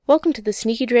Welcome to the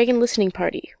Sneaky Dragon listening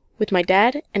party with my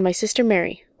dad and my sister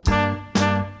Mary.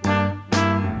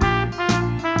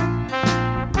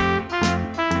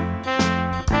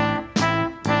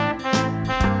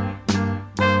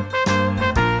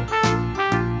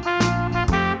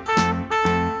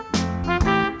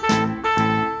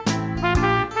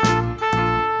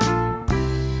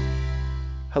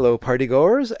 Hello,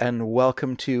 partygoers, and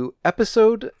welcome to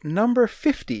episode number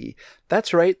 50.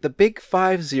 That's right, the big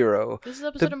 50. This is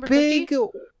episode number 50? The big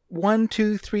 1,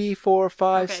 2, 3, 4,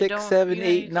 5, Okay, 6, 7,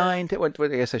 8, 9, 10. I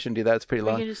guess I shouldn't do that. It's pretty We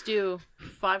long. can just do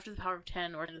 5 to the power of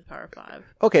 10 or 10 to the power of 5.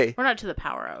 Okay. Or not to the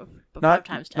power of, but Not 5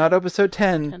 times 10. Not episode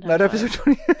 10. 10 Not times episode 5.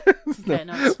 20. Okay,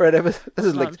 no, We're at episode, this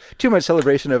is like too much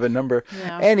celebration of a number.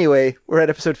 Yeah. Anyway, we're at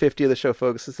episode 50 of the show,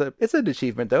 folks. It's an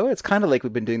achievement, though. It's kind of like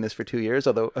we've been doing this for 2 years,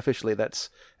 although officially that's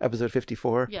episode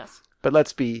 54. Yes. But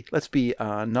let's be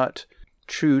not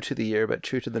true to the year, but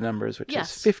true to the numbers, which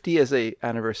Yes. is 50 as a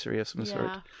anniversary of some Yeah. sort.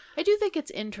 I do think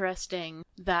it's interesting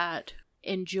that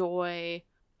enjoy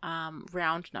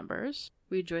round numbers.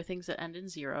 We enjoy things that end in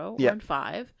 0 or Yeah. in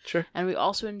 5. Sure. And we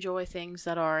also enjoy things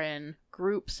that are in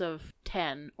groups of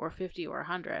 10 or 50 or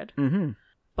 100. Mm-hmm.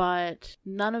 But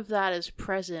none of that is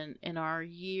present in our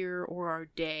year or our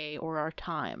day or our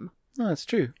time. No, that's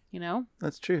true. You know?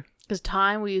 That's true. Because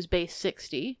time we use base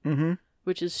 60, Mm-hmm.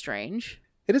 which is strange.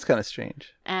 It is kind of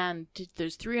strange. And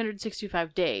there's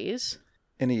 365 days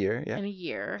In a year, yeah. in a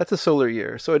year. That's a solar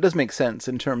year, so it does make sense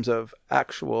in terms of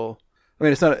actual... I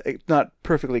mean, it's not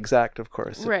perfectly exact, of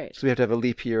course. Right. So we have to have a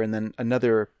leap year and then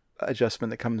another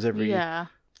adjustment that comes every Yeah,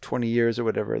 20 years or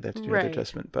whatever. They have to do another Right.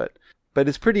 adjustment. But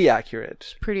it's pretty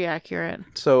accurate. pretty accurate.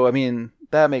 So, I mean,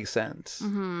 that makes sense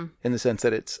Mm-hmm. in the sense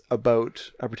that it's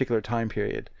about a particular time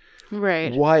period.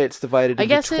 Right. Why it's divided I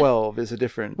into guess 12 is a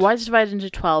different... Why it's divided into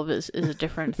 12 is a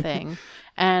different thing.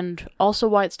 And also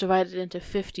why it's divided into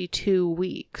 52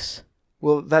 weeks.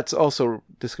 Well, that's also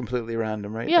just completely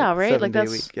random, right? Yeah, right? 7 Like, day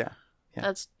that's- week. Yeah,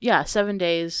 Yeah. That's, 7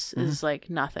 days is like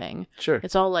nothing. sure.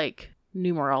 It's all like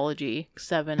numerology.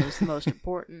 7 is the most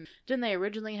important. Didn't they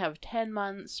originally have 10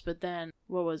 months, but then,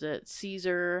 what was it?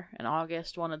 Caesar and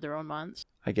August wanted their own months,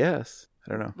 I guess.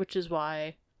 I don't know. which is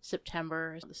why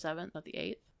September is the 7th, not the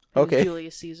 8th. Okay.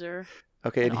 Julius Caesar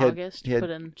Okay, in and August he had... put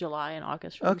in July and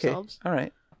August for Okay, themselves. all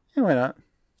right. Yeah, why not?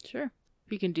 Sure.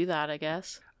 You can do that, I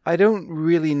guess. I don't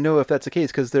really know if that's the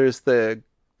case because there's the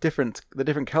different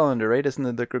calendar, right? Isn't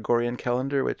there the Gregorian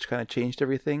calendar, which kind of changed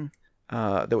everything?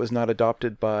 That was not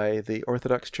adopted by the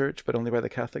Orthodox Church, but only by the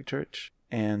Catholic Church.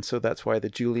 And so that's why the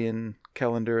Julian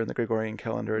calendar and the Gregorian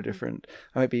calendar are different.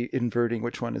 I might be inverting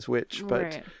which one is which, but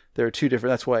Right. there are two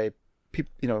different. That's why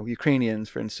Ukrainians,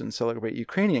 for instance, celebrate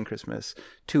Ukrainian Christmas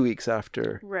 2 weeks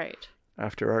after Right.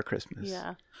 our Christmas.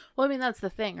 Yeah. Well, I mean, that's the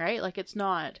thing, right? Like, it's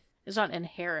not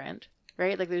inherent,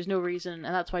 right? Like, there's no reason,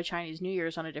 and that's why Chinese New Year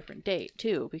is on a different date,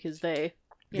 too, because they,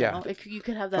 you know, you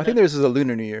could have that. I think theirs is a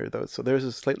Lunar New Year though, so theirs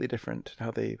is slightly different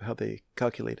how they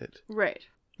calculate it. Right.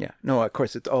 Yeah. No, of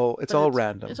course it's all But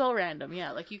random. It's all random,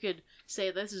 yeah. Like, you could say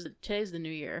today's the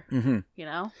New Year, Mm-hmm. you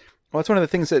know? Well, it's one of the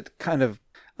things that kind of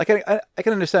like I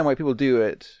can understand why people do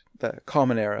it the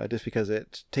Common Era just because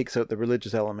it takes out the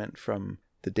religious element from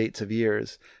the dates of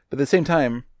years. But at the same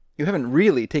time, you haven't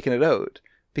really taken it out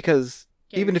because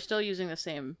Yeah, even you're if still using the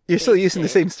same. you're still base using the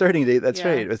date. same starting date, that's Yeah.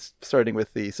 right. It's starting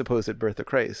with the supposed birth of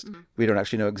Christ. Mhm. We don't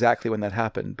actually know exactly when that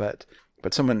happened, but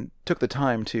someone took the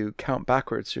time to count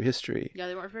backwards through history. Yeah,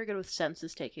 they weren't very good with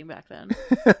census taking back then.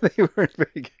 They weren't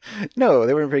very good. No,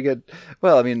 they weren't very good.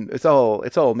 Well, I mean, it's all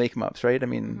make-ups, right? I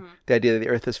mean, Mhm. the idea that the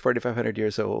Earth is 4,500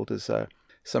 years old is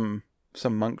some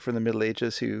monk from the Middle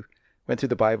Ages who went through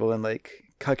the Bible and like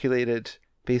calculated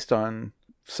based on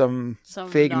some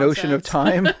vague notion of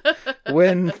time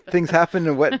when things happened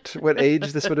and what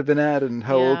age this would have been at and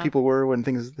how old Yeah. people were when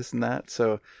things this and that.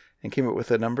 So, and came up with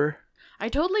a number. I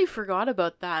totally forgot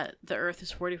about that. The Earth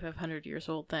is 4,500 years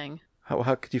old thing.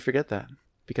 How could you forget that?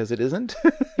 Because it isn't.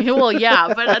 Well,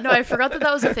 yeah, but no, I forgot that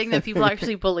was a thing that people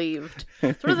actually believed.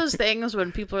 It's one of those things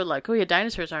when people are like, "Oh yeah,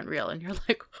 dinosaurs aren't real," and you're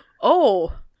like,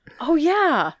 "Oh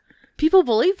yeah, people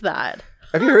believe that."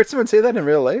 Have you heard someone say that in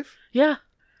real life? Yeah,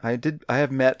 I did. I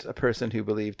have met a person who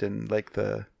believed in like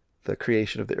the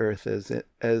creation of the Earth as you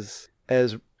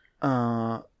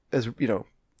know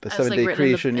the As, 7 like, day written in the-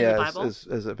 creation, in the yeah, Bible?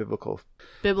 as a biblical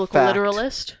biblical fact.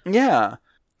 literalist. Yeah,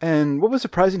 and what was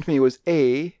surprising to me was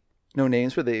no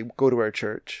names, where they go to our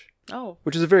church, Oh,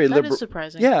 which is a very that liberal. is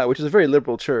surprising. Yeah, which is a very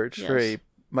liberal church, Yes. very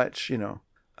much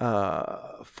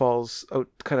falls out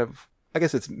kind of. I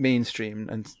guess it's mainstream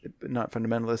and not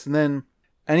fundamentalist, and then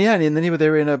they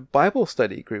were in a Bible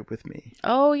study group with me.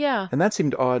 Oh yeah. And that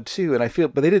seemed odd too. And I feel,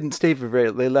 but they didn't stay for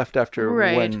they left after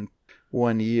Right.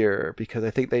 one year because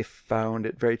I think they found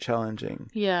it very challenging.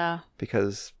 Yeah.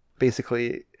 Because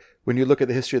basically, when you look at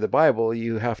the history of the Bible,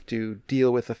 you have to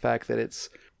deal with the fact that it's,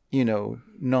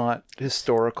 not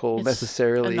historical It's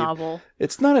necessarily. a novel.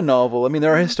 It's not a novel. I mean,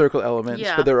 there are historical elements,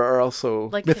 Yeah. but there are also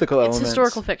Like mythical it's elements.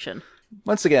 historical fiction.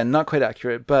 Once again, not quite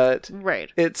accurate, but Right.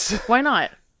 it's Why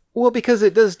not? well because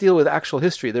it does deal with actual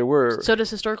history. There were So does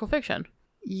historical fiction.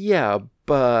 yeah,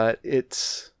 but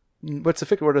it's what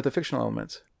are the fictional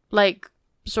elements? Like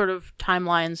sort of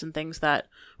timelines and things that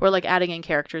or like adding in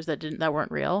characters that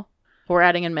weren't real. Or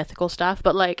adding in mythical stuff,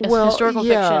 but like a Well, historical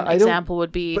yeah, fiction I don't- example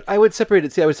would be But I would separate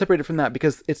it. See, I would separate it from that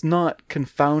because it's not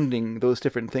confounding those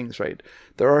different things, right?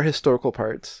 There are historical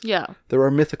parts. yeah, There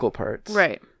are mythical parts.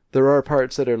 right. There are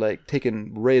parts that are like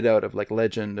taken right out of like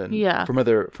legend and Yeah. from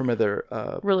other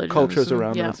Religions cultures and-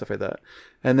 around them yeah. and stuff like that.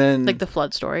 And then Like the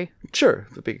flood story. sure,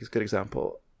 the big good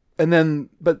example. And then,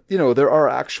 but there are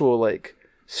actual like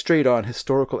straight on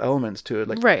historical elements to it,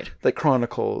 like Right. like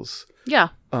Chronicles Yeah.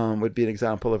 would be an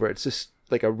example of it. It's just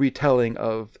like a retelling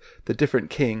of the different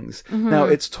kings. Mm-hmm. Now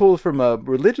it's told from a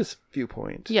religious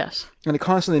viewpoint. Yes. And it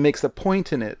constantly makes the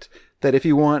point in it that if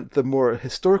you want the more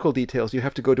historical details, you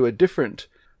have to go to a different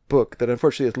book that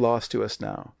unfortunately is lost to us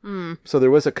now. So there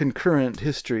was a concurrent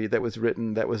history that was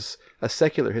written that was a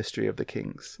secular history of the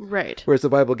kings. Right. Whereas the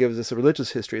Bible gives us a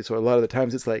religious history. So a lot of the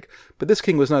times it's like, but this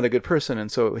king was not a good person.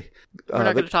 And so We're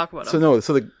not going to talk about so him. no,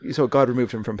 so God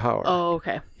removed him from power. Oh,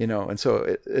 okay. And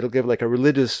so it'll give like a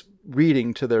religious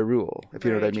reading to their rule, if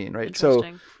you know what I Right. mean, right? So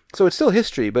Interesting. it's still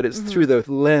history, but it's through the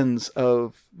lens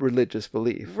of religious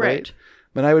belief, right? Right.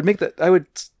 But I would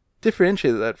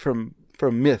differentiate that from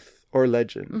myth or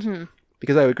legend,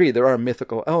 because I would agree there are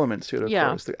mythical elements to it. Of Yeah.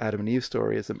 course, the Adam and Eve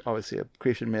story is obviously a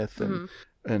creation myth,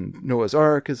 and Noah's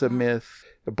Ark is a myth,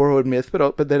 a borrowed myth,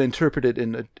 but then interpreted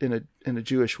in a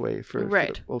Jewish way for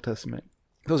Right. the Old Testament.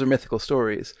 Those are mythical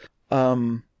stories.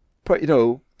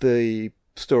 The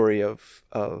story of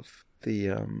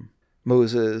the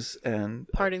Moses and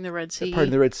Parting the Red Sea.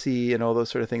 parting the Red Sea and all those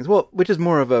sort of things. Well, which is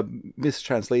more of a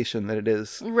mistranslation than it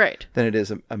is Right.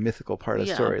 a mythical part of the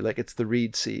Yeah. story. Like it's the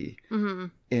Reed Sea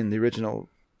in the original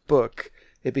book.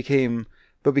 It became,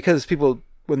 but because people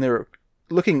when they were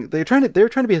looking, they were trying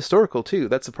to be historical too.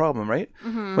 That's the problem, right?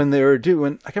 When they were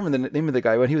I can't remember the name of the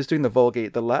guy when he was doing the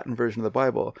Vulgate, the Latin version of the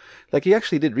Bible. Like he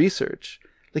actually did research.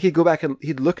 Like he'd go back and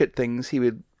he'd look at things. He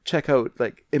would check out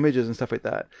like images and stuff like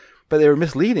that. But they were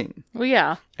misleading. Well,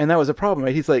 yeah. And that was a problem,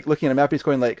 right? He's like looking at a map, he's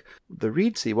going like, the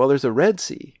Reed Sea, well, there's a Red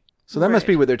Sea. So that must Right.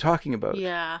 be what they're talking about.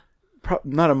 Yeah.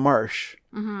 Not a marsh,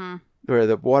 where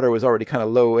the water was already kind of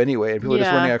low anyway, and people were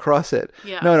just Yeah. running across it.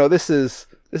 Yeah. No, this is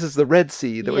the Red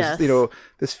Sea that Yes. was,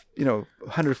 this,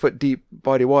 100-foot deep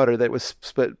body of water that was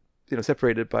split,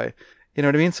 separated by, you know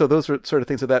what I mean? So those were sort of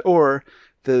things like that. Or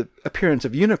the appearance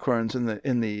of unicorns in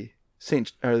the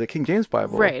the King James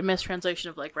Bible. Right.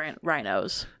 Mistranslation of like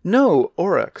rhinos. No,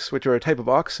 aurochs, which are a type of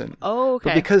oxen. Oh, okay.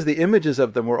 But because the images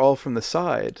of them were all from the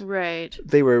side, Right.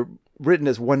 they were written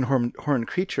as one-horned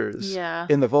creatures Yeah.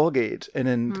 in the Vulgate, and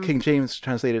then King James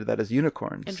translated that as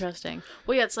unicorns. Interesting.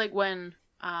 Well, yeah, it's like when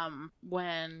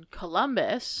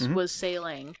Columbus Mm-hmm. was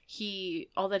sailing,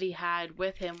 all that he had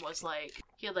with him was like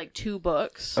he had like 2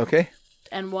 books, Okay.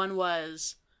 and one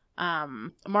was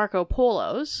Marco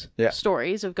Polo's Yeah.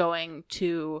 stories of going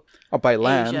to By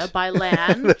land. Asia by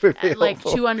land, That would be like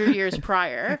helpful. 200 years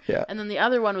prior. Yeah. And then the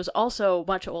other one was also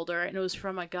much older, and it was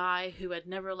from a guy who had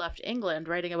never left England,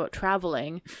 writing about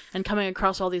traveling and coming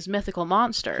across all these mythical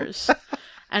monsters.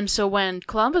 And so when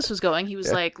Columbus was going, he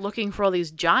was like looking for all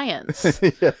these giants.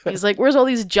 He's like, "Where's all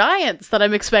these giants that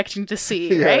I'm expecting to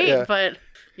see?" Yeah, right? yeah. But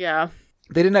yeah,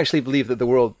 They didn't actually believe that the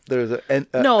world there was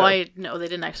no, they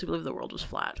didn't actually believe the world was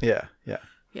flat. Yeah.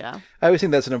 Yeah. I always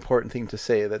think that's an important thing to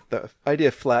say, that the idea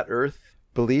of flat Earth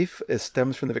belief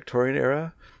stems from the Victorian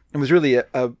era and was really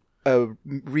a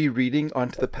rereading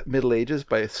onto the Middle Ages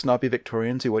by snobby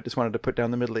Victorians who just wanted to put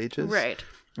down the Middle Ages. Right.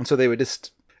 And so they would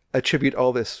just attribute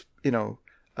all this,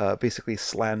 basically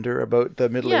slander about the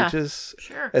Middle Yeah, Ages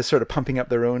sure. as sort of pumping up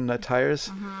their own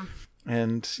tires.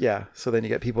 And yeah, so then you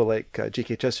get people like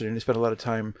G.K. Chesterton who spent a lot of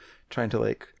time trying to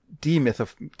like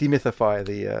demythify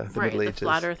the Right, Middle the Ages.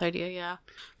 flat Earth idea, yeah.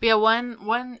 But yeah,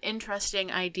 one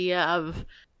interesting idea of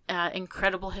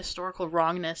incredible historical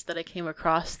wrongness that I came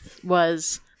across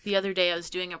was the other day. I was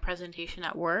doing a presentation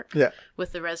at work Yeah.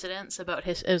 with the residents about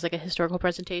it was like a historical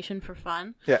presentation for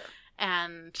fun. Yeah,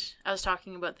 And I was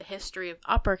talking about the history of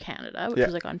Upper Canada, which Yeah.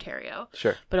 was like Ontario.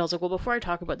 sure. But I was like, well, before I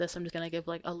talk about this, I'm just going to give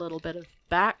like a little bit of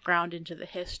background into the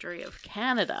history of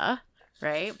Canada,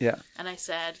 right? Yeah, And I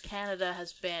said, Canada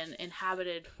has been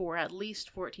inhabited for at least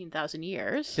 14,000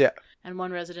 years. yeah. And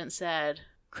one resident said,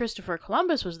 Christopher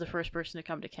Columbus was the first person to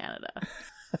come to Canada.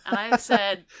 And I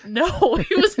said, no,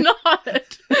 he was not.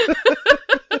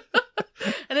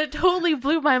 And it totally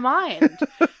blew my mind.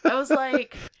 I was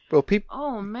like, Well,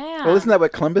 oh man. Well, isn't that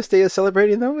what Columbus Day is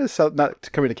celebrating, though? Is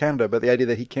not coming to Canada, but the idea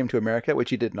that he came to America, which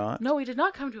he did not. No, he did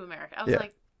not come to America. I was Yeah.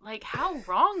 like, how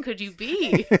wrong could you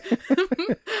be?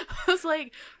 I was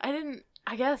like,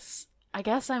 I guess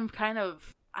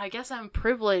I'm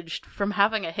privileged from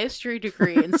having a history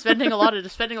degree and spending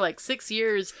like 6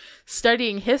 years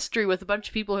studying history with a bunch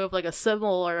of people who have like a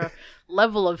similar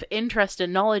level of interest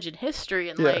and knowledge in history,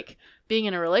 and Yeah. like being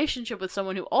in a relationship with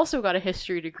someone who also got a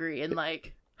history degree, and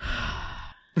like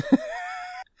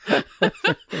I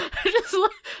just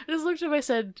looked at him. I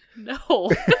said, no.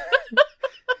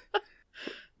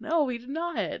 No, we did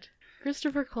not.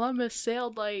 Christopher Columbus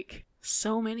sailed like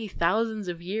so many thousands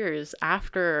of years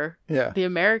after Yeah. the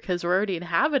Americas were already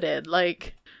inhabited.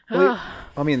 Like, Well,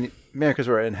 I mean, the Americas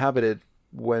were inhabited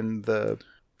when the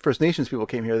First Nations people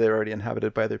came here. They were already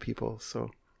inhabited by other people. So,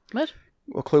 what?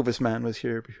 well, Clovis man was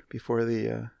here before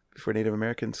before Native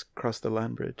Americans crossed the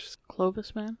land bridge.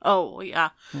 Clovis man? Oh, yeah.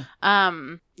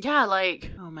 Yeah,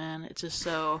 like, oh man, it's just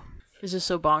so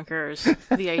bonkers.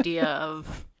 The idea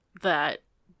of that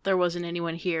there wasn't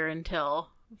anyone here until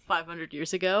 500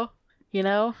 years ago, you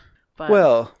know? But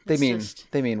Well, they it's mean just-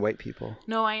 they mean white people.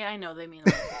 No, I know they mean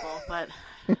white people, but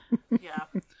yeah.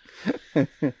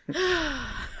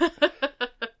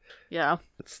 Yeah,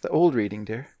 It's the old reading,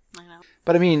 dear. I know.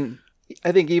 But I mean,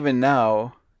 I think even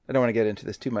now, I don't want to get into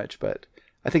this too much, but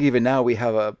I think even now we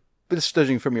have just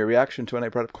judging from your reaction to when I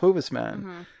brought up Clovis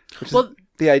man, which Well- is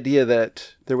the idea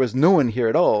that there was no one here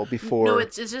at all before. No,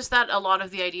 it's just that a lot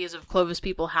of the ideas of Clovis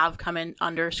people have come in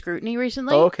under scrutiny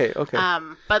recently. Oh, okay.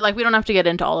 But like we don't have to get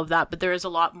into all of that, but there is a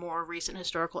lot more recent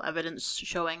historical evidence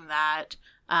showing that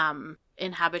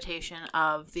inhabitation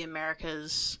of the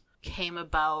Americas came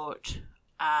about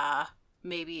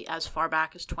maybe as far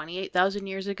back as 28,000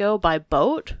 years ago by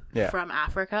boat Yeah. from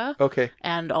Africa. Okay.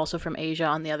 And also from Asia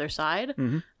on the other side.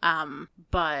 Mm-hmm.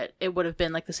 But it would have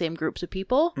been like the same groups of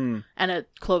people. Mm. And a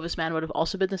Clovis man would have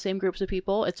also been the same groups of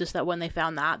people. It's just that when they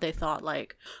found that, they thought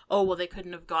like, oh, well, they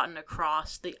couldn't have gotten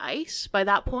across the ice by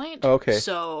that point. Okay.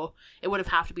 So it would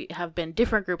have been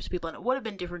different groups of people, and it would have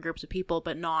been different groups of people,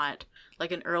 but not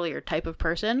like an earlier type of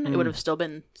person. It would have still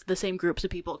been the same groups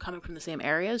of people coming from the same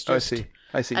areas. Oh, Just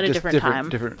I see. at a Just different time.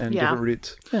 different Yeah.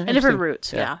 routes. and different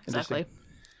routes. Yeah, exactly.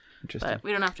 Interesting. But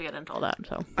we don't have to get into all that.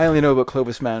 So. I only know about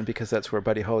Clovis man because that's where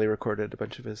Buddy Holly recorded a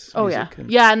bunch of his Oh yeah, music.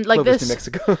 And yeah, and like Clovis, this, New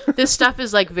Mexico. this stuff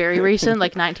is like very recent,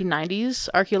 like 1990s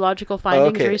archaeological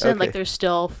findings. Okay, recent, okay. like they're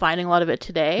still finding a lot of it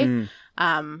today.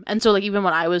 Mm. And so like even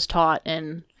when I was taught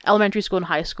in elementary school and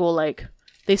high school, like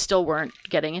they still weren't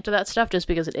getting into that stuff just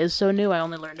because it is so new. I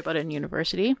only learned about it in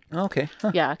university. Okay. Huh.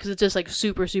 Yeah, because it's just like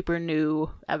super, super new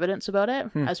evidence about it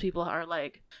Hmm. as people are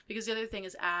like, because the other thing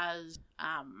is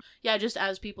just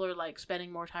as people are like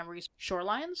spending more time researching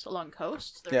shorelines along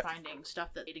coasts, they're Yeah. finding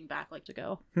stuff that dating back like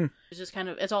ago. Hmm. It's just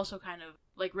it's also kind of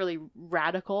like really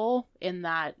radical in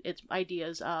that it's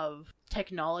ideas of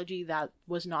technology that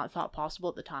was not thought possible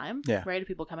at the time. Yeah. Right?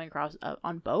 People coming across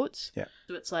on boats. Yeah.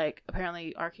 So it's like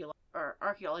apparently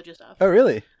archaeologist stuff Oh,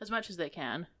 really? as much as they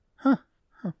can. Huh.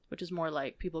 Which is more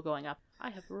like people going up, I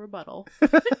have a rebuttal.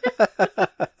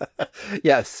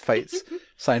 Yes, fights.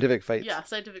 Scientific fights. Yeah,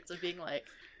 scientifics of being like,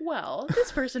 well,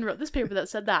 this person wrote this paper that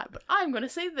said that, but I'm going to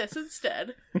say this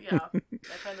instead. Yeah, I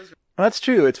find those. Well, that's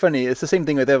true. It's funny. It's the same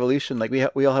thing with evolution. Like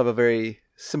we all have a very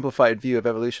simplified view of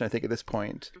evolution, I think, at this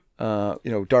point.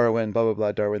 Darwin, blah, blah,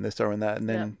 blah, Darwin this, Darwin that. And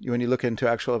then when you look into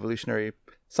actual evolutionary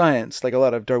science, like a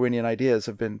lot of Darwinian ideas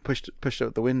have been pushed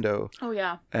out the window. Oh,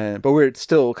 yeah. But we're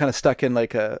still kind of stuck in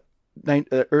like a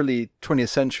early 20th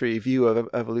century view of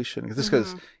evolution.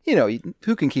 Because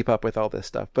who can keep up with all this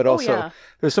stuff? But also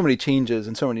there's so many changes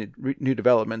and so many new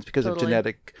developments because of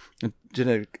genetic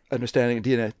understanding,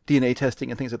 DNA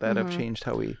testing and things like that have changed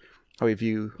how we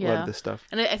view a lot of this stuff.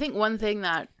 And I think one thing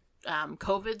that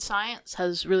COVID science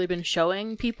has really been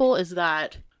showing people is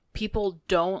that people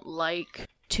don't like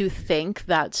to think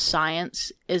that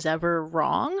science is ever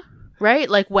wrong. Right?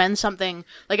 Like when something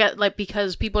like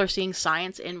because people are seeing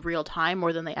science in real time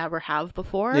more than they ever have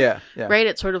before. Yeah. Right?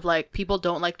 It's sort of like people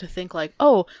don't like to think like,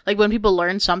 oh, like when people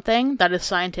learn something that is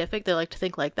scientific, they like to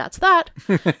think like that's that.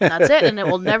 And that's it and it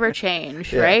will never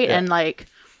change, right? Yeah. And like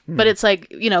but it's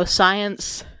like,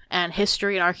 science and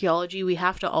history and archaeology, we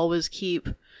have to always keep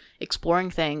exploring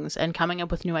things and coming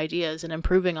up with new ideas and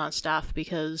improving on stuff,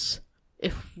 because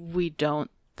if we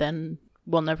don't, then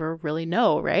we'll never really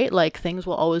know, right? Like things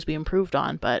will always be improved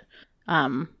on, but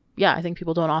yeah, I think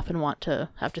people don't often want to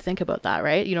have to think about that,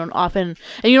 right? You don't often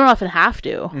have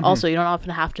to. Also, you don't often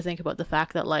have to think about the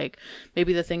fact that, like,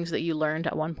 maybe the things that you learned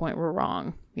at one point were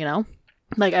wrong, you know?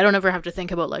 Like, I don't ever have to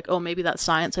think about, like, oh, maybe that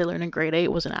science I learned in grade 8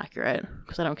 wasn't accurate,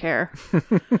 because I don't care.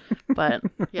 But,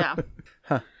 yeah.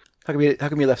 Huh. How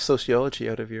come you left sociology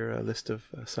out of your list of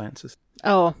sciences?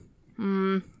 Oh,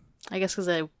 I guess because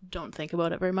I don't think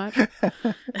about it very much.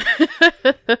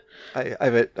 I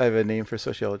have a name for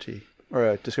sociology, or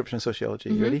a description of sociology.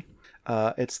 You ready?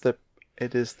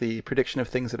 It is the prediction of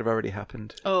things that have already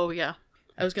happened. Oh, yeah.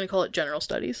 I was going to call it general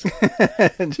studies.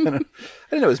 I didn't know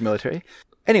it was military.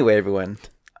 Anyway, everyone,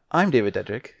 I'm David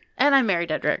Dedrick. And I'm Mary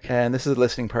Dedrick. And this is a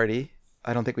listening party.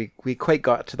 I don't think we quite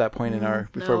got to that point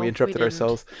before we interrupted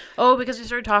ourselves. Oh, because we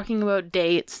started talking about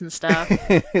dates and stuff.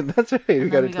 That's right. We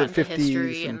got into the 50s.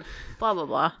 History and blah, blah,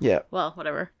 blah. Yeah. Well,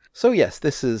 whatever. So yes,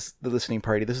 this is the listening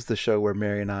party. This is the show where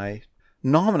Mary and I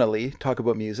nominally talk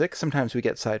about music. Sometimes we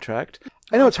get sidetracked.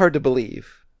 I know it's hard to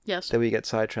believe that we get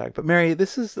sidetracked. But Mary,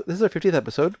 this is our 50th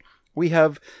episode. We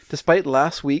have, despite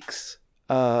last week's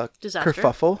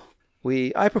kerfuffle,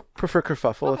 I prefer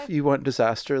kerfuffle. Okay. If you want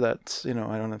disaster, that's, I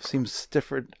don't know, seems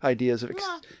different ideas of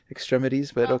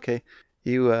extremities, but okay.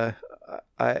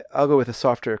 I'll go with a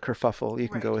softer kerfuffle. You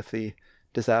can go with the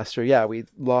disaster. Yeah, we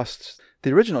lost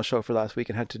the original show for last week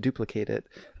and had to duplicate it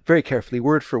very carefully,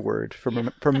 word for word,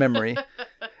 from memory.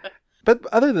 But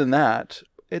other than that,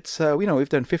 it's, we've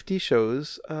done 50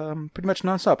 shows pretty much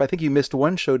nonstop. I think you missed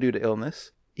one show due to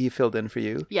illness. Eve filled in for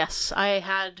you. Yes, I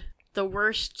had the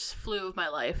worst flu of my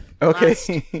life. Okay. I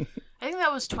think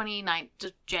that was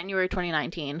January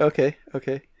 2019. Okay.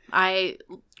 I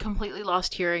completely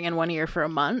lost hearing in one ear for a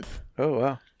month. Oh,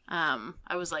 wow.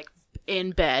 I was like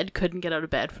in bed, couldn't get out of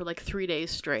bed for like 3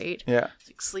 days straight. Yeah.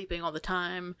 Like sleeping all the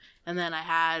time. And then I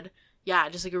had,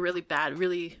 just like a really bad,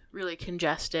 really, really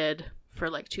congested for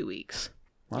like 2 weeks.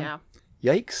 Wow. Yeah.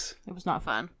 Yikes. It was not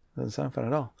fun. Doesn't sound fun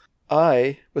at all.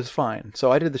 I was fine.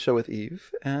 So I did the show with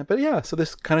Eve. But yeah, so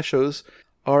this kind of shows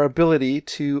our ability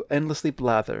to endlessly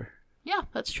blather. Yeah,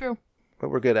 that's true.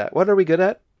 What we're good at. What are we good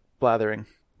at? Blathering.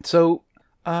 So,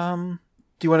 do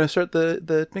you want to start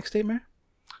the mixtape, Mary?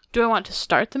 Do I want to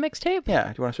start the mixtape? Yeah.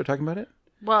 Do you want to start talking about it?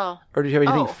 Well... Or do you have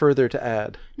anything further to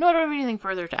add? No, I don't have anything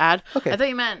further to add. Okay. I thought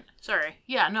you meant... Sorry.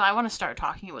 Yeah, no, I want to start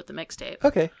talking about the mixtape.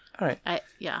 Okay. All right. I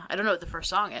don't know what the first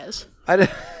song is. How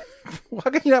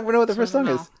can you not know what the first song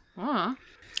is?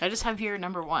 I just have here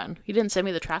number 1. You didn't send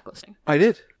me the track listing. I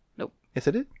did. Nope. Yes,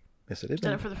 I did. Yes, I did.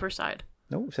 Send it for the first side.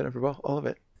 No, send it for all of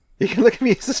it. You can look at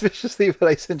me suspiciously, but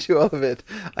I sent you all of it.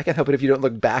 I can't help it if you don't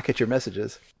look back at your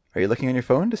messages. Are you looking on your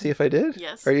phone to see if I did?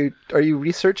 Yes. Are you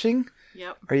researching?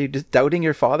 Yep. Are you just doubting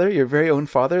your father, your very own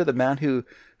father, the man who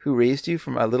raised you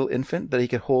from a little infant, that he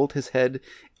could hold his head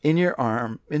in your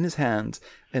arm, in his hands,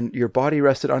 and your body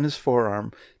rested on his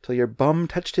forearm till your bum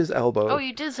touched his elbow? Oh,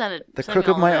 you did send it. The crook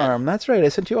of my arm. That's right. I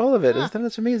sent you all of it. Huh.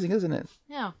 That's amazing, isn't it?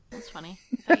 Yeah, that's funny.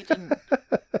 I thought you didn't.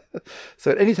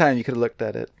 So at any time you could have looked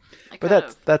at it.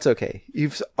 But that's okay.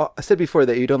 You've said before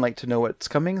that you don't like to know what's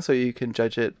coming, so you can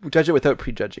judge it without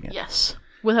prejudging it. Yes,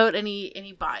 without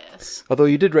any bias. Although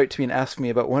you did write to me and ask me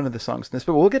about one of the songs in this,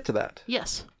 but we'll get to that.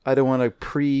 Yes. I don't want to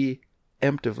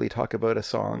preemptively talk about a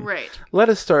song. Right. Let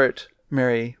us start,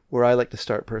 Mary, where I like to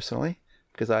start personally,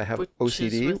 because I have Which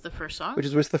OCD. Is with the first song? Which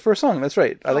is with the first song, that's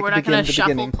right. I like we're to not begin going at to the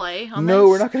shuffle beginning. play on No, this?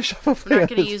 we're not going to shuffle play. We're not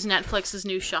going to use Netflix's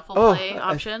new shuffle play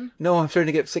option? No, I'm starting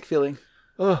to get sick feeling.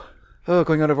 Oh,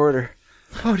 going out of order.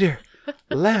 Oh dear.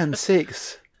 Land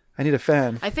sakes. I need a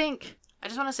fan. I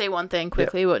just want to say one thing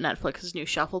quickly about Netflix's new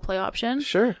shuffle play option.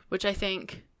 Sure. Which I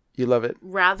think... You love it.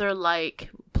 Rather like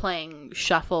playing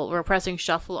shuffle or pressing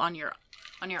shuffle on your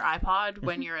iPod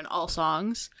when you're in all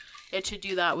songs, it should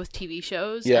do that with TV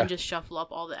shows and just shuffle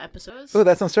up all the episodes. Oh,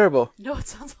 that sounds terrible. No, it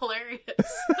sounds hilarious.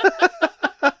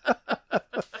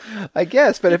 I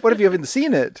guess, but what if you haven't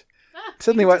seen it?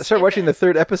 Suddenly start watching the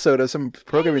third episode of some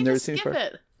program you've never seen before.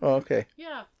 It. Oh, okay.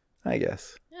 Yeah. I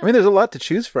guess. Yeah. I mean, there's a lot to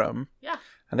choose from. Yeah.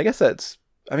 And I guess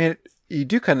you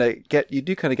do kind of get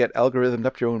algorithmed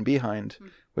up your own behind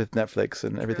with Netflix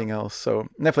and everything else. So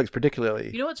Netflix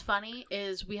particularly. You know what's funny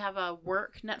is we have a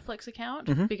work Netflix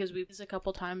account because we use a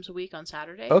couple times a week on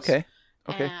Saturdays. Okay.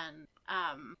 And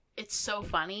it's so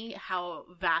funny how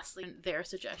vastly their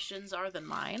suggestions are than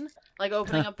mine. Like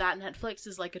opening up that Netflix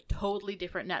is like a totally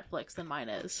different Netflix than mine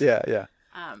is. Yeah.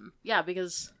 Yeah,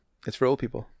 because it's for old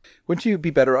people. Wouldn't you be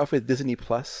better off with Disney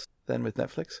Plus than with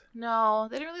Netflix? No,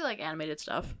 they don't really like animated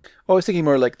stuff. Oh, I was thinking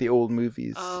more like the old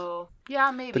movies. Oh, yeah,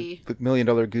 maybe. The $1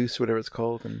 Million Goose, whatever it's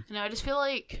called. And I just feel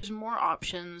like there's more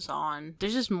options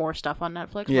there's just more stuff on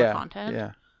Netflix, more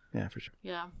content. Yeah, for sure.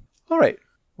 Yeah. All right.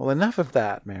 Well, enough of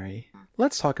that, Mary.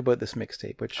 Let's talk about this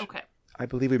mixtape, which Okay. I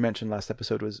believe we mentioned last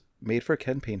episode was made for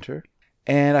Ken Painter.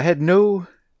 And I had no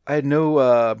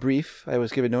brief. I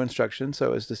was given no instructions, so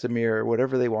it was just a mere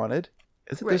whatever they wanted.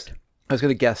 Right. I was going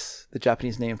to guess the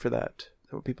Japanese name for that.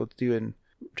 What people do in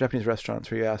Japanese restaurants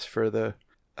where you ask for the,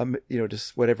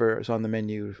 just whatever is on the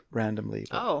menu randomly.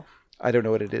 But Oh, I don't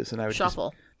know what it is, and I would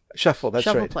shuffle. Shuffle, that's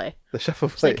Shuffle right. play. The shuffle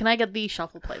It's play. like, can I get the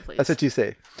shuffle play, please? That's what you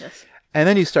say. Yes. And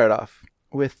then you start off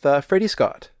with Freddie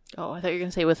Scott. Oh, I thought you were going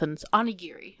to say with an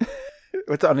onigiri.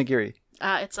 What's onigiri?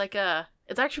 It's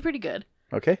actually pretty good.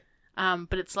 Okay.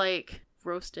 But it's like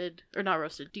not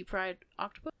roasted, deep fried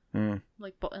octopus. Mm,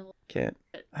 Like, can't.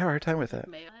 I have a hard time with that.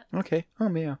 mayo. Okay. Oh,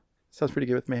 mayo. Sounds pretty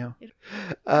good with mayo.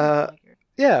 Onigiri.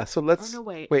 Yeah, so let's... Oh, no,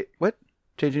 wait. Wait, what?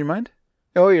 Changing your mind?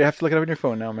 Oh, you have to look it up on your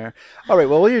phone now, Mare. All right,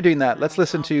 well, while you're doing that, let's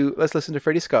listen to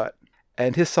Freddie Scott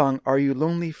and his song, Are You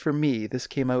Lonely for Me? This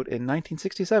came out in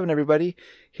 1967, everybody.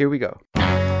 Here we go.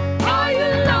 Are you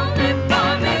lonely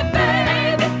for me,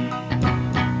 baby?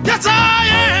 Yes, I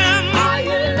am. Are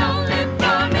you lonely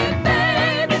for me,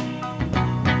 baby?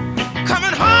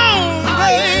 Coming home,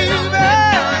 baby.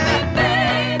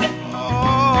 Baby,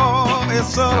 Oh,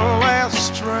 it's the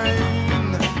last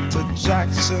train to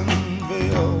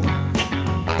Jacksonville.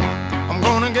 I'm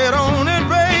gonna get on it,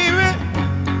 baby.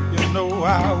 You know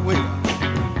I will.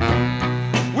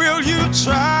 Will you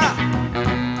try?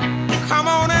 Come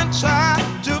on and try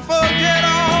to forget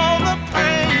all the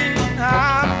pain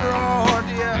I brought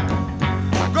you.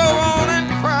 Go on and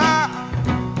cry.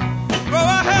 Go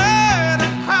ahead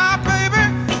and cry, baby.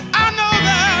 I know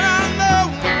that I'm the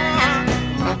one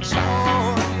who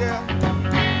taught you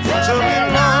to be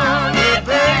lonely,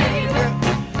 baby.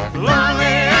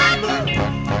 Lonely and blue.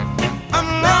 I'm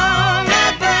lonely,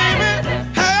 baby.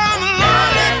 Hey, I'm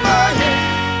lonely for you.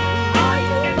 are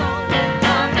you lonely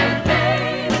for me,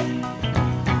 baby?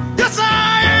 Yes, I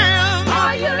am.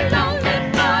 Are you lonely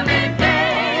for me,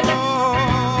 baby?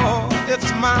 Oh,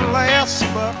 it's my last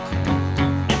buck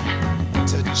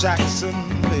to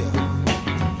Jacksonville.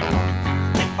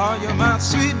 Are you my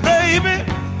sweet baby?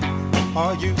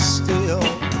 Are you still?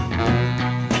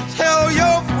 Tell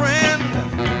your friend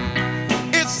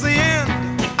it's the end.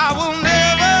 I will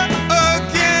never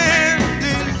again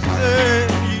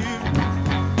desert you.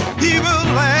 He will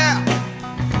laugh.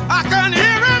 I can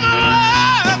hear him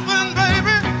laughing,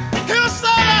 baby. He'll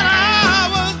say that I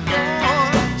was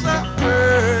born to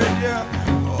hurt you.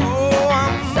 Oh,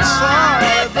 I'm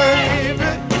sorry,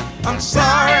 baby. I'm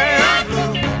sorry, I'm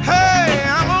blue. Hey,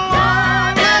 I'm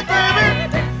lonely, baby,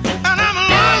 and I'm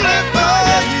lonely for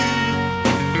you.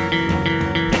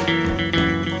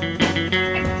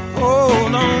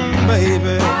 Hold on,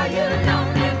 baby. Are you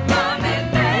lonely for me,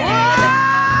 baby?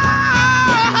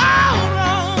 Hold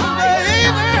on,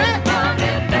 baby. For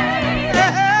me, baby.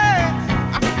 Hey,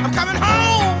 I'm coming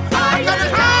home. I'm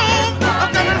coming home. I'm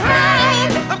coming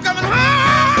home. I'm coming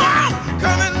home.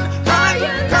 Coming,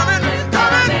 coming, coming,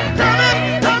 coming,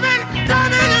 coming, coming,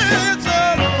 coming. It's a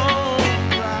long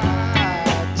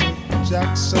ride to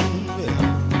Jacksonville.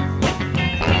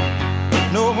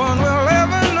 No one will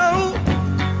ever know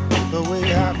the way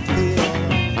I feel.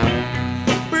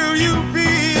 Will you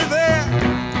be there?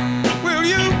 Will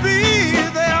you be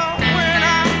there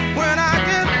when I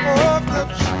get off the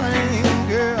train,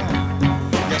 girl?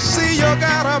 You see, you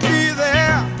gotta be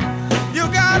there. You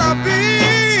gotta be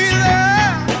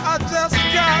there. I just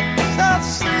got to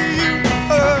see you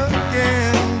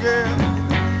again, girl.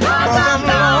 'Cause I'm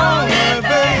lonely,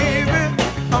 baby.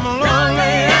 I'm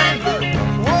lonely and blue.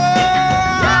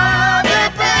 Whoa, yeah,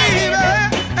 baby.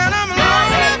 And I'm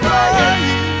lonely for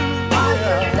you.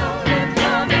 Yeah. Lonely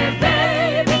for me,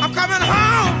 baby. I'm coming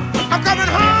home. I'm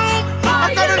coming home.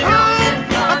 I'm coming home.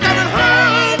 I'm coming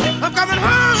home. I'm coming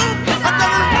home. I'm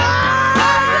coming home.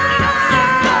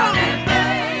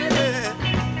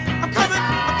 I'm coming.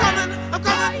 I'm coming. I'm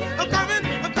coming. I'm coming.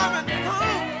 I'm coming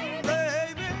home,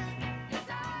 baby.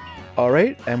 All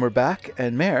right, and we're back.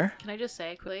 And Mare. Can I just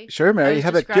say quickly? Sure, I Mare. was Do you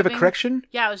have a describing- correction?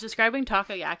 Yeah, I was describing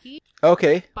takoyaki,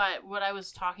 Okay. but what I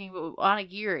was talking about with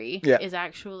onigiri Yeah. is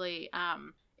actually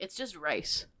it's just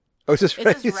rice. Oh, it's just It's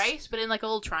rice. just rice, but in like a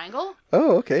little triangle,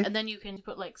 Oh, okay. and then you can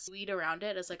put like sweet around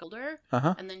it as like a holder,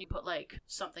 Uh-huh. and then you put like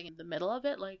something in the middle of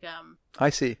it, like I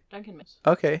see. Dunkin' Mix.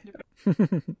 Okay.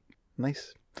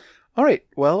 Nice. All right.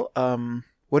 Well,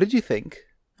 what did you think?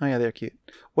 Oh, yeah, they're cute.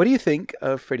 What do you think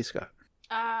of Freddie Scott?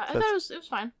 I thought it was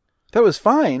fine. That was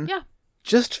fine. Yeah,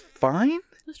 Just fine?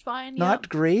 just fine. Not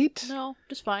great? Yeah. No,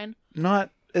 just fine. Not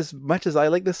as much as I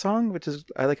like this song, which is,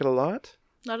 I like it a lot.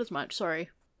 Not as much. Sorry.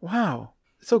 Wow.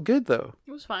 It's so good, though.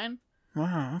 It was fine.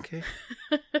 Wow, okay.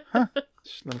 Huh.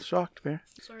 A little shocked, Bear.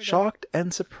 Sorry, Dad. Shocked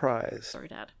and surprised. Sorry,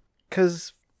 Dad.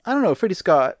 Because, I don't know, Freddie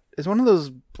Scott is one of those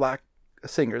black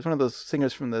singers, one of those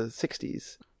singers from the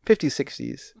 60s, 50s,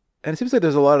 60s. And it seems like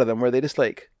there's a lot of them where they just,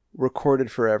 like,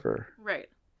 recorded forever. Right.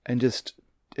 And just,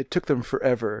 it took them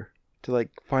forever to, like,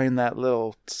 find that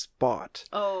little spot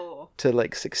Oh. to,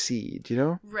 like, succeed, you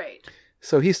know? Right.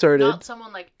 So he started... Not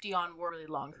someone like Dionne Warwick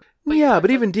long. But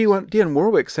even Dionne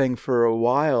Warwick sang for a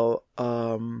while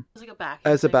As like a backing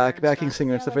as a singer and backing stuff.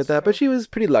 singer and Yeah, stuff like that's that. But true. she was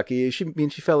pretty lucky. She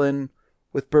fell in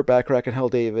with Burt Bacharach and Hal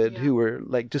David, Yeah. who were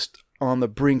like just on the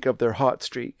brink of their hot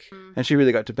streak, and she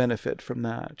really got to benefit from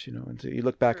that, you know. And so you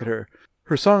look back at her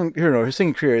song, you know, her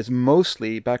singing career is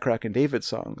mostly Bacharach and David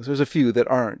songs. There's a few that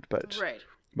aren't, but Right.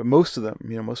 most of them,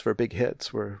 you know, most of her big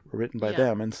hits were written by Yeah.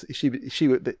 them, and she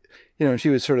would, you know, she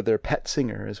was sort of their pet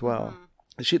singer as well.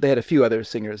 Mm-hmm. They had a few other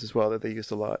singers as well that they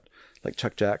used a lot, like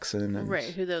Chuck Jackson and Right.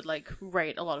 Who they would like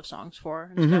write a lot of songs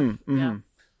for and Mhm, stuff. Yeah. mhm.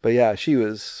 But yeah, she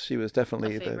was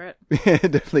definitely A favorite.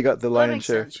 definitely got the Well, that lion's makes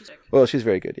share. sense. She's like, Well, she's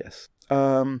very good, yes.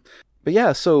 But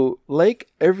yeah, so like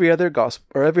every other gospel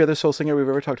or every other soul singer we've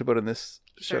ever talked about in this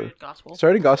show, started gospel.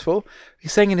 starting gospel, he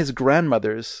sang in his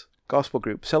grandmother's gospel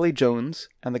group, Sally Jones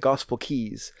and the Gospel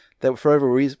Keys, that for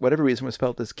whatever reason was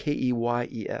spelled as Keyes.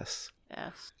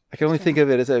 Yes. I can only think of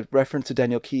it as a reference to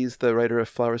Daniel Keyes, the writer of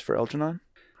Flowers for Algernon.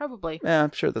 Probably. Yeah,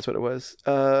 I'm sure that's what it was.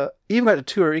 He even got to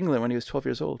tour England when he was 12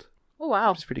 years old. Oh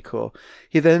wow. Which is pretty cool.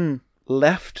 He then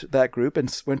left that group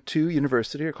and went to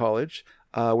university or college,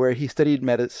 where he studied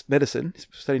medicine. He's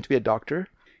studying to be a doctor.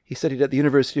 He studied at the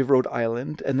University of Rhode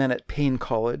Island and then at Payne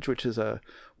College, which is a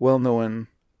well-known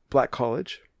black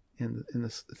college in the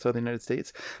southern United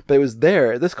States. But it was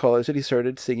there, at this college, that he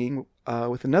started singing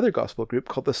with another gospel group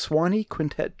called the Swanee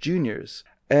Quintet Juniors.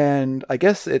 And I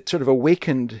guess it sort of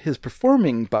awakened his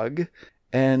performing bug.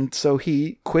 And so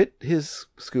he quit his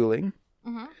schooling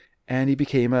and he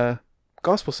became a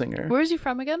gospel singer. Where is he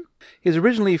from again? He's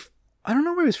originally, I don't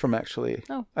know where he's from actually.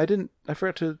 Oh. I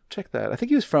forgot to check that. I think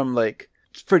he was from like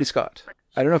Freddie Scott.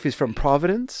 I don't know if he's from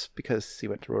Providence because he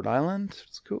went to Rhode Island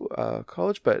school,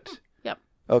 college, but Yep.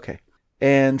 okay.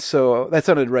 And so that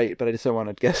sounded right, but I just don't want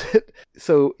to guess it.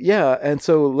 So yeah, and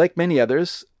so like many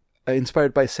others,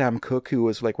 inspired by Sam Cooke, who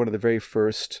was like one of the very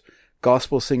first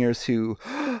gospel singers who,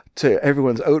 to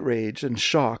everyone's outrage and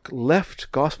shock,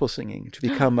 left gospel singing to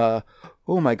become a,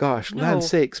 oh my gosh, No. land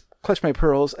sakes, clutch my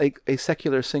pearls, a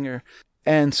secular singer.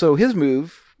 And so his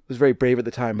move was very brave at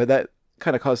the time, but that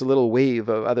kind of caused a little wave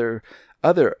of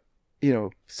other you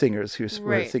know, singers who were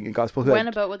Right. singing gospel. When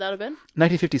about would that have been?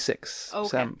 1956.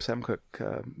 Okay. Sam Cooke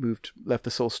left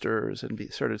the Soul Stirrers and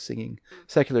started singing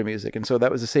secular music, and so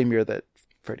that was the same year that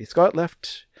Freddie Scott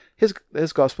left his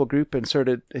gospel group and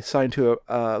signed to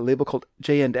a label called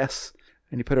J&S,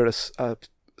 and he put out a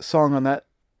song on that,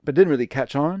 but didn't really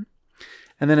catch on.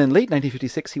 And then in late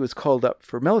 1956, he was called up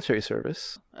for military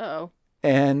service, Uh-oh.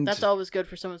 and That's always good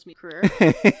for someone's career.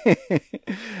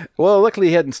 well, luckily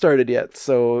he hadn't started yet,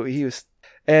 so he was.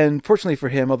 And fortunately for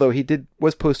him, although he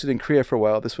was posted in Korea for a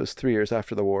while, this was 3 years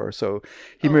after the war, so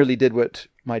he merely did what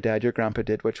my dad, your grandpa,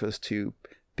 did, which was to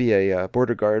be a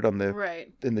border guard on the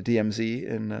Right. in the DMZ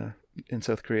in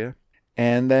South Korea.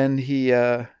 And then he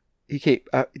came,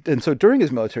 and so during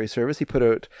his military service, he put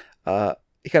out.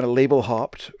 He kind of label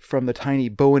hopped from the tiny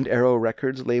Bow and Arrow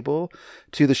Records label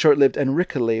to the short-lived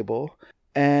Enrica label,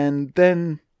 and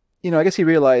then, you know, I guess he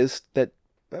realized that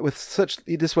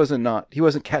he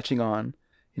wasn't catching on.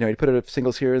 You know, he put out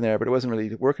singles here and there, but it wasn't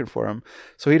really working for him.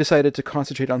 So he decided to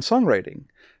concentrate on songwriting.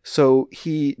 So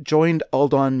he joined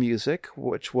Aldon Music,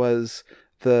 which was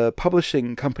the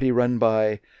publishing company run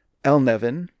by Al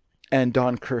Nevin and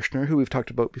Don Kirshner, who we've talked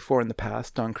about before in the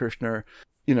past. Don Kirshner,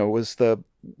 you know, was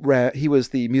he was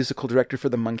the musical director for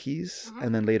the Monkees,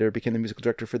 and then later became the musical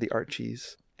director for the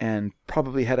Archies, and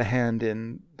probably had a hand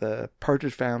in the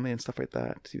Partridge Family and stuff like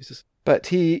that.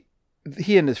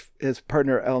 He and his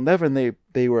partner Al Nevin, they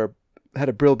had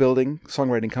a Brill Building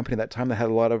songwriting company at that time that had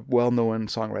a lot of well-known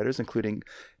songwriters, including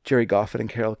Jerry Goffin and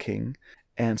Carole King,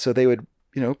 and so they would,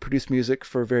 you know, produce music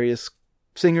for various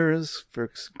singers, for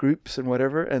groups and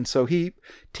whatever. And so he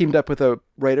teamed up with a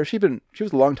writer. She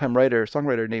was a longtime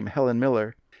songwriter named Helen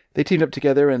Miller. They teamed up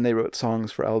together and they wrote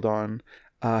songs for Aldon.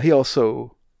 He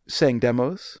also sang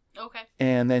demos. Okay.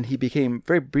 And then he became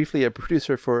very briefly a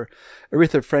producer for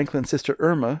Aretha Franklin's sister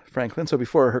Irma Franklin. So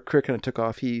before her career kind of took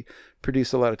off, he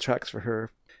produced a lot of tracks for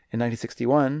her in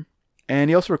 1961. And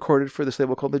he also recorded for this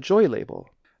label called the Joy label.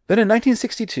 Then in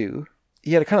 1962,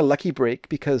 he had a kind of lucky break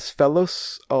because fellow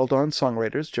Aldon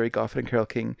songwriters, Jerry Goffin and Carole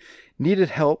King, needed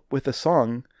help with a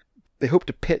song they hoped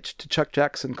to pitch to Chuck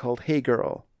Jackson called Hey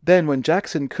Girl. Then when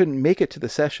Jackson couldn't make it to the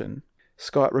session,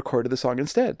 Scott recorded the song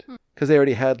instead because they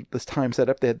already had this time set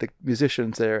up. They had the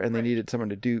musicians there, and they needed someone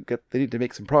to they needed to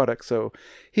make some products. So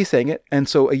he sang it, and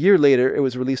so a year later, it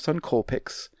was released on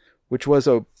Colpix, which was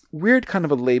a weird kind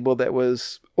of a label that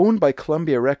was owned by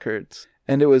Columbia Records,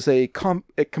 and it was it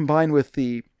combined with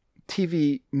the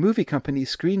TV movie company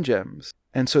Screen Gems,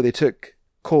 and so they took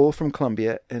Cole from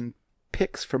Columbia and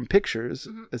Pix from Pictures,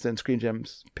 as in Screen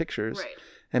Gems Pictures,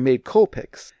 and made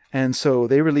Colpix. And so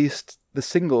they released the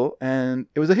single, and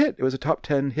it was a hit. It was a top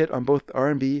 10 hit on both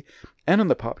R&B and on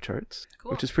the pop charts,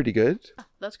 which is pretty good.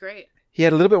 That's great. He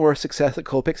had a little bit more success at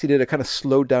Colpix. He did a kind of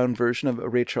slowed down version of a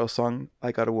Ray Charles song,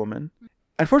 I Got a Woman.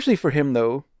 Unfortunately for him,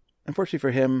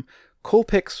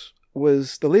 Colpix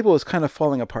the label was kind of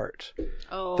falling apart.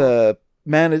 Oh. The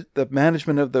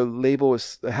management of the label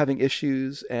was having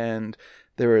issues, and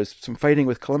there was some fighting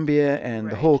with Columbia, and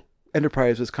the whole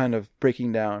enterprise was kind of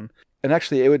breaking down. And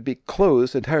actually, it would be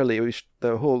closed entirely.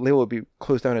 The whole label would be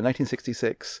closed down in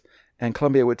 1966, and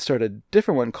Columbia would start a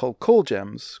different one called Cole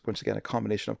Gems, once again a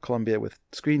combination of Columbia with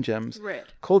Screen Gems,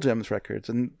 Cole Gems Records,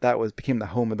 and that became the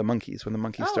home of the Monkees when the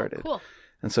Monkees started. Cool.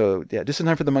 And so, just in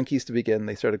time for the Monkees to begin,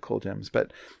 they started Cole Gems,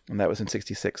 and that was in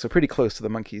 66. So pretty close to the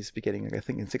Monkees beginning. I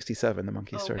think in 67, the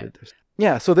Monkees started.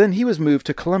 Yeah, so then he was moved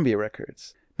to Columbia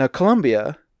Records. Now,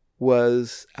 Columbia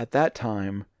was, at that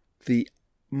time, the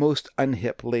most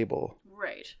unhip label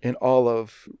in all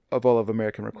of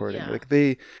American recording. Like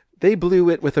they blew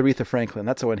it with Aretha Franklin.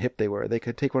 That's how unhip they were. They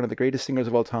could take one of the greatest singers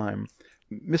of all time,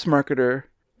 mismarket her,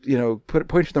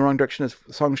 point in the wrong direction as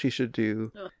songs she should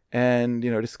do, and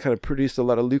just kind of produced a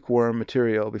lot of lukewarm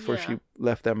material before she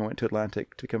left them and went to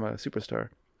Atlantic to become a superstar.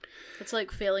 It's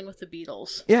like failing with the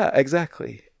Beatles. Yeah,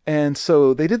 exactly. And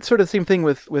so they did sort of the same thing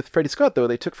with Freddie Scott, though.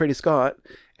 They took Freddie Scott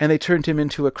and they turned him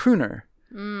into a crooner.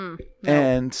 No.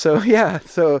 And so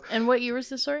And what year was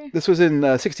this, sorry? This was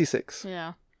in 66.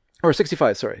 Yeah. Or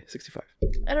 65, sorry. 65.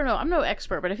 I don't know. I'm no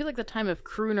expert, but I feel like the time of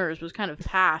crooners was kind of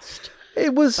past.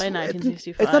 It was by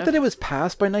 1965. It's not that it was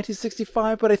past by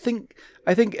 1965, but I think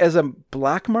as a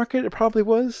black market, it probably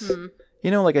was.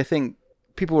 I think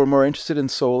people were more interested in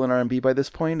soul and R&B by this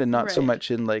point, and not so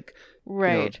much in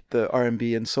the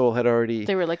R&B and soul had already.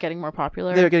 They were getting more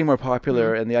popular. They were getting more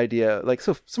popular, and the idea,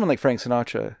 someone like Frank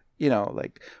Sinatra,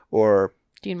 or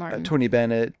Dean Martin, Tony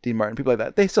Bennett, Dean Martin, people like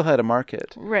that, they still had a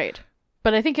market, right?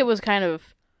 But I think it was kind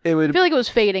of. I feel like it was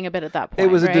fading a bit at that point.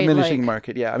 It was a diminishing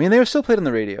market, yeah. I mean, they were still played on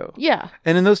the radio. Yeah.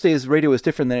 And in those days, radio was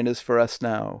different than it is for us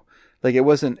now. It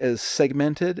wasn't as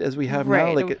segmented as we have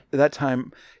now. At that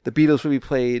time, the Beatles would be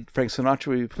played, Frank Sinatra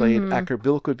would be played, Acker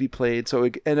Bilk would be played. So it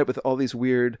would end up with all these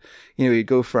weird, you'd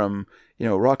go from,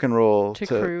 rock and roll to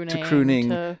crooning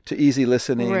to easy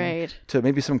listening to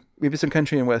maybe some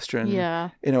country and western. Yeah.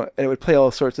 And it would play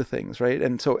all sorts of things, right?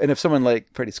 And if someone like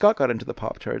Freddie Scott got into the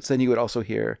pop charts, then you would also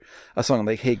hear a song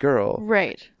like Hey Girl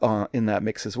in that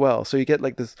mix as well. So you get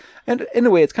this, and in a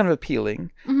way it's kind of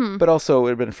appealing, but also it would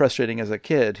have been frustrating as a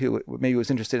kid who maybe was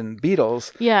interested in the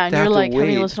Beatles. Yeah, and you're having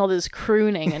to listen to all this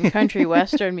crooning and country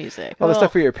western music. All the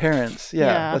stuff for your parents.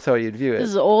 Yeah, that's how you'd view it. This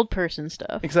is old person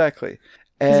stuff. Exactly.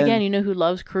 Because again, you know who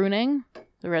loves crooning?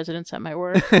 The residents at my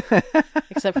work.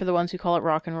 Except for the ones who call it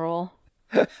rock and roll.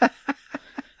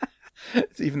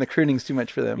 Even the crooning's too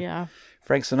much for them. Yeah.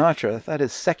 Frank Sinatra, that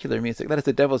is secular music. That is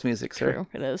the devil's music, sir. True,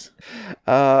 it is.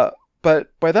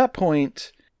 But by that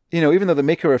point, even though the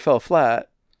makeover fell flat,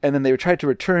 and then they tried to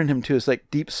return him to his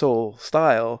deep soul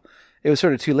style, it was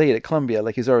sort of too late at Columbia.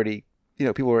 He's already,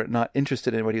 people were not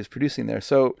interested in what he was producing there.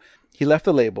 So he left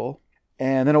the label.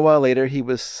 And then a while later, he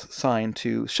was signed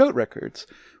to Shout Records,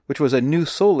 which was a new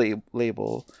soul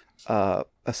label, a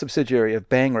subsidiary of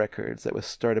Bang Records that was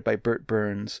started by Burt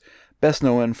Burns, best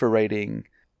known for writing,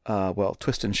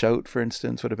 Twist and Shout, for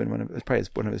instance, would have been probably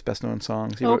one of his best known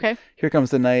songs. He wrote Here Comes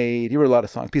the Night. He wrote a lot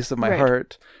of songs, Pieces of My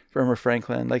Heart, for Irma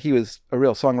Franklin. He was a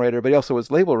real songwriter, but he also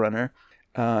was label runner.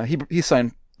 He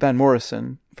signed Van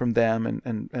Morrison from them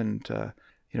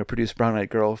and produced Brown Eyed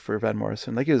Girl for Van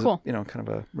Morrison. He was, kind of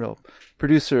a real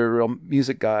producer, real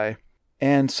music guy.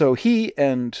 And so he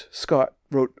and Scott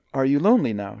wrote Are You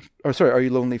Lonely Now? Are You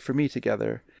Lonely for Me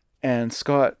together? And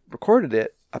Scott recorded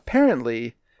it.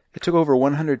 Apparently, it took over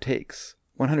 100 takes.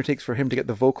 100 takes for him to get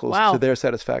the vocals to their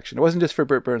satisfaction. It wasn't just for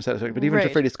Burt Burns' satisfaction, but even to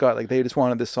Freddie Scott. They just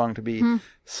wanted this song to be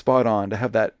spot on, to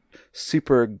have that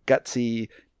super gutsy,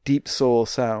 deep soul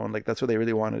sound. That's what they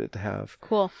really wanted it to have.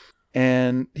 Cool.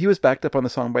 And he was backed up on the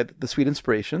song by the Sweet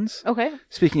Inspirations. Okay.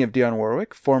 Speaking of Dionne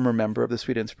Warwick, former member of the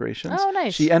Sweet Inspirations. Oh,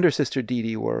 nice. She and her sister Dee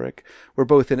Dee Warwick were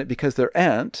both in it because their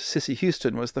aunt, Cissy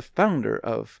Houston, was the founder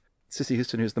of Cissy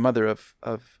Houston, who's the mother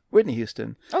of Whitney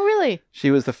Houston. Oh, really? She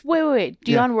was the... Wait.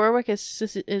 Dionne Warwick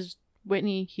is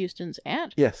Whitney Houston's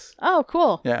aunt? Yes. Oh,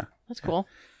 cool. Yeah. That's cool.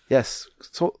 Yes.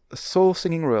 Soul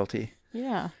singing royalty.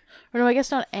 Yeah. Or no, I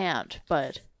guess not aunt,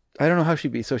 but I don't know how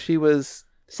she'd be. So she was...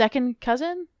 second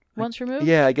cousin once removed?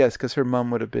 Yeah, I guess, because her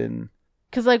mom would have been...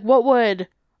 Because, like, what would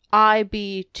I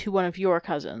be to one of your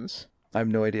cousins? I have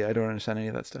no idea. I don't understand any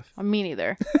of that stuff. Me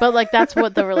neither. But, like, that's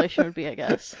what the relation would be, I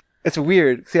guess. It's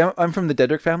weird. See, I'm from the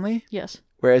Dedrick family, Yes.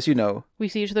 where, as you know, We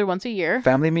see each other once a year.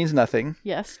 family means nothing.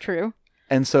 Yes, true.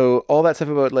 And so all that stuff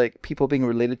about, like, people being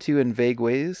related to in vague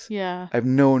ways, Yeah. I have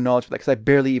no knowledge of that, because I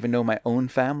barely even know my own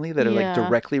family that are, Yeah. like,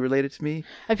 directly related to me.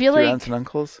 I feel through like aunts and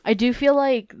uncles. I do feel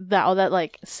like that all that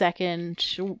like second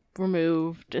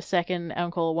removed, a second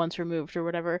uncle once removed or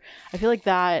whatever. I feel like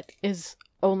that is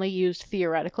only used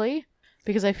theoretically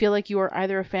because I feel like you are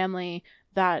either a family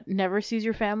that never sees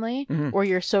your family or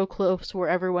you're so close where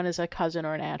everyone is a cousin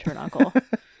or an aunt or an uncle.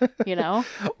 You know?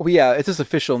 Well, yeah, it's just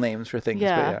official names for things.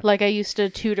 Yeah. But yeah. Like I used to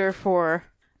tutor for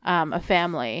a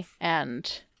family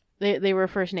and they were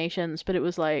First Nations, but it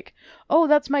was like, oh,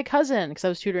 that's my cousin, because I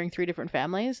was tutoring 3 different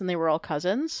families and they were all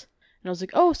cousins. And I was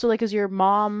like, oh, so like is your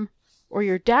mom or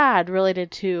your dad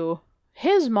related to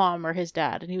his mom or his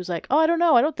dad? And he was like, oh, I don't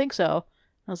know. I don't think so.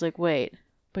 I was like, wait,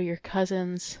 but your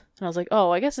cousins? And I was like, oh,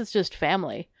 I guess it's just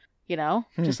family, you know?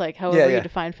 Just like however Yeah, you yeah.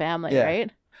 define family, Yeah. right?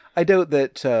 I doubt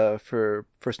that for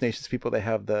First Nations people, they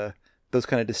have those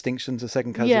kind of distinctions of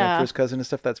second cousin Yeah. and first cousin and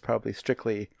stuff. That's probably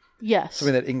strictly Yes.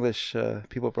 something that English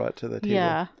people brought to the table.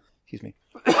 Yeah. Excuse me.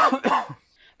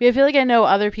 But I feel like I know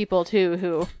other people too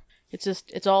who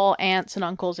it's all aunts and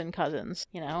uncles and cousins,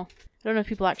 you know? I don't know if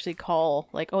people actually call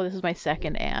like, oh, this is my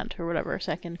second aunt or whatever,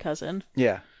 second cousin.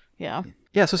 Yeah. Yeah.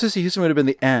 Yeah, so Sissy Houston would have been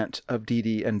the aunt of Dee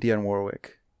Dee and Dionne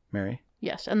Warwick, Mary.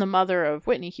 Yes, and the mother of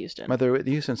Whitney Houston. Mother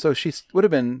Whitney Houston. So she would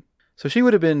have been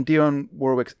Dionne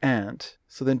Warwick's aunt.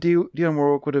 So then Dionne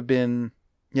Warwick would have been,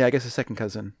 yeah, I guess a second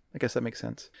cousin. I guess that makes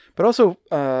sense. But also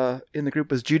in the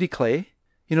group was Judy Clay.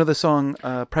 You know the song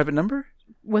Private Number?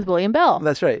 With William Bell.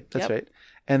 That's right. That's Yep. right.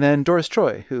 And then Doris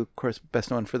Troy, who, of course,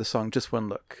 best known for the song Just One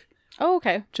Look. Oh,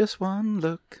 okay. Just one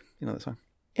look. You know that song?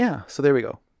 Yeah, so there we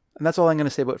go. And that's all I'm going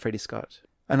to say about Freddie Scott.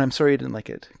 And I'm sorry you didn't like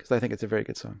it, because I think it's a very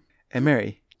good song. And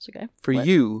Mary, It's okay. for What?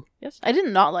 you, Yes. I did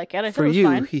not like it. I thought for it was you,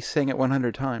 fine. he sang it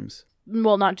 100 times.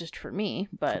 Well, not just for me,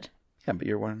 but Yeah, but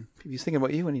you're one. He was thinking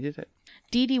about you when he did it.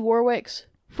 Dee Dee Warwick's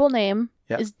full name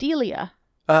Yep. is Delia.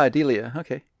 Ah, Delia.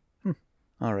 Okay.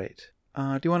 All right.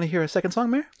 Do you want to hear a second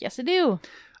song, Mary? Yes, I do.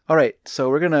 All right. So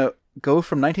we're going to go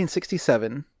from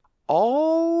 1967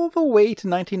 all the way to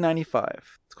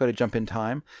 1995. It's quite a jump in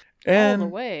time. And All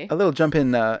the way. a little jump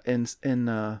in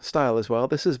style as well.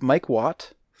 This is Mike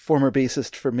Watt, former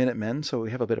bassist for Minutemen. So we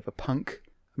have a bit of a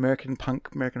American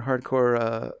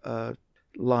hardcore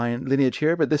lineage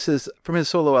here. But this is from his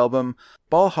solo album,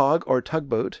 Ball Hog or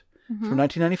Tugboat, from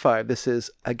 1995. This is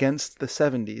Against the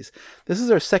 70s. This is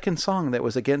our second song that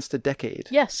was against a decade.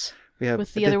 Yes. We have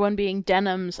With the other one being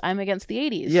Denim's I'm Against the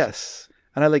 80s. Yes.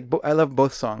 And I love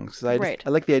both songs. I Right.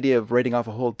 like the idea of writing off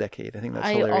a whole decade. I think that's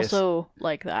I hilarious. also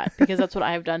like that because that's what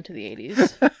I have done to the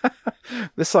 80s.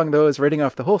 This song, though, is writing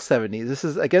off the whole 70s. This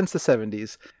is Against the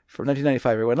 70s from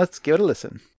 1995, everyone. Let's give it a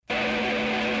listen.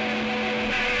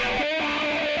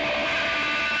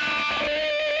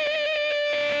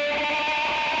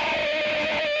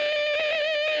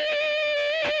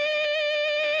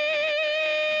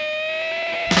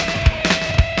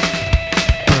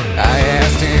 I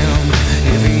asked him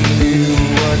if he knew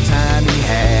what time he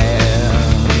had.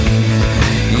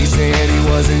 He said he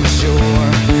wasn't sure,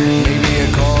 maybe a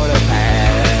quarter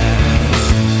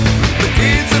past. The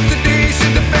kids of today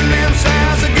should defend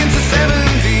themselves against the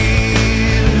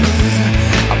 70s.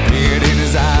 I peered in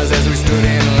his eyes as we stood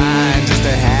in line just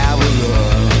to have a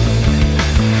look.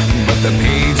 But the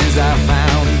pages I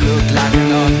found looked like an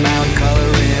unbound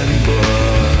coloring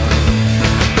book.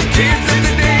 The kids of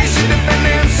today should defend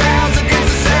themselves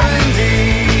against the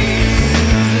 70s.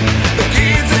 The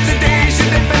kids of today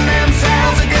should defend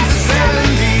themselves against the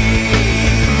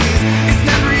 70s. It's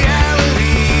not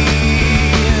reality,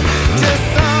 just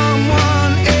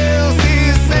someone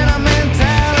else's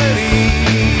sentimentality.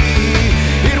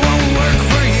 It won't work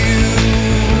for you.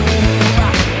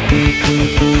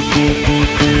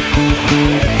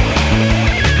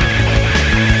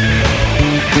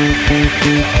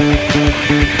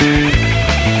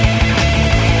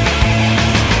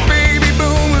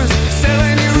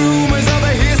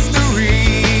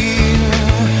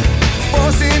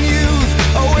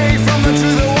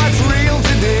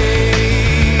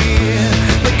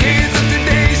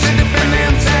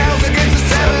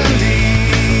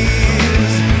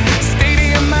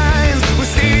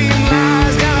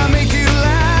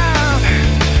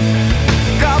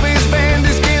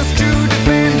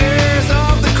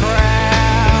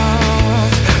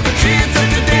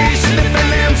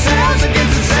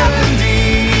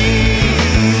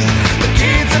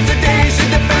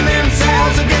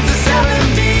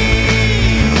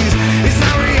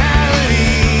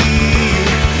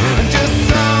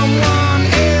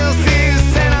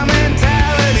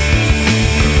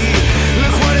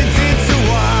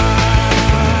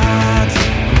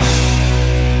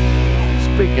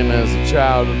 Speaking as a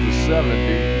child of the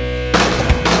 70s.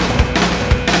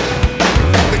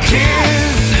 The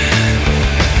kids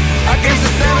against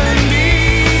the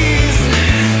 70s.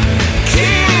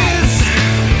 Kids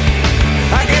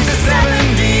against the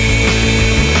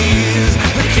 70s.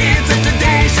 The kids of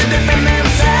today should defend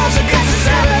themselves against the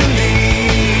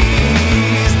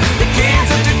 70s. The kids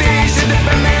of today should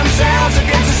defend themselves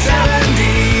against the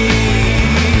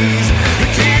 70s. The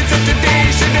kids of today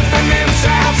should defend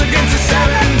themselves against the 70s.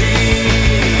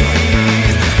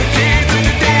 The kids of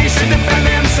today should defend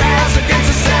themselves against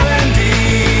the 70s.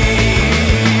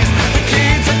 The kids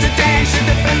of today should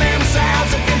defend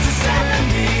themselves against the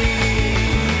 70s.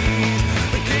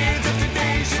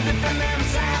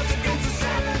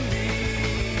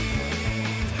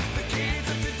 The kids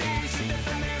of today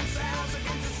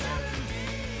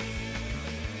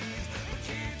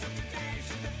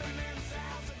should defend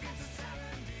themselves against the 70s.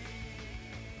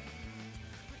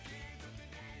 The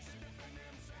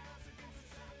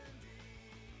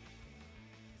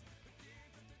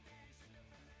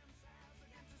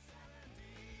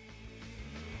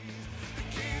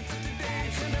kids of today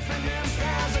should defend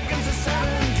themselves against the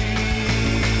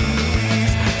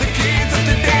 70s. The kids of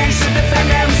today should defend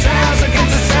themselves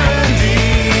against the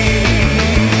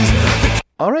 70s.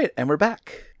 All right, and we're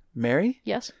back. Mary,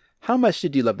 Yes. how much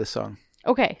did you love this song?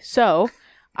 Okay, so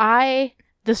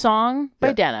the song by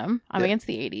Yeah. Denim, I'm Yeah. against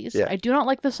the 80s. Yeah. I do not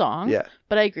like the song, Yeah.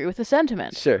 but I agree with the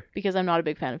sentiment. Sure. Because I'm not a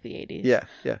big fan of the 80s. Yeah,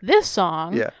 yeah. This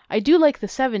song, Yeah. I do like the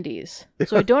 70s.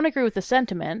 So I don't agree with the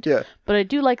sentiment, Yeah. but I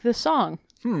do like this song.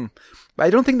 I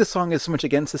don't think the song is so much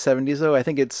against the 70s, though. I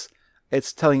think it's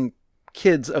telling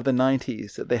kids of the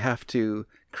 90s that they have to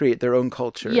create their own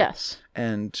culture. Yes.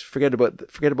 And forget about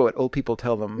what old people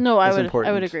tell them. No, I is would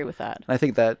important. agree with that. And I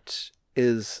think that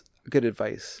is good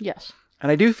advice. Yes.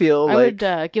 And I do feel I like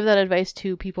would give that advice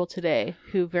to people today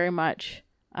who very much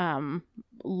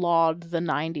laud the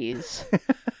 90s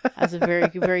as a very,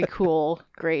 very cool,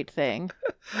 great thing.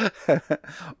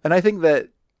 and I think that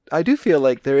I do feel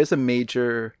like there is a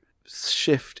major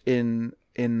shift in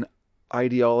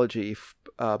ideology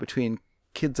between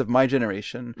kids of my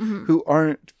generation who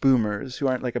aren't boomers, who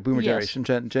aren't like a boomer Yes.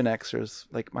 generation, Gen Xers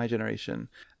like my generation,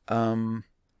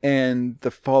 and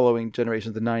the following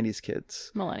generation, the 90s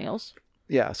kids. Millennials.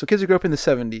 Yeah, so kids who grew up in the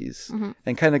 70s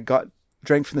and kind of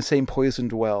drank from the same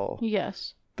poisoned well.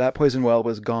 Yes. That poison well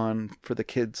was gone for the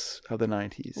kids of the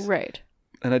 90s. Right.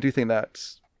 And I do think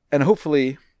and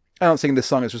hopefully, I'm not saying this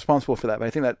song is responsible for that, but I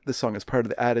think that this song is part of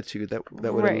the attitude that would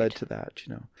have Right. led to that,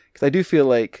 you know. Because I do feel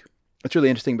like it's really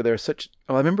interesting, but there's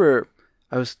I remember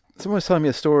someone was telling me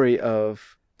a story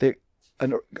of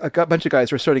a bunch of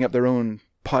guys were starting up their own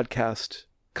podcast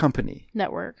company,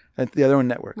 Network. their own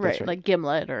network. Right. That's right. Like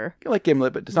Gimlet or... Like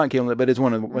Gimlet, but it's not Gimlet, but it's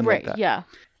one right. like that. Yeah.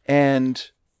 And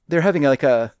they're having like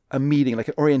a meeting, like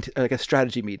like a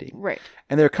strategy meeting. Right.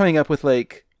 And they're coming up with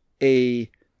like a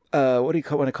what do you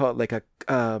want to call it? Like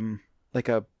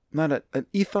not an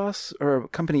ethos or a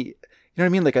company. You know what I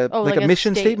mean? Like a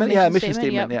mission statement. Yeah, a mission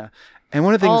statement. Yep. Yeah. And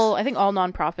one of the things I think all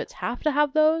nonprofits have to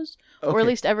have those, or Okay. at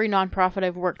least every nonprofit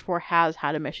I've worked for has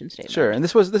had a mission statement. sure, and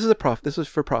this was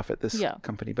for profit. This Yeah.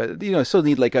 company, but you know, still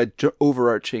need like a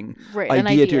overarching Right, an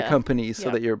idea to your idea. company so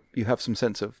Yeah. that you have some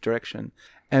sense of direction.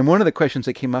 And one of the questions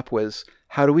that came up was,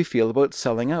 how do we feel about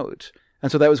selling out?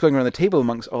 And so that was going around the table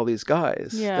amongst all these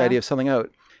guys, Yeah. the idea of selling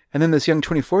out. And then this young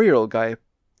 24-year-old guy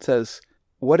says,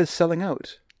 "What is selling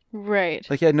out?" Right.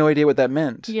 Like he had no idea what that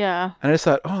meant. Yeah. And I just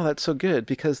thought, oh, that's so good,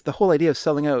 because the whole idea of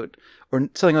selling out or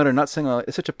not selling out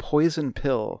is such a poison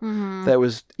pill that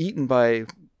was eaten by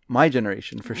my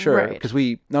generation for sure. Right. Because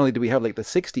we not only did we have like the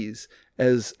 60s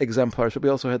as exemplars, but we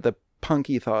also had the punk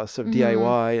ethos of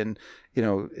DIY and, you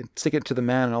know, stick it to the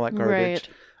man and all that garbage. Right.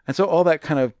 And so all that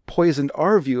kind of poisoned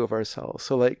our view of ourselves.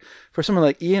 So like for someone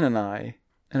like Ian and I,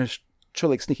 and a show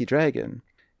like Sneaky Dragon,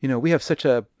 you know, we have such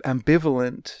a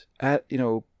ambivalent,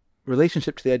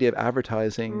 relationship to the idea of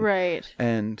advertising Right.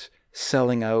 and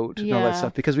selling out and all that Yeah.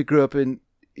 stuff, because we grew up in,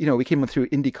 we came through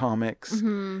indie comics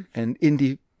and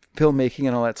indie filmmaking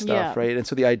and all that stuff, Yeah. right? And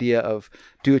so the idea of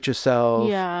do it yourself.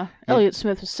 Yeah. Elliot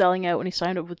Smith was selling out when he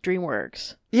signed up with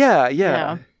DreamWorks. Yeah,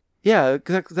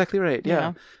 exactly right. Yeah.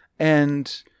 Yeah.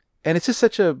 And it's just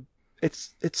such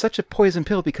a poison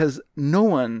pill, because no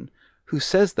one who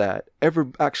says that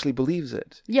ever actually believes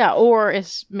it. Yeah, or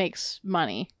makes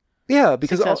money. Yeah,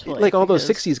 because all Successfully, those because-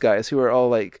 60s guys who were all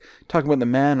like talking about the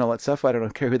man and all that stuff, I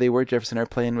don't care who they were, Jefferson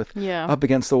Airplane with Yeah. Up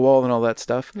Against the Wall and all that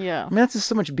stuff. Yeah. I mean, that's just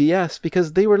so much BS,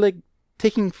 because they were like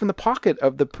taking from the pocket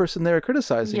of the person they were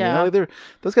criticizing. Yeah. You know?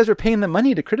 Those guys were paying them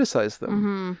money to criticize them.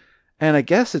 Mm-hmm. And I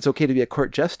guess it's okay to be a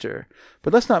court jester,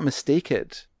 but let's not mistake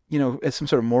it, as some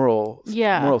sort of moral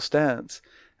stance.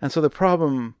 And so the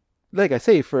problem, like I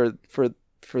say, for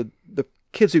the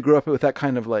kids who grew up with that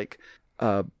kind of like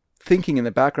thinking in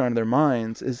the background of their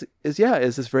minds is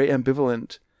this very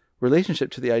ambivalent relationship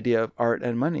to the idea of art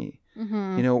and money.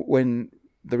 When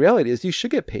the reality is you should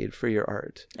get paid for your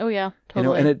art. Oh yeah,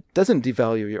 totally. And it doesn't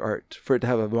devalue your art for it to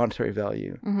have a monetary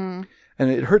value. And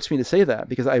it hurts me to say that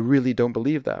because I really don't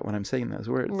believe that when I'm saying those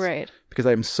words. Right. Because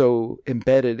I'm so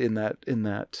embedded in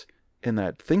that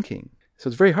thinking. So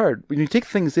it's very hard when you take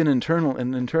things in and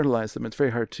internalize them. It's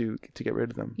very hard to get rid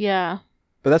of them. Yeah.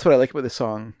 But that's what I like about this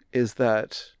song is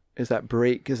that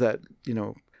break, and not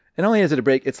only is it a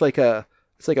break, it's like a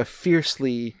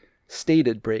fiercely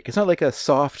stated break. It's not like a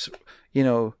soft,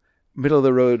 middle of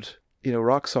the road,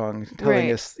 rock song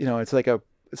telling us, it's like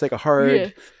a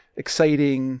hard,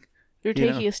 exciting. You're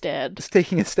taking a stand. It's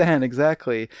taking a stand,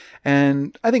 exactly.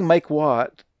 And I think Mike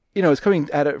Watt, is coming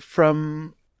at it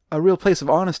from a real place of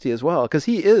honesty as well, because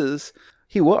he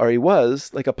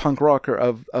was like a punk rocker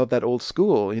of that old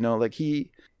school. Like he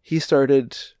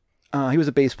started. He was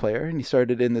a bass player, and he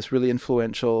started in this really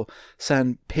influential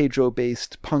San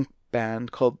Pedro-based punk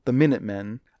band called the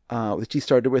Minutemen, which he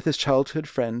started with his childhood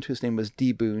friend, whose name was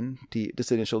D. Boone,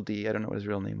 just initial D. I don't know what his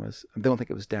real name was. I don't think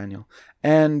it was Daniel.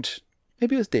 And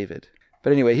maybe it was David.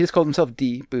 But anyway, he just called himself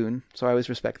D. Boone, so I always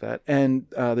respect that. And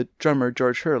the drummer,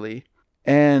 George Hurley.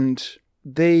 And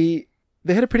they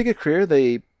had a pretty good career.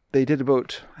 They did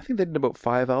about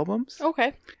 5 albums.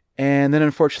 Okay. And then,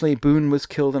 unfortunately, Boone was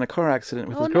killed in a car accident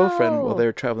with his girlfriend while they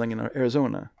were traveling in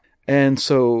Arizona. And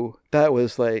so that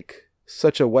was like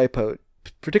such a wipeout,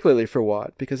 particularly for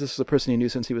Watt, because this was a person he knew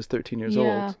since he was 13 years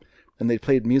old. And they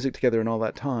played music together in all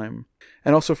that time.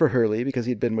 And also for Hurley, because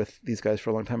he'd been with these guys for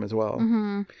a long time as well.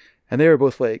 Mm-hmm. And they were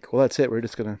both like, well, that's it. We're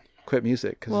just going to quit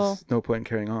music because there's no point in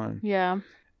carrying on. Yeah.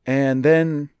 And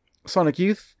then Sonic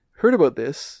Youth heard about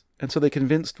this. And so they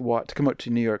convinced Watt to come out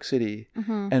to New York City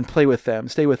and play with them,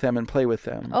 stay with them and play with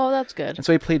them. Oh, that's good. And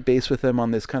so he played bass with them on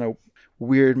this kind of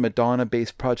weird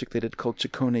Madonna-based project they did called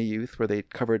Ciccone Youth, where they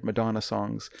covered Madonna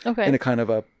songs in a kind of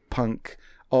a punk,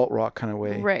 alt-rock kind of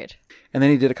way. Right. And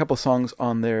then he did a couple songs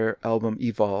on their album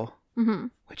Evol,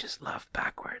 which is Love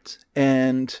Backwards.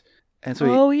 And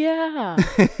so he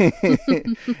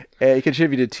he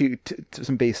contributed to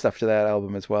some bass stuff to that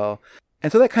album as well.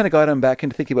 And so that kind of got him back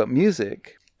into thinking about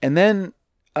music. And then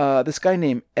this guy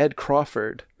named Ed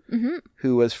Crawford,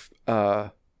 who was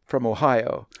from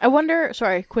Ohio. I wonder if,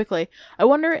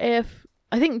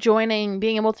 I think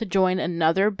being able to join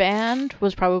another band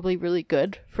was probably really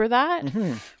good for that,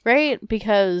 right?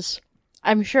 Because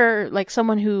I'm sure like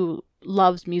someone who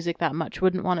loves music that much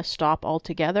wouldn't want to stop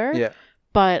altogether. Yeah.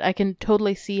 But I can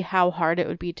totally see how hard it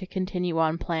would be to continue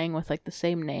on playing with like the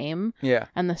same name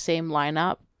and the same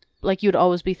lineup. Like you'd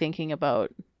always be thinking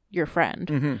about your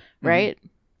friend, right?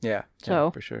 Yeah.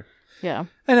 So for sure. Yeah.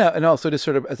 And also just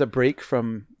sort of as a break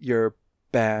from your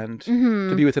band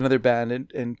to be with another band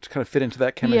and kind of fit into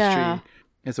that chemistry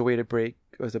as a way to break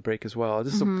as well.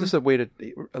 This is a way to,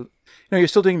 you're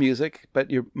still doing music,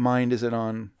 but your mind isn't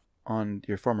on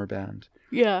your former band.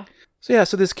 Yeah. So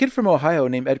this kid from Ohio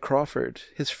named Ed Crawford,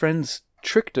 his friends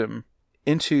tricked him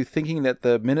into thinking that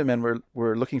the Minutemen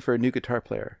were looking for a new guitar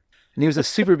player. And he was a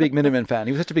super big Minutemen fan.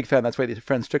 He was such a big fan, that's why his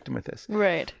friends tricked him with this.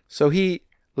 Right. So he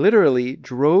literally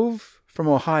drove from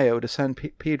Ohio to San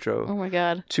Pedro. Oh my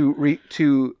God.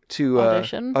 To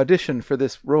audition for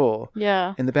this role.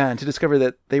 Yeah. In the band, to discover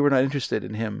that they were not interested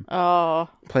in him. Oh.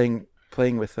 Playing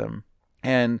with them.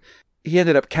 And he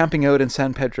ended up camping out in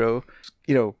San Pedro,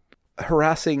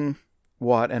 harassing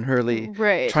Watt and Hurley,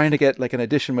 trying to get like an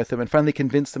audition with him, and finally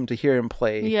convinced them to hear him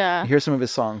play. Yeah. Hear some of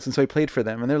his songs. And so he played for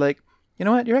them, and they're like, you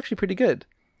know what? You're actually pretty good.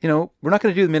 We're not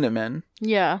going to do the Minutemen.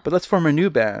 Yeah. But let's form a new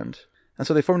band. And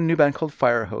so they formed a new band called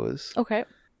Firehose. Okay.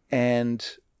 And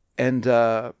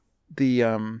so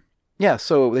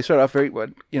they started off very,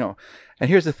 and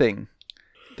here's the thing.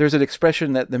 There's an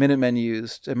expression that the Minutemen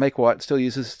used, and Mike Watt still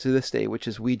uses to this day, which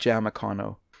is "we jam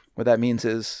econo." What that means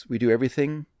is we do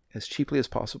everything as cheaply as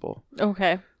possible.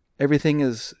 Okay. Everything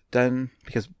is done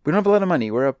because we don't have a lot of money.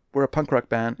 We're a punk rock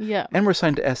band. Yeah. And we're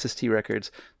signed to SST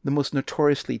Records, the most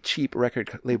notoriously cheap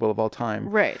record label of all time.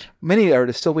 Right. Many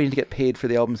artists still waiting to get paid for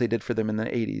the albums they did for them in the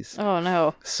 80s. Oh,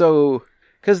 no. So,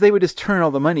 because they would just turn all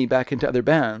the money back into other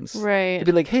bands. Right. They'd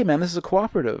be like, hey, man, this is a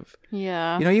cooperative.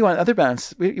 Yeah. You want other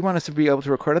bands. You want us to be able to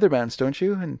record other bands, don't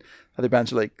you? And other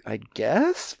bands are like, I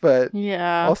guess, but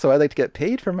also I'd like to get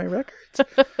paid for my records.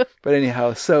 But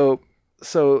anyhow, so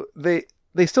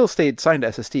they still stayed signed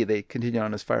to SST. They continued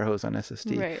on as Firehose on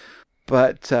SST. Right.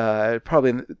 But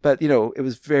but it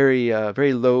was very,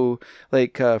 very low.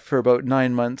 Like for about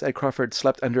 9 months, Ed Crawford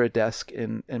slept under a desk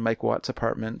in Mike Watt's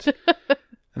apartment,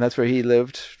 and that's where he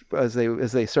lived as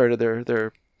they started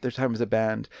their time as a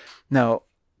band. Now,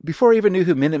 before I even knew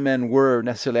who Minutemen were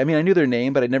necessarily, I mean, I knew their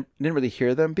name, but I didn't really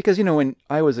hear them because when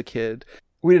I was a kid,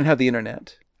 we didn't have the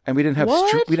internet. And we didn't have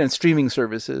What? we didn't have streaming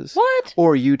services. What?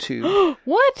 Or YouTube.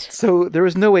 What? So there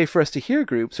was no way for us to hear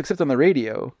groups except on the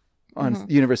radio, on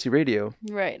university radio.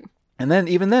 Right. And then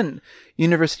even then,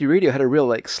 university radio had a real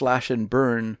like slash and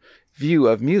burn view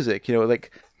of music.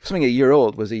 Like something a year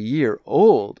old was a year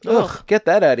old. Ugh, get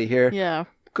that out of here. Yeah.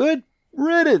 Good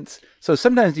riddance. So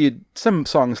sometimes some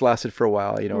songs lasted for a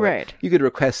while. Right. You could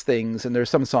request things, and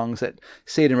there's some songs that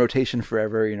stayed in rotation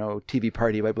forever. TV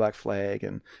Party by Black Flag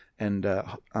and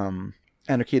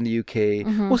Anarchy in the UK.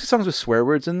 Mostly songs with swear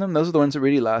words in them. Those are the ones that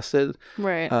really lasted.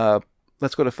 Right.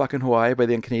 Let's Go to Fucking Hawaii by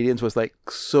the Canadians was like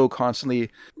so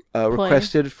constantly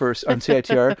requested on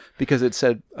CITR because it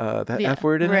said that F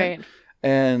word in right.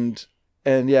 it.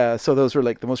 And yeah, so those were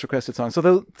like the most requested songs.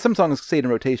 So some songs stayed in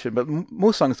rotation, but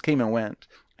most songs came and went.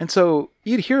 And so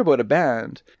you'd hear about a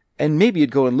band, and maybe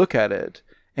you'd go and look at it,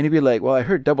 and you'd be like, well, I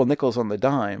heard Double Nickels on the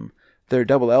Dime. Their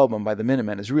double album by the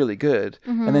Minutemen is really good.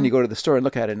 And then you go to the store and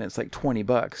look at it, and it's like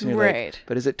 $20. And you're Right. like,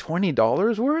 but is it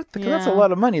 $20 worth? Because that's a Yeah.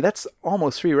 lot of money. That's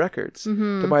almost 3 records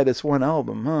to buy this one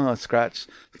album. Oh, scratch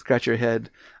your head.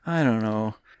 I don't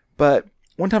know. But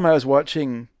one time I was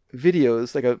watching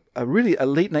videos, like a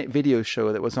late night video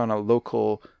show that was on a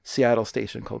local Seattle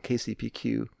station called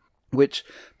KCPQ, which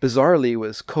bizarrely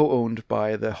was co-owned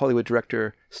by the Hollywood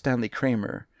director Stanley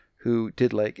Kramer, who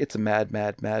did like It's a Mad,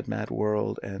 Mad, Mad, Mad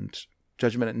World and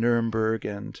Judgment at Nuremberg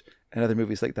and other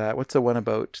movies like that. What's the one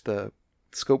about the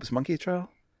Scopes monkey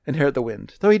trial? Inherit the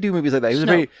Wind. Though he do movies like that. He was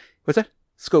very, what's that?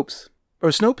 Scopes. Or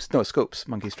Snopes? No, Scopes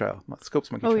Monkey's Trial.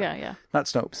 Scopes Monkey Trial. Oh, yeah. Not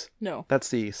Snopes. No. That's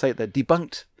the site that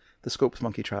debunked the Scopes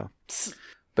Monkey Trial.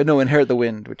 But no, Inherit the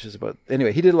Wind, which is about...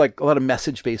 Anyway, he did like a lot of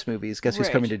message-based movies. Guess Who's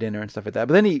Right. Coming to Dinner and stuff like that.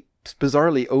 But then he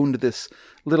bizarrely owned this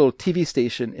little TV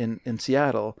station in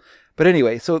Seattle. But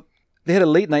anyway, so they had a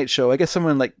late night show. I guess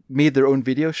someone like made their own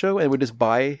video show and would just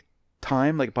buy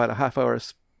time, like about a half-hour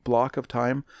block of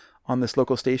time on this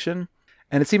local station.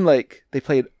 And it seemed like they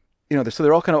played, so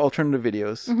they're all kind of alternative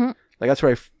videos. Like that's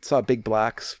where I saw Big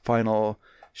Black's final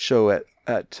show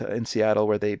in Seattle,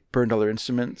 where they burned all their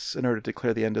instruments in order to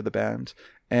declare the end of the band.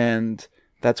 And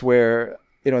that's where,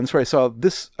 that's where I saw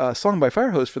this song by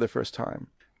Firehose for the first time,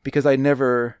 because I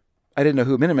didn't know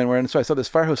who Minutemen were. And so I saw this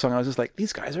Firehose song and I was just like,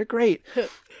 these guys are great.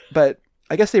 But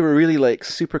I guess they were really like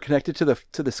super connected to the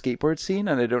skateboard scene,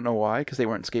 and I don't know why, because they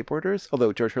weren't skateboarders,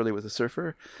 although George Hurley was a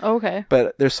surfer. Okay.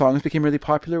 But their songs became really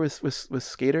popular with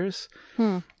skaters.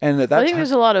 And at that I think time,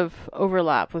 there's a lot of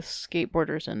overlap with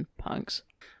skateboarders and punks.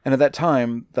 and at that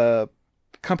time, the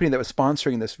company that was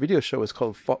sponsoring this video show was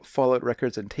called Fallout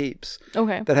Records and Tapes.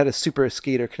 Okay. That had a super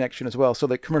skater connection as well. So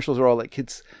the commercials were all like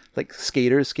kids, like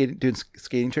skaters doing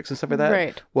skating tricks and stuff like that.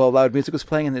 Right. While loud music was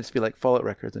playing, and they'd just be like Fallout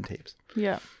Records and Tapes.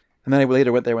 Yeah. And then I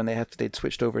later went there when they'd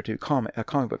switched over to a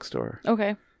comic book store.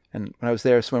 Okay. And when I was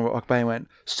there, someone walked by and went,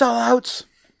 "Sellouts!"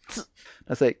 I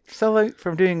was like, "Sell out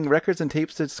from doing records and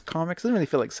tapes to comics? Doesn't really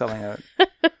feel like selling out."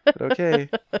 But okay.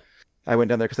 I went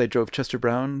down there because I drove Chester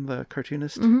Brown, the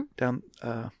cartoonist, down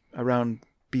around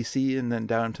BC and then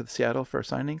down to Seattle for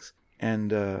signings.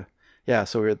 And so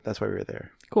that's why we were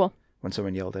there Cool. when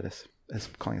someone yelled at us as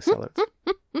calling us sellouts.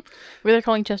 Were they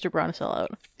calling Chester Brown a sellout?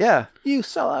 Yeah, you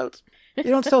sellouts. You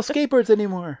don't sell skateboards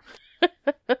anymore.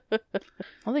 I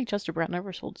don't think Chester Brown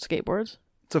ever sold skateboards.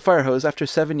 So Firehose, after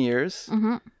 7 years,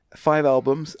 5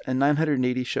 albums, and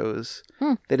 980 shows,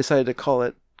 they decided to call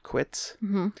it quits.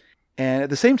 And at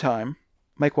the same time,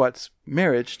 Mike Watt's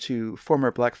marriage to former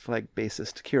Black Flag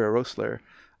bassist Kira Rosler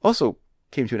also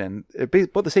came to an end.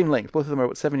 Both the same length. Both of them are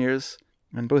about 7 years,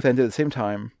 and both ended at the same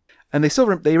time. And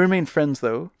they remained friends,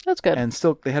 though. That's good. And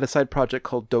still, they had a side project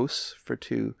called Dose for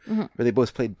 2, where they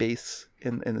both played bass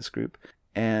in this group.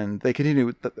 And they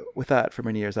continued with that for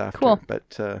many years after. Cool. But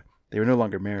they were no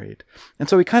longer married. And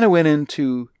so we kind of went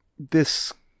into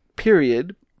this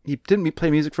period. He didn't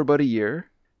play music for about a year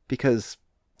because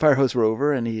Firehose were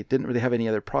over and he didn't really have any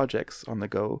other projects on the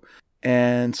go.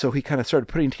 And so he kind of started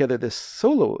putting together this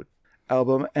solo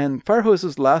album. And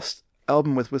Firehose's last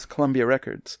album was with Columbia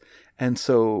Records. And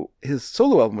so his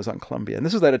solo album was on Columbia. And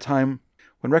this was at a time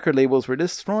when record labels were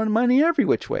just throwing money every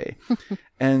which way.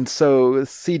 And so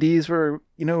CDs were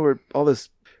all this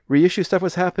reissue stuff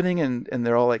was happening, and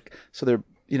they're all like, so they're,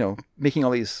 making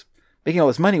all these making all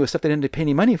this money with stuff they didn't pay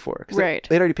any money for. 'Cause Right.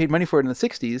 They'd already paid money for it in the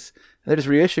 60s. And they're just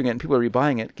reissuing it, and people are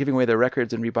rebuying it, giving away their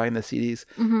records and rebuying the CDs.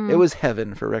 It was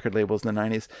heaven for record labels in the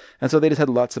 90s. And so they just had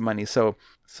lots of money. So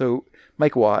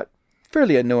Mike Watt,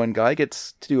 fairly unknown guy,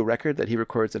 gets to do a record that he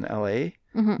records in LA,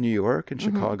 New York, and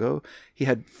Chicago. He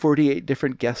had 48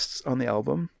 different guests on the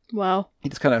album. Wow. He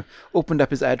just kind of opened up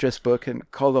his address book and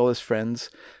called all his friends.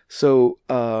 So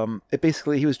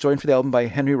he was joined for the album by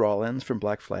Henry Rollins from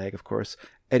Black Flag, of course,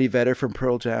 Eddie Vedder from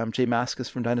Pearl Jam, Jay Mascis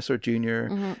from Dinosaur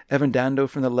Jr., Evan Dando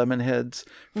from the Lemonheads,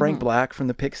 Frank Black from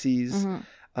the Pixies.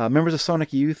 Members of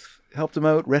Sonic Youth helped him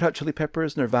out, Red Hot Chili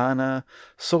Peppers, Nirvana,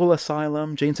 Soul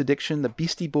Asylum, Jane's Addiction, the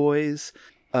Beastie Boys,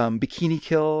 Bikini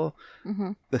Kill,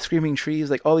 the Screaming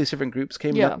Trees, like all these different groups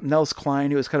came up. Nels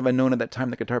Cline, who was kind of unknown at that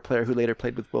time, the guitar player who later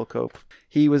played with Wilco.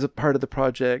 He was a part of the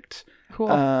project. Cool.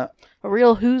 A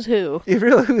real who's who. A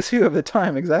real who's who of the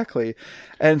time, exactly.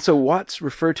 And so Watts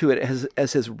referred to it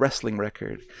as his wrestling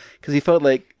record, because he felt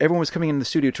like everyone was coming in the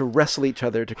studio to wrestle each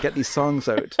other to get these songs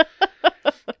out.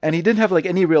 And he didn't have like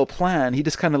any real plan. He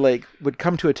just kind of like would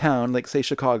come to a town, like say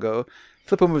Chicago,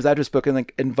 flip him his address book, and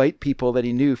like invite people that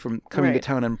he knew from coming to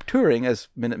town and touring as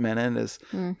Minutemen and as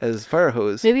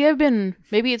Firehose.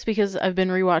 Maybe it's because I've been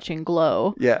rewatching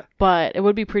Glow. Yeah. But it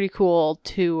would be pretty cool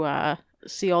to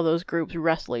see all those groups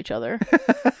wrestle each other.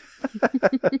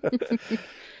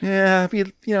 Yeah,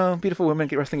 beautiful women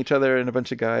wrestling each other and a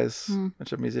bunch of guys, a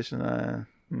bunch of musicians.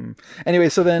 Anyway,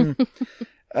 so then,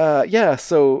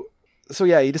 So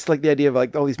you just like the idea of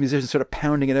like all these musicians sort of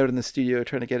pounding it out in the studio,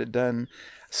 trying to get it done.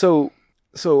 So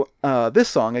this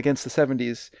song, Against the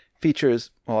 70s,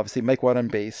 features, well, obviously Mike Watt on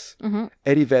bass,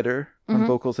 Eddie Vedder on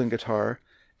vocals and guitar,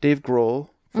 Dave Grohl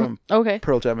from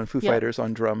Pearl Jam and Foo Fighters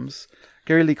on drums,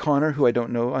 Gary Lee Conner, who I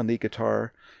don't know, on lead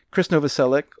guitar, Chris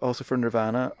Novoselic, also from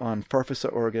Nirvana, on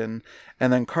Farfisa organ,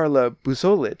 and then Carla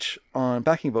Buzolich on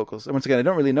backing vocals. And once again, I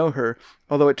don't really know her,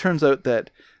 although it turns out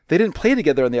that they didn't play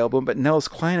together on the album, but Nels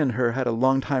Cline and her had a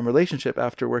long-time relationship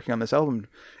after working on this album.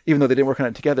 Even though they didn't work on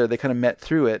it together, they kind of met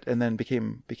through it and then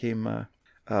became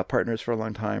partners for a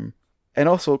long time. And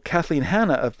also, Kathleen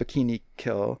Hanna of Bikini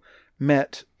Kill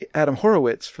met Adam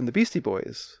Horowitz from the Beastie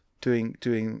Boys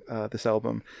doing this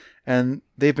album, and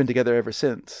they've been together ever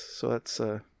since. So that's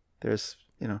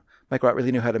Mike Watt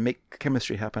really knew how to make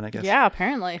chemistry happen, I guess. Yeah,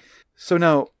 apparently. So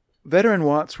now, Vedder and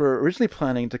Watts were originally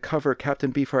planning to cover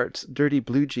Captain Beefheart's Dirty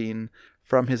Blue Jean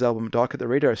from his album Dock at the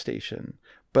Radar Station,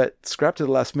 but scrapped at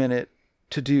the last minute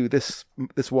to do this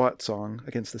Watt song,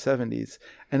 Against the 70s.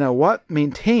 And now Watt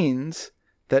maintains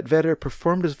that Vedder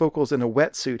performed his vocals in a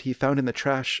wetsuit he found in the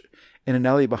trash in an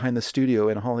alley behind the studio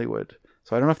in Hollywood.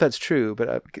 So I don't know if that's true,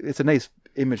 but it's a nice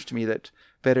image to me that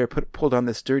Vedder pulled on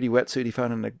this dirty wetsuit he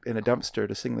found in a dumpster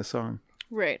to sing the song.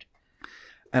 Right.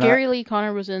 And Gary Lee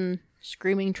Conner was in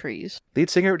Screaming Trees. Lead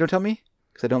singer, don't tell me,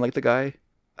 because I don't like the guy.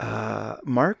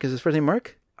 Mark, is his first name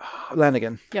Mark? Oh,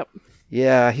 Lanigan. Yep.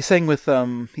 Yeah, he sang with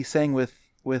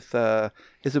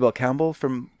Isabel Campbell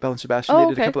from Belle and Sebastian. They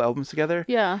did a couple albums together.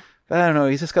 Yeah. But I don't know,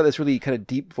 he's just got this really kind of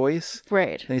deep voice.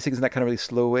 Right. And he sings in that kind of really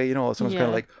slow way, you know, all someone's kind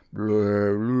of like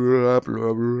blah, blah,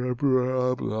 blah, blah,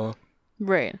 blah, blah.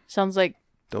 Right. Sounds like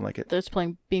don't like it. It's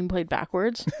being played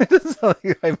backwards. It doesn't sound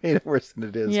like I made it worse than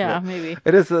it is. Yeah, maybe.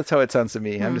 It is. That's how it sounds to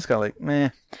me. I'm just kind of like, meh.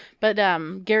 But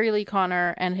Gary Lee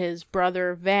Conner and his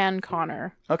brother Van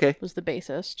Conner was the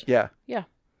bassist. Yeah. Yeah.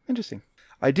 Interesting.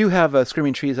 I do have a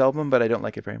Screaming Trees album, but I don't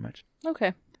like it very much.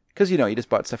 Okay. Because, you just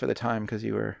bought stuff at the time because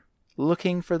you were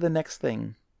looking for the next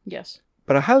thing. Yes.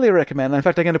 But I highly recommend, in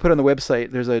fact, I'm going to put it on the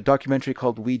website, there's a documentary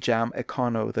called We Jam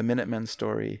Econo, the Minutemen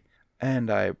story.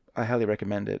 And I highly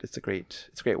recommend it. It's a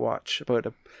great watch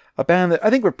about a band that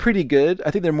I think were pretty good. I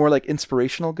think they're more like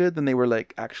inspirational good than they were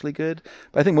like actually good.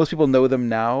 But I think most people know them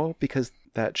now because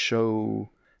that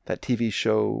TV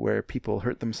show where people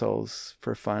hurt themselves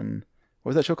for fun. What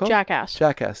was that show called? Jackass.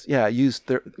 Jackass. Yeah, used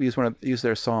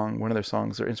their song, one of their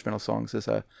songs, their instrumental songs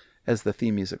as the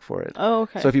theme music for it. Oh,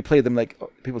 okay. So if you play them, like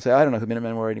people say, I don't know who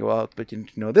Minutemen were, and you go, well, but you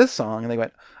know this song, and they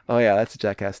went, oh yeah, that's a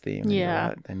Jackass theme. And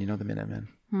yeah. And you know the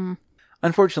Minutemen.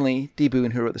 Unfortunately, Dee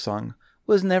Boon, who wrote the song,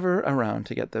 was never around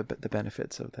to get the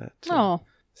benefits of that. Oh.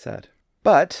 Sad.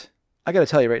 But I got to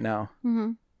tell you right now,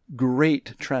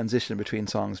 great transition between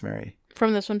songs, Mary.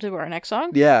 From this one to our next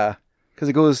song? Yeah. Because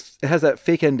it has that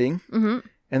fake ending,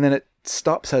 and then it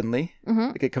stops suddenly.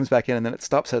 Like it comes back in, and then it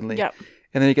stops suddenly. Yep.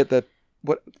 And then you get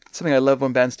something I love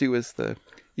when bands do is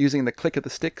using the click of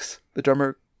the sticks, the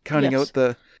drummer counting out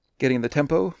getting the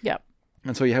tempo. Yep.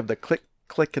 And so you have the click,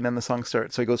 click, and then the song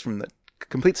starts. So it goes from the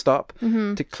complete stop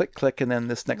to click, click, and then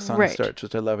this next song starts,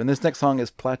 which I love. And this next song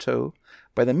is Plateau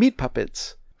by the Meat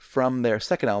Puppets from their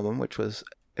second album, which was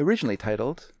originally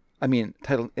titled I mean,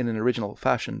 titled in an original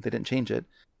fashion. They didn't change it.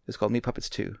 It's called Meat Puppets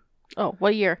 2. Oh,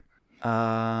 what year?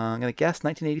 I'm going to guess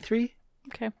 1983?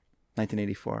 Okay.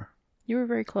 1984. You were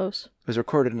very close. It was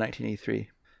recorded in 1983,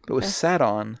 but was Okay. sat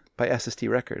on by SST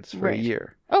Records for a Right.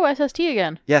 year. Oh, SST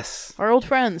again. Yes. Our old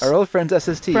friends. Our old friends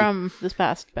SST. from this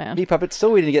past band. Meat Puppets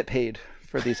still waiting to get paid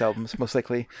for these albums, most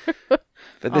likely.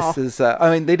 But this Aw. is,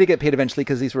 I mean, they did get paid eventually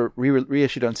because these were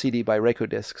reissued on CD by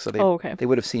Rykodisc, so they Oh, okay. they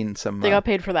would have seen some. They got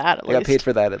paid for that at They least. got paid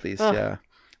for that at least, Ugh. yeah.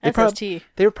 SST.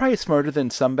 They were probably smarter than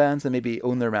some bands and maybe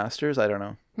own their masters. I don't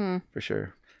know for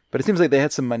sure. But it seems like they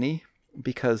had some money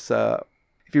because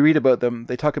if you read about them,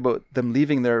 they talk about them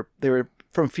leaving they were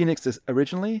from Phoenix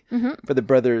originally, but the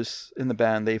brothers in the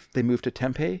band, they moved to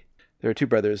Tempe. There are two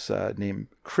brothers named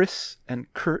Chris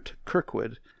and Kurt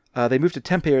Kirkwood. They moved to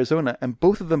Tempe, Arizona, and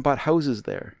both of them bought houses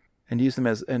there and used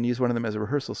one of them as a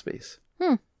rehearsal space.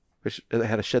 Which they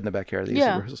had a shed in the backyard. They used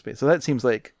as a rehearsal space. So that seems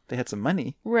like they had some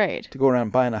money Right. to go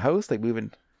around buying a house, like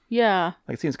moving. Yeah.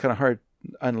 Like it seems kind of hard,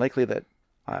 unlikely that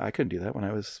I couldn't do that when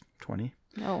I was 20.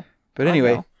 Oh. But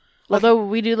anyway, no. Although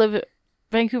we do live,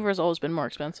 Vancouver has always been more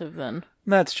expensive than.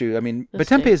 that's true. I mean, The but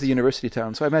Tempe is States. a university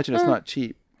town, so I imagine it's not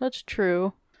cheap. That's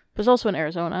true. But it's also in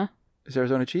Arizona. Is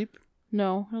Arizona cheap?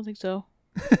 No, I don't think so.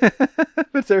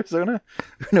 It's Arizona.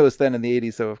 Who knows then in the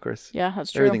 80s, though, of course. Yeah,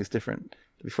 that's true. Everything's different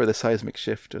before the seismic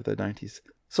shift of the 90s.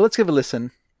 So let's give a listen,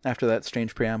 after that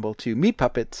strange preamble, to Meat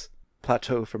Puppets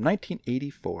Plateau from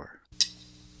 1984.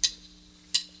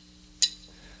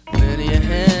 Many a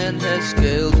hand has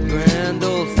scaled the grand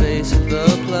old face of the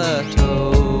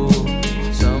plateau.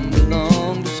 Some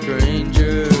belong to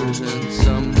strangers and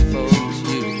some to folks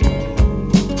you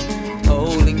know.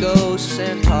 Holy ghosts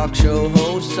and talk show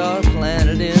hosts are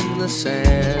planted in the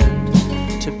sand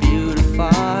to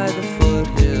beautify the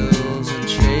foothills and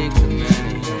shake the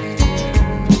many hands.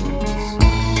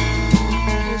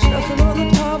 There's nothing on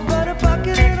the top but a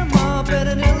bucket and a mop and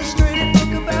an illustrated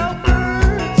book about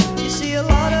birds. You see a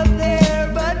lot up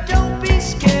there, but don't be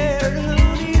scared. Who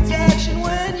needs action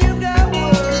when you've got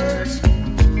words?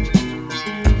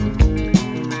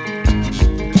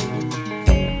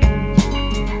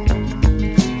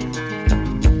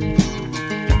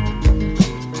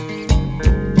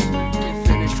 You're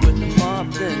finished with the mop,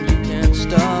 then you can't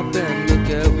stop and look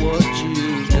at what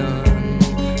you've done.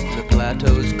 The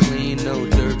plateau's clean, no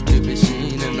dirt to be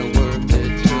seen, and the work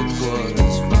it took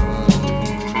was fun.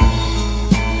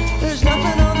 There's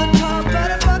nothing on the top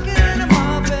but a bucket and a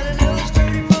mop and an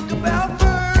illustrated book about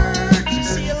birds. You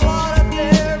see a lot up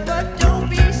there, but don't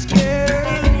be scared.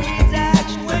 Who needs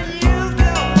action when you've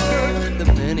got work?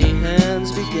 The many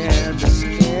hands began to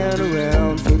scan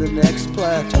around for the next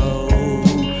plateau.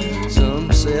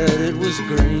 Some said it was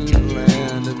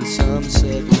Greenland and some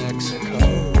said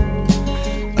Mexico.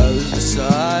 Others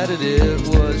decided it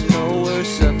was nowhere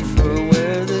except for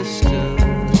where they stood.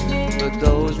 But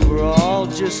those were all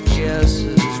just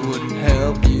guesses, wouldn't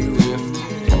help you if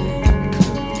they could.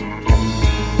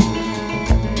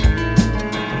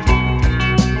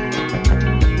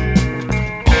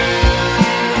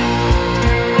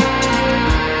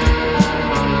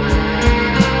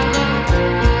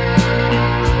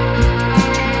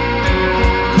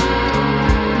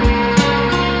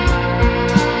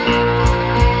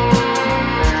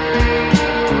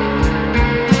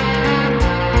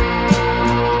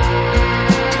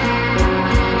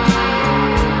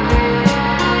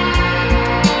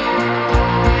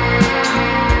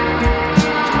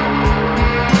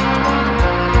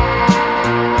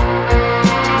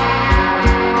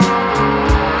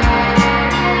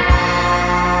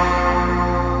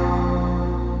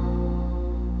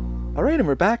 All right, and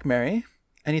we're back, Mary.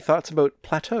 Any thoughts about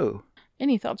Plateau?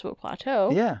 Any thoughts about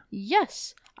Plateau? Yeah.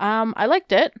 Yes. I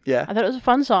liked it. Yeah. I thought it was a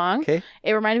fun song. Okay.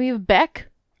 It reminded me of Beck.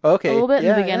 Okay. A little bit in the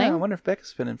Yeah, beginning. Yeah. I wonder if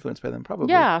Beck's been influenced by them.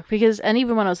 Probably. Yeah, because, and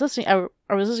even when I was listening,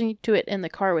 I was listening to it in the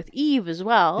car with Eve as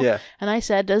well. Yeah. And I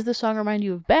said, does this song remind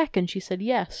you of Beck? And she said,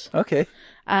 yes. Okay.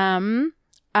 And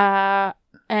I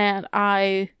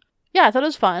thought it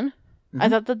was fun. I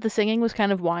thought that the singing was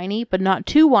kind of whiny, but not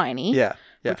too whiny. Yeah.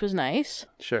 Yeah. Which was nice.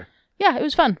 Sure. Yeah, it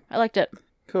was fun. I liked it.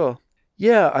 Cool.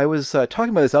 Yeah, I was talking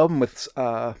about this album with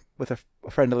a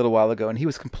friend a little while ago, and he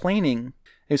was complaining.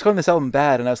 He was calling this album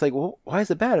bad, and I was like, "Well, why is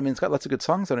it bad? I mean, it's got lots of good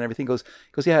songs on it and everything." He goes,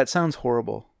 "Yeah, it sounds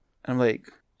horrible." And I'm like,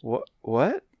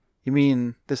 "What? You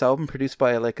mean this album produced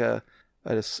by like a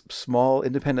small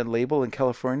independent label in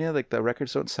California? Like the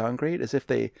records don't sound great, as if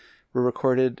they were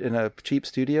recorded in a cheap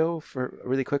studio for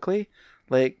really quickly?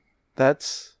 Like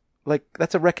that's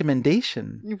a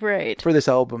recommendation Right. for this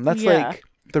album. That's Yeah. like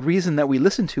the reason that we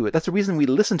listened to it. That's the reason we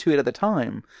listened to it at the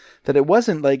time. That it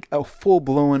wasn't like a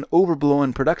full-blown,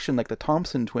 overblown production like the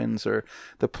Thompson Twins or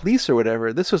the Police or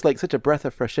whatever. This was like such a breath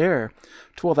of fresh air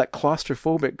to all that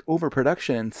claustrophobic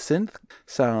overproduction and synth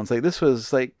sounds. Like this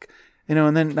was like, you know,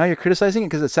 and then now you're criticizing it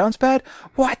because it sounds bad?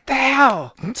 What the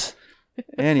hell?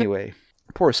 Anyway,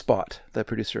 poor Spot, the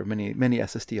producer of many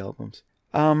SST albums.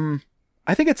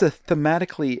 I think it's a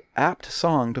thematically apt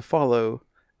song to follow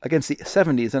against the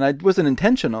 70s, and I wasn't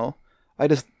intentional. I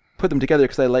just put them together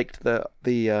because I liked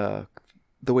the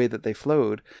way that they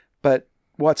flowed. But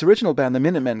Watt's original band, the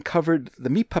Minutemen, covered the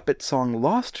Meat Puppet song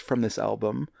 "Lost" from this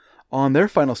album on their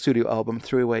final studio album,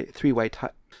 Three-Way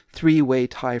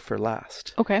Tie for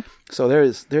Last. Okay. So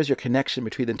there's your connection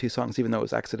between the two songs, even though it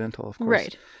was accidental, of course.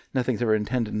 Right. Nothing's ever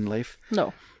intended in life.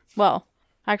 No. Well,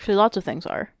 actually, lots of things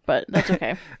are, but that's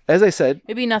okay. As I said,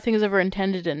 Maybe nothing is ever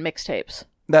intended in mixtapes.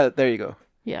 there you go.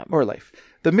 Yeah. Or life.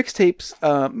 The mixtapes,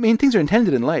 I mean, things are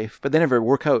intended in life, but they never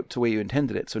work out the way you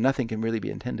intended it, so nothing can really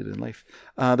be intended in life.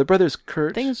 The brothers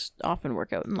Kurt... Things often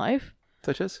work out in life.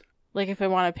 Such as? Like if I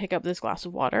want to pick up this glass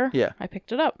of water, Yeah. I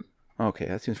picked it up. Okay,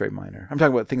 that seems very minor. I'm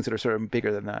talking about things that are sort of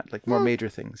bigger than that, like more major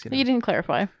things. You know? You didn't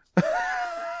clarify.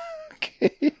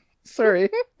 Okay, sorry.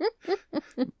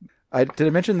 Did I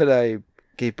mention that I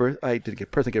gave birth? I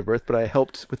didn't personally give birth, but I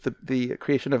helped with the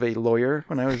creation of a lawyer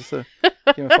when I was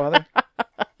became a father.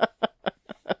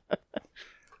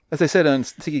 As I said on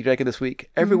Sticky Dragon this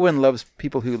week, everyone loves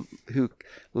people who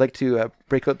like to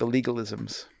break out the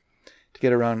legalisms to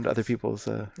get around other people's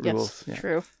rules. Yes, Yeah.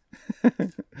 true.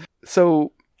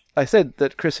 So I said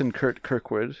that Chris and Kurt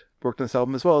Kirkwood worked on this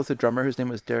album as well as the drummer, whose name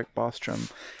was Derek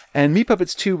Bostrom. And Meat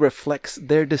Puppets 2 reflects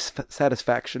their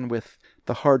dissatisfaction with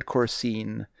the hardcore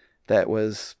scene that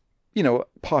was, you know,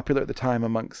 popular at the time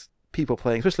amongst people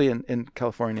playing, especially in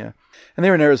California. And they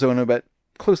were in Arizona, but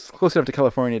close enough to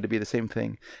California to be the same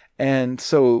thing. And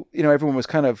so, you know, everyone was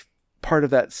kind of part of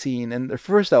that scene. And their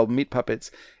first album, Meat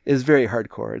Puppets, is very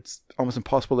hardcore. It's almost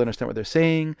impossible to understand what they're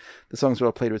saying. The songs are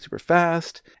all played super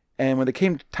fast. And when it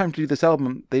came time to do this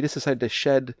album, they just decided to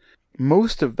shed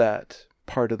most of that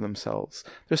part of themselves.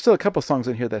 There's still a couple songs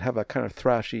in here that have a kind of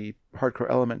thrashy, hardcore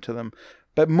element to them.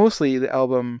 But mostly the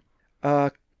album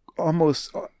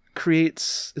almost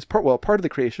creates, is part of the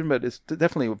creation, but it's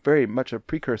definitely very much a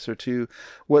precursor to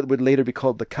what would later be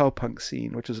called the cowpunk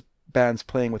scene, which is bands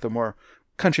playing with a more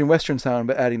country and western sound,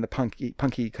 but adding the punky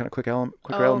kind of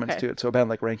quicker elements to it. So a band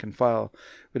like Rank and File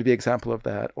would be an example of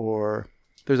that, or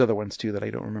there's other ones too that I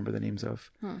don't remember the names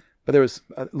of. But there was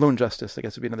Lone Justice, I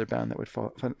guess, would be another band that would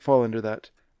fall under that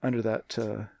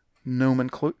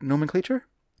nomenclature.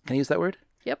 Can I use that word?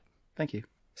 Yep. Thank you.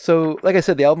 So, like I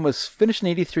said, the album was finished in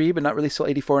 83, but not released till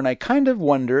 84, and I kind of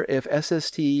wonder if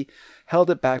SST held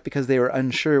it back because they were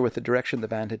unsure with the direction the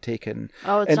band had taken,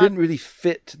 and didn't really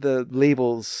fit the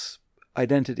label's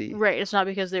identity. Right, it's not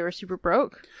because they were super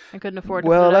broke and couldn't afford to put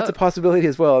Well, it that's out. a possibility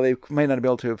as well. They might not be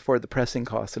able to afford the pressing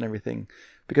costs and everything,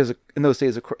 because in those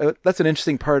days, that's an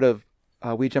interesting part of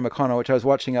Ouija McConnell, which I was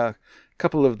watching a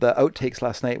couple of the outtakes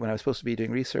last night when I was supposed to be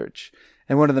doing research,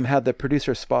 and one of them had the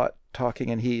producer Spot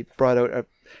talking, and he brought out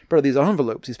these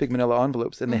envelopes, these big manila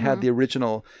envelopes, and they had the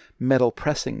original metal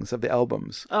pressings of the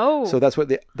albums. Oh. So that's what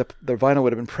the vinyl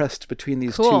would have been pressed between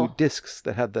these Cool. two discs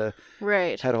that had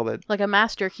Right. all the... Like a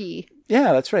master key.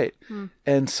 Yeah, that's right.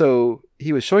 And so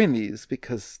he was showing these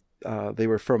because they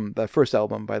were from the first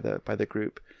album by the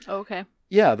group. Okay.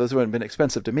 Yeah, those would have been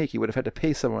expensive to make. You would have had to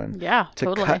pay someone Yeah, to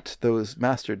totally. cut those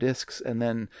master discs, and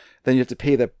then you have to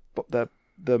pay the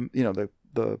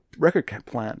record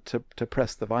plant to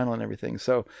press the vinyl and everything.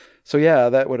 So yeah,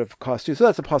 that would have cost you. So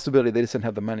that's a possibility. They just didn't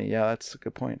have the money. Yeah, that's a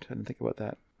good point. I didn't think about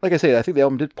that. Like I say, I think the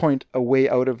album did point a way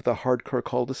out of the hardcore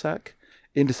cul-de-sac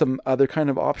into some other kind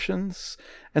of options.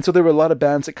 And so there were a lot of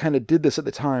bands that kind of did this at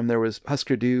the time. There was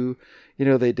Husker Du,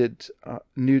 they did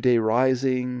New Day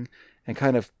Rising, and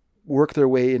kind of worked their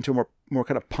way into a more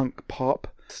kind of punk pop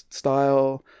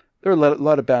style. There were a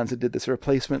lot of bands that did this.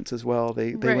 Replacements as well.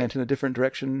 They Right. went in a different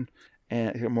direction,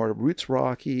 and more roots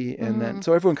rocky, and then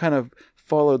so everyone kind of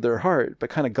followed their heart, but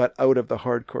kind of got out of the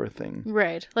hardcore thing.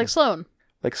 Right. Like Sloan.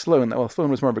 Like Sloan. Well, Sloan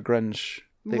was more of a grunge.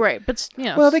 Right. But,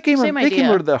 Well, they came same over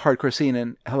idea. to the hardcore scene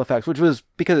in Halifax, which was,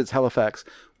 because it's Halifax,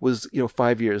 was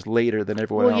 5 years later than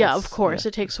everyone else. Well, yeah, of course.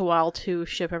 It takes a while to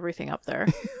ship everything up there.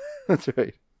 That's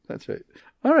right.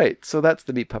 All right, so that's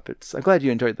the Meat Puppets. I'm glad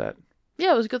you enjoyed that.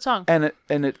 Yeah, it was a good song. And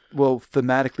it will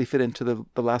thematically fit into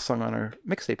the last song on our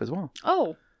mixtape as well.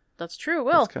 Oh, that's true.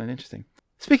 Well, That's kind of interesting.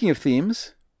 Speaking of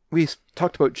themes, we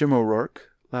talked about Jim O'Rourke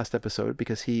last episode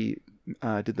because he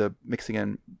did the mixing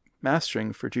and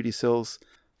mastering for Judy Sill's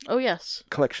oh, yes.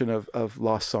 collection of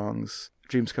lost songs,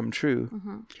 Dreams Come True.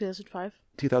 2005.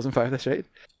 2005, that's right.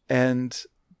 And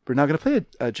we're now going to play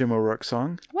a Jim O'Rourke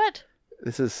song. What?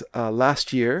 This is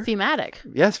Last Year. Thematic.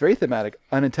 Yes, very thematic.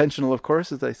 Unintentional, of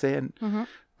course, as I say,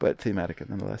 but thematic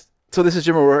nonetheless. So this is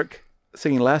Jim O'Rourke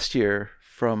singing Last Year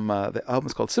from the album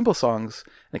is called Simple Songs,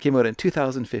 and it came out in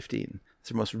 2015. It's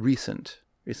their most recent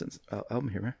album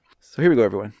here. So here we go,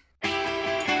 everyone.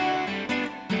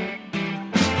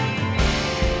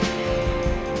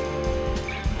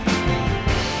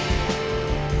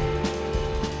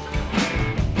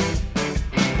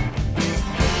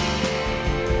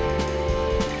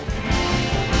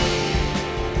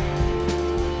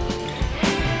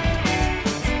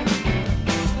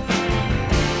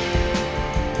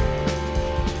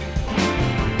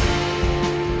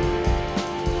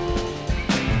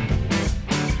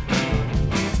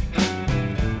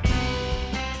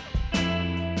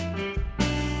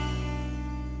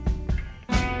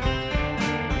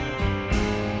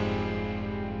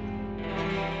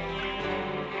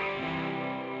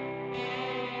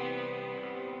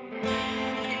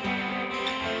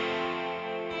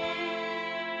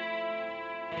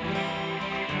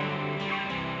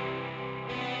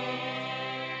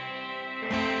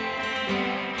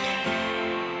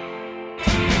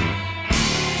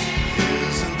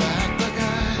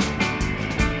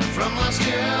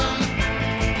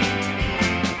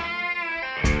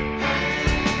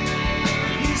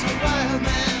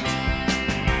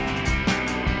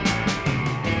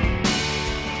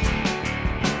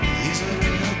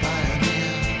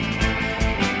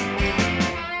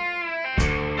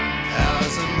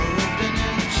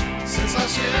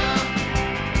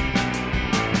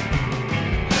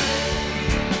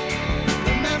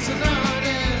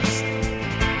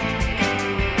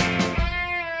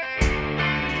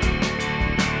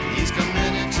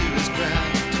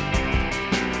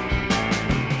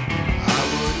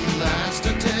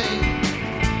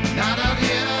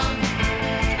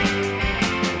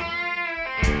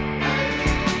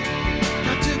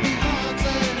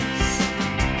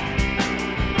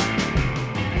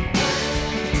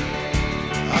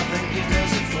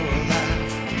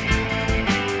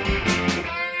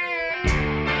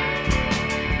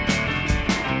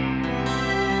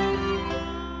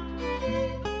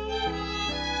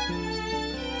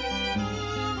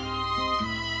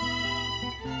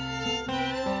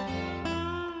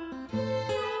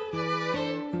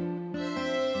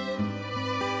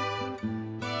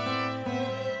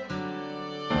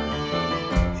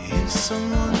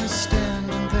 Someone is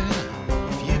standing there.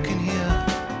 If you can hear,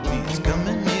 please come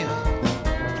in near.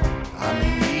 I'm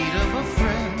in need of a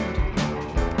friend.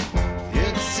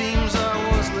 It seems I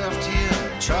was left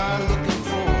here. Try looking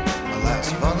for my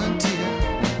last volunteer.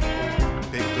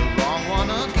 Picked the wrong one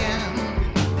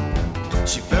again.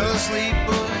 She fell asleep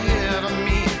ahead of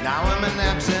me. Now I'm an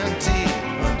absentee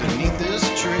underneath this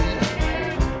tree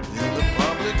in the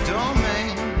public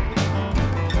domain.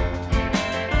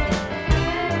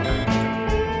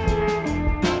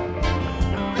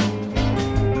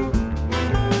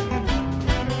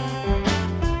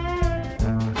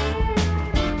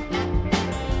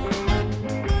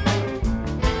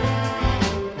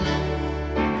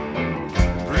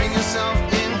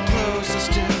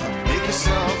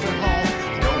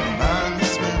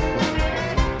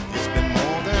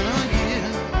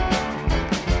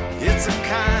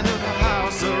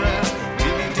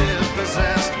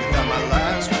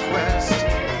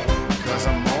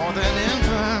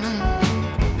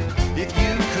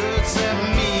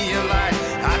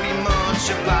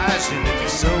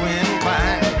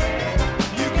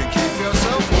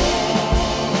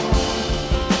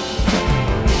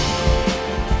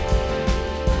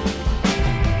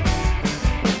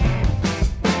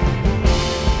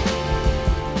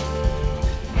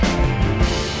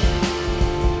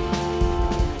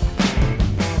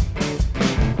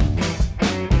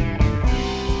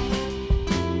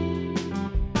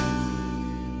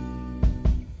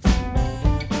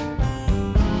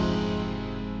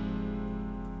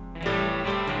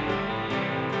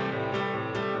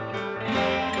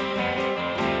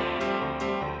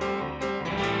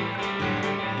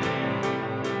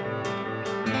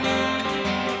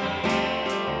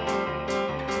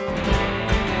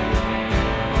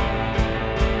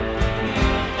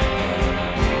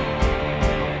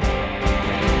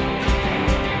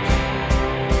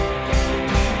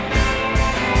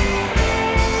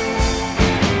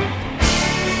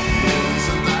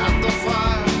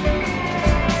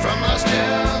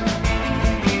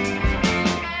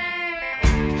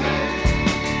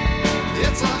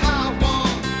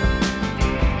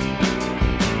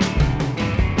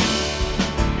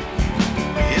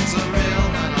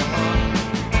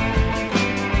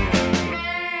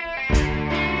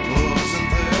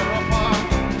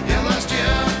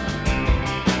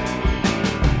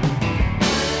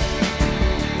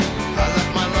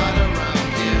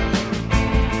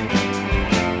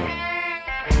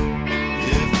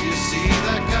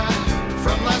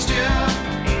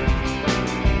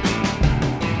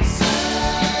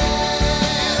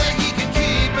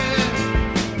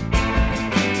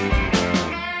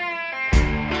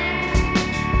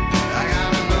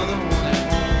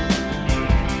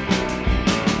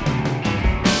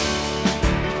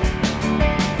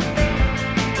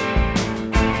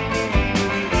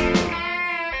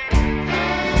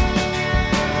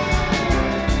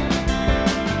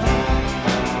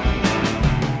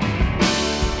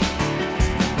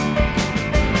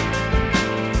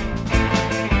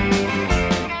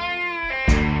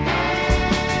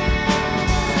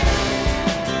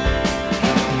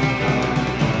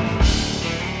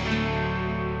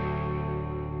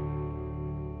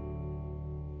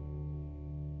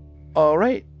 All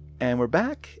right, and we're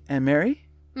back. And Mary,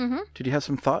 Mm-hmm. did you have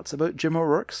some thoughts about Jim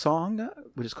O'Rourke's song,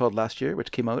 which is called Last Year,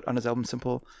 which came out on his album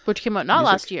Simple? Which came out not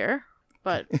Music. last year,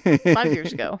 but 5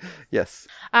 years ago. Yes.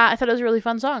 I thought it was a really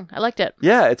fun song. I liked it.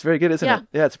 Yeah, it's very good, isn't Yeah. it?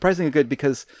 Yeah, it's surprisingly good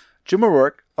because Jim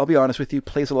O'Rourke, I'll be honest with you,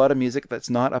 plays a lot of music that's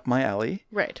not up my alley.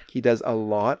 Right. He does a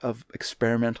lot of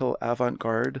experimental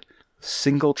avant-garde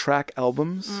single-track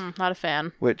albums, Not a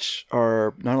fan. which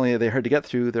are not only are they hard to get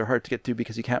through, they're hard to get through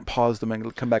because you can't pause them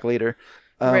and come back later.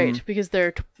 Right, because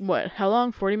they're, how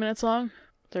long? 40 minutes long?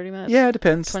 30 minutes? Yeah, it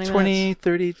depends. 20 20,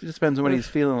 30, it just depends on what he's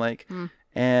feeling like.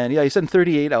 And yeah, he's done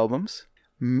 38 albums.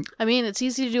 I mean, it's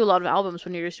easy to do a lot of albums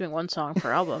when you're just doing one song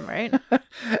per album, right?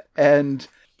 And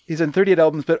he's done 38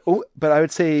 albums, but I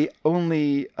would say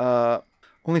only 5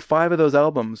 of those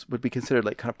albums would be considered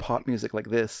like kind of pop music like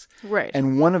this. Right.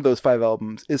 And one of those 5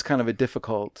 albums is kind of a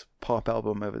difficult pop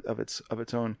album of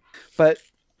its own. But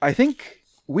I think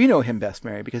we know him best,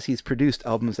 Mary, because he's produced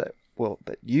albums that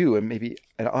you and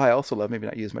I also love, maybe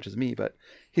not you as much as me, but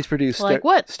he's produced Like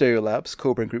what? Stereolabs,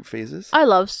 Cobra and Group Phases. I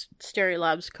love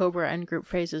Stereolabs, Cobra, and Group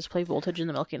Phases play Voltage in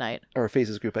the Milky Night. Or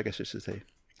Phases Group, I guess I should say.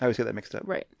 I always get that mixed up.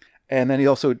 Right. And then he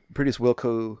also produced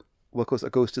Wilco's A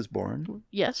Ghost Is Born,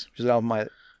 Yes. which is an album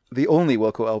the only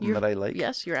Wilco album that I like.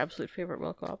 Yes, your absolute favorite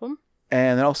Wilco album.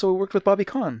 And then also worked with Bobby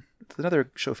Conn. It's another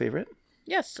show favorite.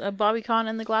 Yes, Bobby Conn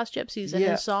and the Glass Gypsies and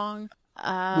Yeah. his song... We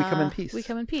Come in Peace. We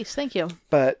Come in Peace. Thank you.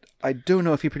 But I don't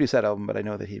know if he produced that album, but I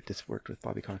know that he just worked with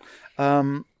Bobby Conn.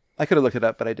 I could have looked it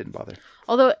up, but I didn't bother.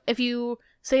 Although, if you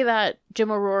say that Jim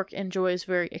O'Rourke enjoys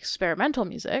very experimental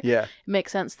music, Yeah. it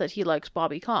makes sense that he likes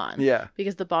Bobby Conn. Yeah.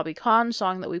 Because the Bobby Conn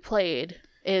song that we played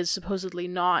is supposedly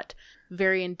not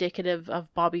very indicative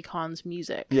of Bobby Conn's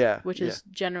music. Yeah, Which yeah. is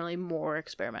generally more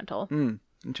experimental.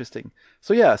 Interesting.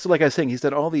 So yeah, so like I was saying, he's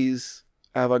done all these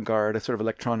avant-garde sort of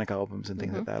electronic albums and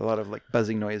things like that. A lot of like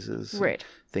buzzing noises. and Right.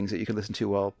 things that you can listen to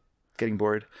while getting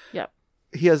bored. Yep.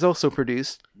 He has also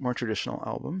produced more traditional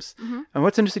albums. And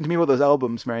what's interesting to me about those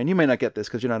albums, Mary, and you may not get this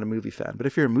because you're not a movie fan, but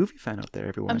if you're a movie fan out there,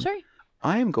 everyone. I'm sorry?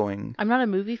 I'm not a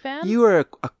movie fan? You are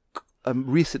a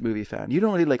recent movie fan. You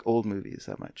don't really like old movies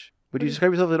that much. Would you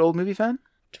describe yourself as an old movie fan?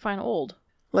 Define old.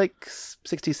 Like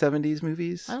 60s, 70s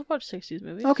movies? I don't watch 60s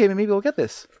movies. Okay, maybe we'll get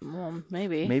this. Well,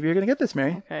 maybe. Maybe you're going to get this,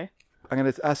 Mary. Okay. I'm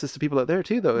going to ask this to people out there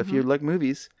too, though. If you like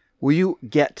movies, will you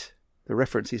get the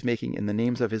reference he's making in the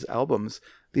names of his albums?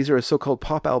 These are his so-called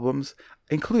pop albums,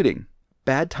 including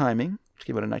Bad Timing, which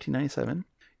came out in 1997,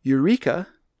 Eureka,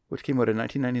 which came out in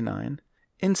 1999,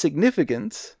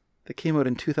 Insignificance, that came out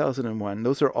in 2001.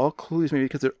 Those are all clues, maybe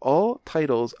because they're all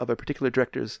titles of a particular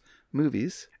director's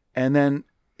movies. And then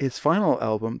his final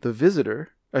album, The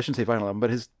Visitor, I shouldn't say final album, but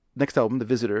his next album, The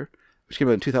Visitor, which came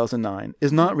out in 2009,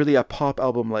 is not really a pop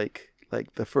album like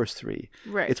the first 3.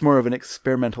 Right. It's more of an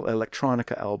experimental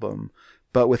electronica album,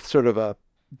 but with sort of a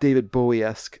David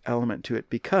Bowie-esque element to it,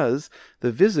 because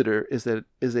The Visitor is a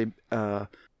what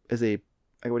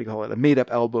do you call it? A made-up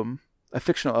album, a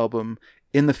fictional album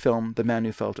in the film The Man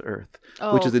Who Fell to Earth,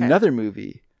 Oh, which is okay. another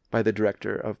movie by the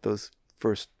director of those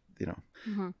first,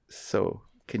 So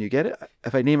can you get it?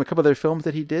 If I name a couple other films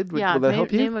that he did, will that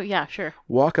help you? Yeah, sure.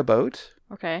 Walkabout,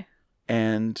 Okay.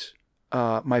 and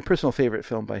my personal favorite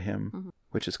film by him,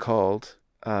 which is called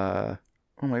oh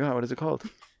my god, what is it called?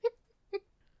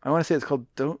 I want to say it's called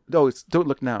Don't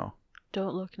Look Now.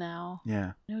 Don't Look Now.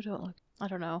 Yeah. No, Don't Look. I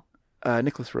don't know.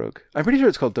 Nicholas Roeg. I'm pretty sure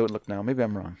it's called Don't Look Now. Maybe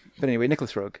I'm wrong. But anyway,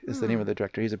 Nicholas Roeg is the name of the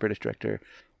director. He's a British director.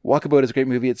 Walkabout is a great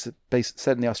movie. It's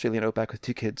set in the Australian outback with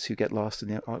 2 kids who get lost in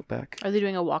the outback. Are they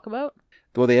doing a walkabout?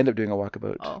 Well, they end up doing a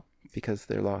walkabout Oh. because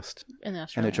they're lost. In the And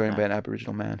Australian they're joined by outback. an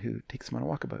Aboriginal man who takes them on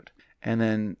a walkabout. And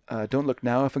then Don't Look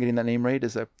Now, if I'm getting that name right,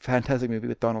 is a fantastic movie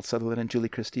with Donald Sutherland and Julie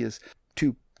Christie as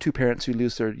two parents who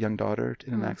lose their young daughter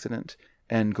in an accident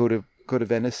and go to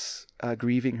Venice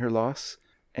grieving her loss.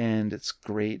 And it's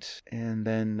great. And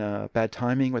then Bad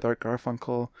Timing with Art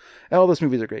Garfunkel. All those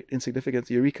movies are great. Insignificance,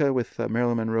 Eureka with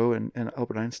Marilyn Monroe and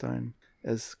Albert Einstein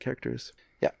as characters.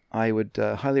 Yeah, I would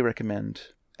highly recommend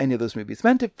any of those movies.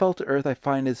 Man Who Fell to Earth, I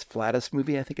find his flattest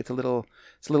movie. I think it's a little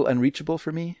unreachable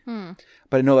for me.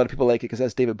 But I know a lot of people like it because it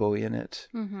has David Bowie in it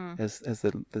as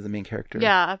the main character.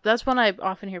 Yeah, that's one I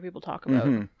often hear people talk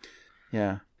about.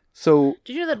 Yeah. So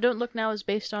Did you know that Don't Look Now is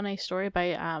based on a story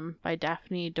by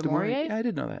Daphne du Maurier? yeah, I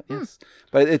did know that. Yes,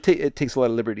 but it takes a lot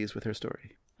of liberties with her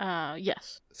story.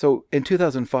 Yes. So in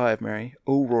 2005, Mary,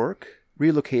 O'Rourke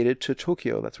relocated to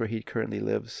Tokyo. That's where he currently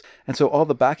lives. And so all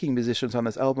the backing musicians on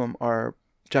this album are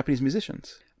Japanese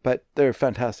musicians. But they're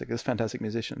fantastic. There's fantastic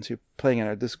musicians who are playing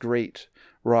in this great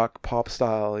rock pop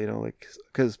style,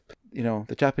 because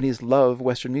the Japanese love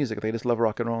Western music. They just love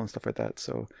rock and roll and stuff like that.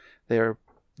 So they're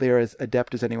they are as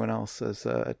adept as anyone else as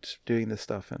at doing this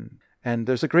stuff. And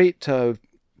there's a great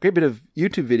bit of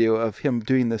YouTube video of him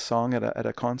doing this song at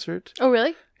a concert. Oh,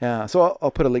 really? Yeah, so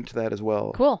I'll put a link to that as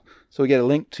well. Cool. So we get a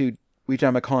link to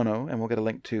Weejam Econo, and we'll get a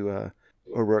link to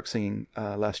O'Rourke singing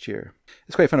last year.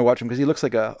 It's quite fun to watch him because he looks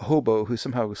like a hobo who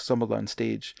somehow stumbled on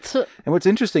stage. And what's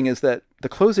interesting is that the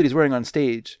clothes that he's wearing on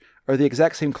stage are the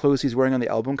exact same clothes he's wearing on the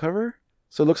album cover.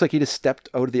 So it looks like he just stepped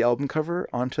out of the album cover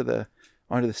onto the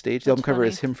stage. The album cover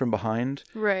is him from behind,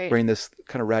 Right. wearing this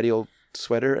kind of ratty old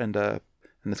sweater and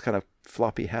this kind of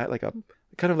floppy hat, like a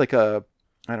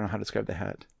I don't know how to describe the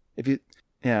hat.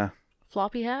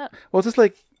 Floppy hat? Well, it's just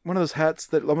like one of those hats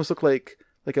that almost look like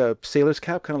a sailor's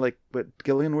cap, kind of like what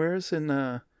Gilligan wears in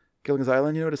Gilligan's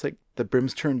Island. You know, just like the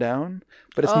brim's turned down,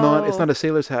 but it's not. It's not a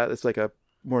sailor's hat. It's like a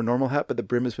more normal hat, but the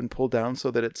brim has been pulled down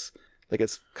so that it's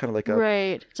kind of like a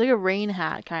right. It's like a rain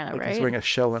hat, kind of, like right? he's wearing a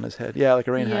shell on his head. Yeah, like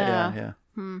a rain hat. Yeah.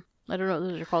 I don't know what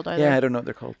those are called either. Yeah, I don't know what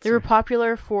they're called. They were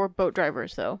popular for boat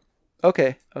drivers, though.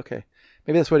 Okay.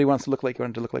 Maybe that's what he wants to look like. He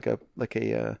wanted to look like a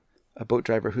boat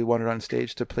driver who wandered on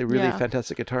stage to play really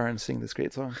fantastic guitar and sing this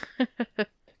great song. I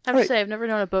have to say, I've never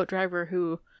known a boat driver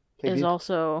who is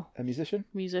also a musician.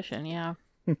 Yeah.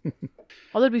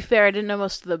 Although to be fair, I didn't know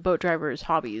most of the boat drivers'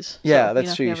 hobbies. Yeah, so,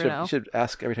 that's true. You You should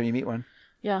ask every time you meet one.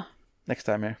 Yeah. Next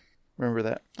time, yeah. Remember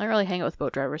that. I don't really hang out with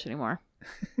boat drivers anymore.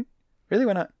 Really?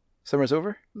 Why not? Summer's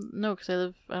over? No,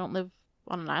 because I don't live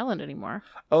on an island anymore.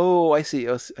 Oh, I see.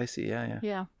 I see. Yeah.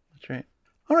 Yeah. That's right.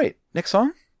 All right. Next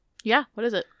song. Yeah. What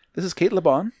is it? This is Kate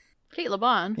LeBon. Kate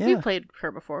LeBon. Yeah. We've played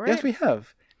her before, right? Yes, we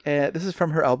have. This is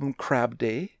from her album Crab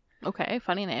Day. Okay.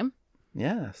 Funny name.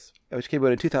 Yes. Which came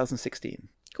out in 2016.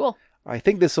 Cool. I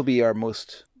think this will be our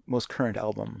most current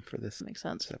album for this Makes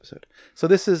sense. episode. So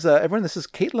this is everyone. This is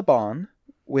Kate LeBon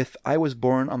with "I Was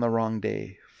Born on the Wrong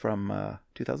Day" from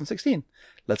 2016.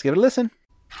 Let's give it a listen.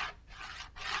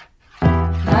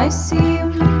 Nice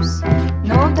seems,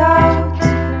 no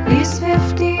doubt. He's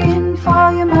 15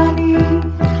 for your money.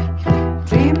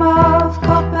 Dream of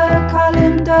copper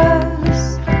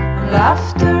calendars and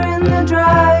laughter in the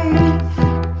drive.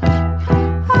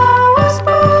 I was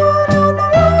born on the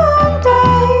wrong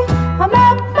day. I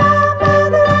met my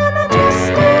mother and I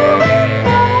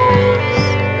just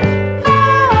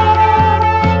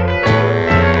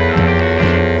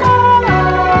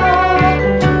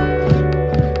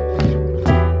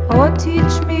Oh,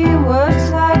 teach me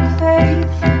words like faith.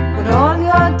 Put all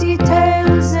your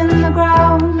details in the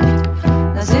ground.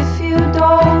 As if you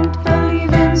don't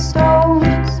believe in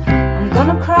stones, I'm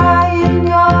gonna cry in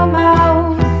your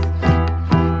mouth.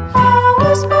 I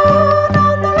was born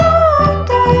on the wrong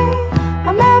day.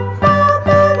 I met my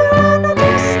mother and I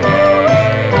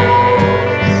missed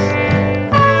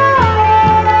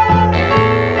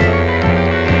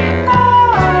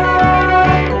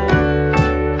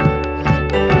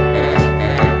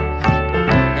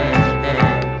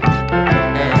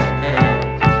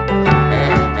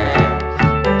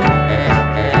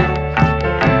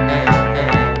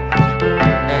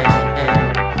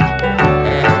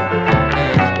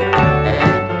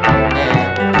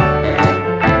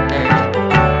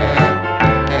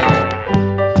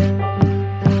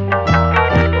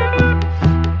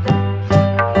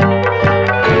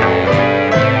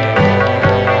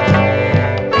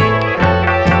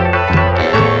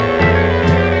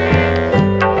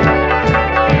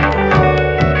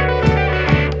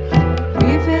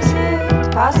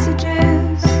revisit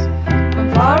passages from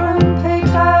foreign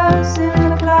papers in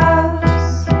the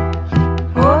class,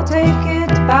 or take it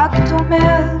back to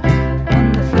milk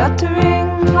and the fluttering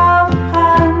of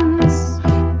hands.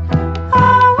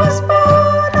 I was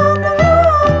born on the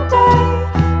wrong day.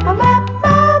 I met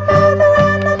my mother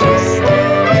and I just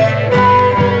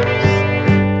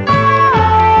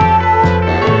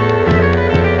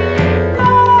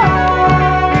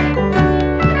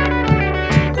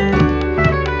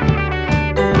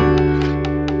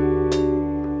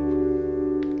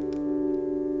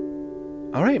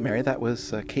All right, Mary. That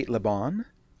was Kate LeBon.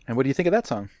 And what do you think of that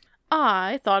song?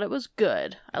 I thought it was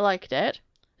good. I liked it.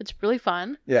 It's really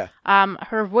fun. Yeah.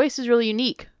 Her voice is really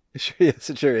unique. Yes,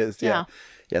 it sure is. Yeah.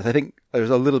 Yes, I think there's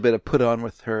a little bit of put on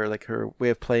with her, like her way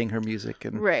of playing her music,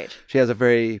 and Right. she has a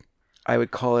very, I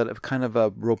would call it a kind of a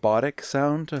robotic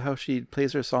sound to how she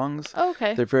plays her songs.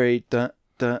 Okay. They're very da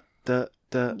da da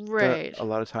da. Right. A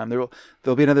lot of time there'll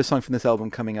be another song from this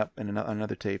album coming up in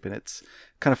another tape, and it's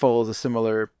kind of follows a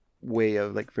similar way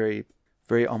of like very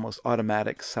very almost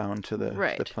automatic sound to the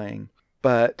Right. playing.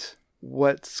 But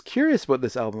what's curious about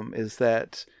this album is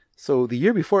that so the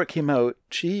year before it came out,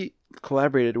 she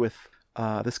collaborated with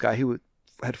this guy who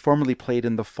had formerly played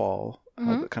in The Fall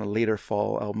kind of later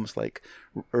fall albums like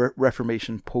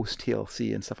Reformation, post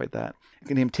TLC, and stuff like that. A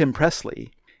guy named Tim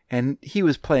Presley, and he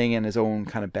was playing in his own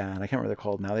kind of band. I can't remember what they're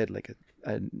called now. They had like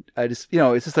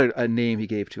it's just a name he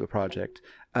gave to a project.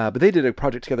 But they did a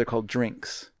project together called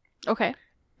Drinks. Okay.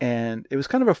 And it was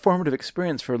kind of a formative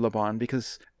experience for LeBon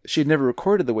because she had never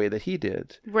recorded the way that he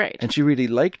did. Right. And she really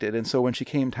liked it. And so when she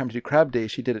came time to do Crab Day,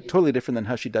 she did it totally different than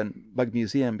how she'd done Bug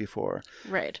Museum before.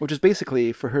 Right. Which is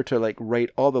basically for her to like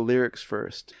write all the lyrics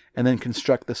first and then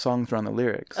construct the songs around the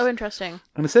lyrics. Oh, interesting.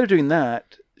 And instead of doing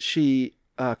that, she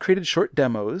created short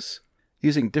demos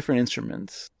using different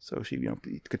instruments. So she,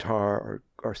 guitar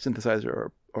or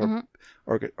synthesizer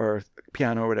or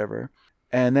piano or whatever.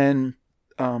 And then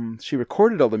she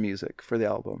recorded all the music for the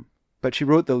album, but she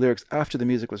wrote the lyrics after the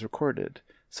music was recorded.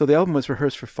 So the album was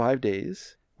rehearsed for 5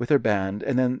 days with her band,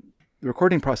 and then the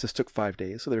recording process took 5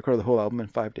 days. So they recorded the whole album in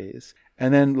 5 days.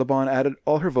 And then LeBon added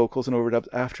all her vocals and overdubs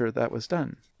after that was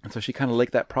done. And so she kind of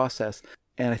liked that process.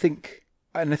 And I think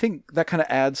that kind of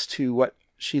adds to what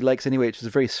she likes anyway, which is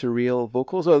very surreal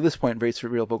vocals. Well, at this point, very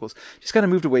surreal vocals. She's kind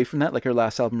of moved away from that, like her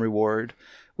last album, Reward,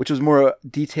 which was more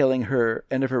detailing her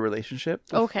end of her relationship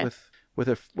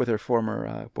with her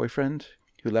former boyfriend,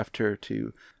 who left her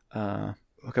to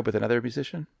hook up with another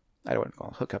musician. I don't want to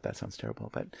call it hook up, that sounds terrible,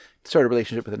 but start a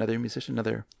relationship with another musician,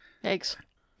 Yikes.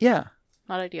 Yeah.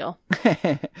 Not ideal.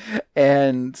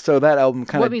 And so that album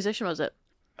kind of... What musician was it?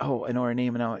 Oh, I know her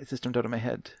name now. It just jumped out of my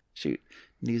head. Shoot.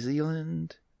 New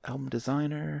Zealand, album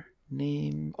designer,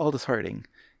 name... Aldous Harding.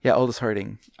 Yeah, Aldous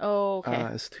Harding. Oh, okay.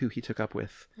 Is who he took up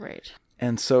with. Right.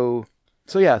 And so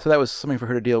that was something for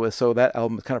her to deal with. So that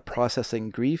album is kind of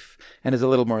processing grief and is a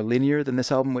little more linear than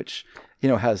this album, which,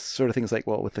 has sort of things like,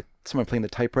 well, with someone playing the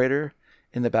typewriter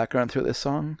in the background through this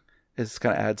song, it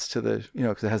kind of adds to the,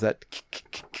 because it has that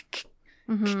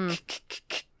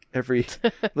every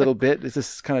little bit. It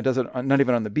just kind of does it, not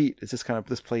even on the beat. It's just kind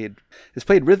of it's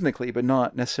played rhythmically, but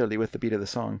not necessarily with the beat of the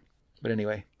song. But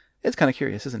anyway, it's kind of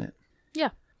curious, isn't it? Yeah.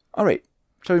 All right.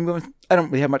 Shall we move on? I don't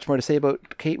really have much more to say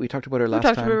about Kate. We talked about her last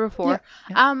time. We talked about her before.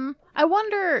 Yeah. I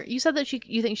wonder, you said that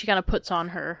you think she kind of puts on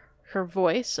her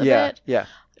voice a bit. Yeah.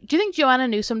 Do you think Joanna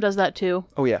Newsom does that too?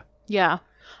 Oh, yeah. Yeah.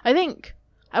 I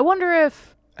wonder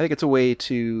if... I think it's a way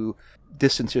to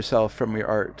distance yourself from your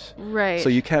art. Right. So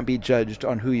you can't be judged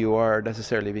on who you are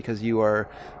necessarily because you're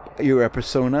a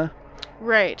persona.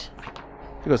 Right.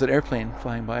 Because an airplane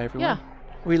flying by everyone. Yeah.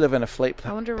 We live in a flight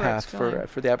path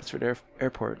for the Abbotsford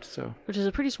Airport, so which is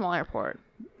a pretty small airport.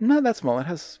 Not that small. It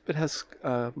has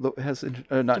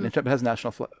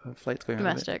national flights going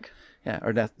domestic. On.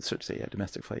 Domestic.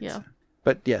 Domestic flights. Yeah.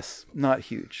 But yes, not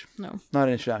huge. No. Not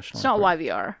international. It's not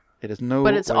YVR. It is no.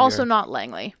 But it's YVR. also not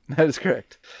Langley. That is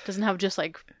correct. It doesn't have just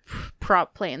like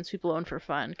prop planes people own for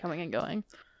fun coming and going.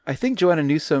 I think Joanna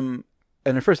Newsom,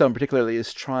 and her first album particularly,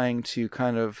 is trying to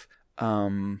kind of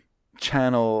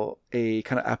channel a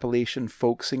kind of Appalachian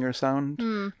folk singer sound,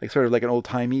 like sort of like an old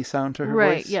timey sound to her voice.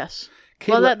 Right. Yes.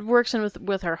 That works in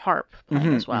with her harp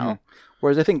playing as well. Mm-hmm.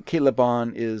 Whereas I think Kate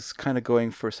LeBon is kind of going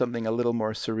for something a little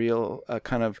more surreal. I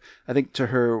think to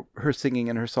her singing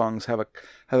and her songs have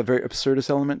a very absurdist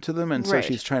element to them, and so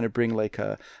she's trying to bring like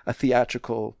a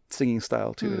theatrical singing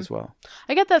style to it as well.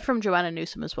 I get that from Joanna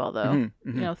Newsom as well, though.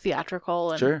 Mm-hmm, mm-hmm.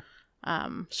 Theatrical and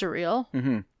surreal.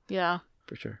 Mm-hmm. Yeah,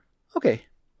 for sure. Okay.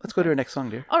 Let's go to our next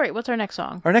song, dear. All right, what's our next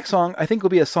song? Our next song, I think,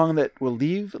 will be a song that will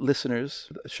leave listeners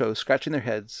of the show scratching their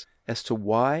heads as to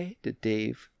why did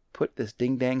Dave put this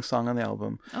ding-dang song on the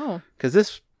album. Oh. Because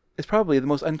this is probably the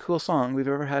most uncool song we've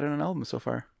ever had on an album so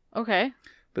far. Okay.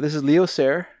 But this is Leo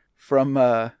Sayer from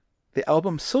the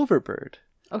album Silverbird.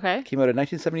 Okay. Came out in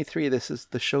 1973. This is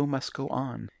The Show Must Go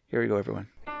On. Here we go, everyone.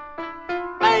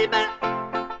 Baby,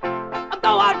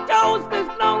 though I chose this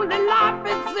lonely life,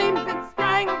 it seems it's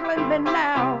strangling me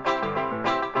now.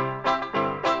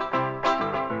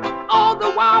 All the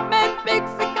wild men, big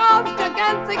cigars,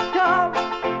 gigantic cars,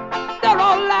 they're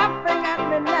all laughing at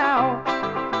me now.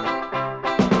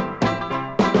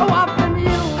 Oh, I've been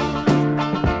used.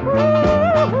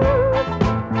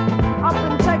 I've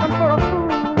been taken for a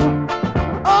fool.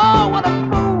 Oh, what a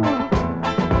fool.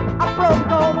 I broke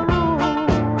all the rules.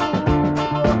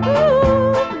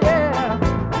 Yeah.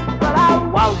 But I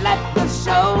won't let the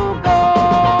show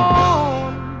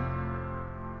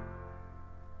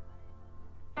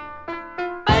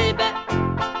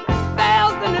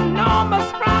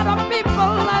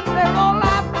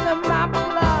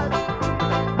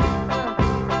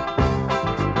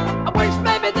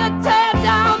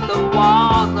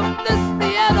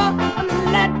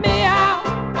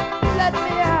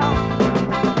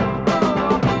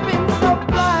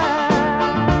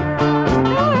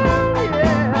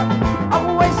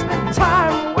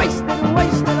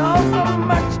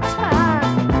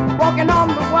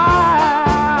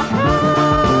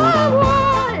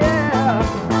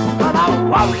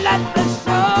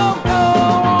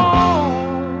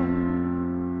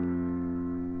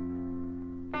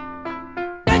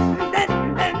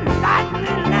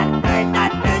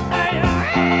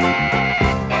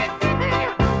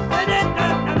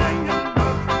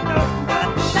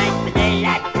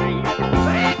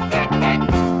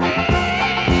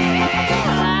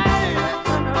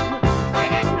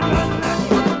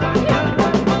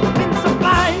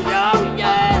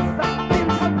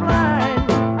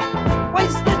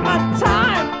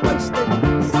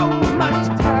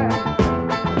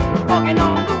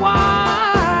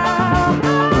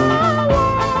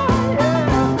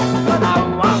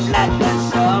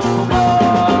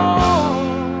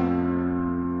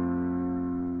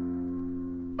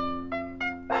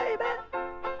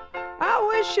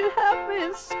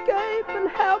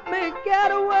help me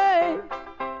get away.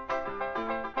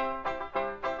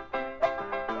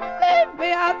 Leave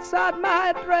me outside my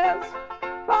address,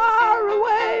 far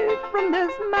away from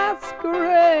this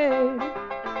masquerade.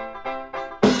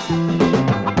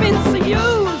 I've been so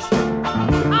used,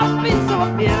 I've been so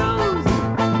abused,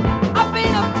 I've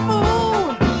been a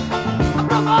fool, I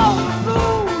broke all the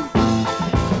rules.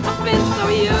 I've been so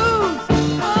used,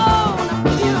 oh, and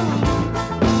abused,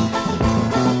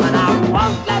 but I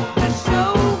won't let the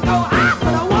show go on,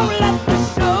 but I won't let the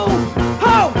show,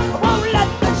 oh, I won't let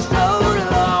the show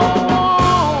go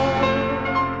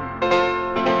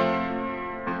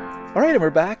on. All right, and we're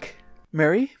back.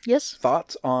 Mary, Yes.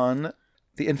 thoughts on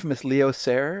the infamous Leo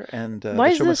Sayer and Why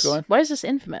The is Show Must this? Go On? Why is this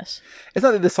infamous? It's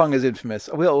not that this song is infamous.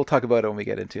 We'll talk about it when we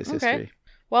get into its Okay. history.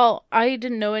 Well, I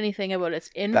didn't know anything about its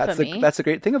infamy. That's the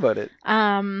great thing about it.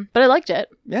 But I liked it.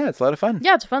 Yeah, it's a lot of fun.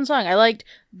 Yeah, it's a fun song. I liked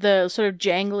the sort of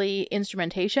jangly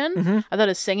instrumentation. I thought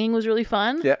his singing was really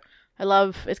fun. Mm-hmm. Yeah. I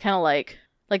love it's kind of like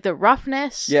the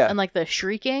roughness Yeah. and like the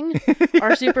shrieking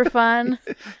are super fun.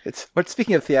 But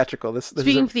speaking of theatrical, this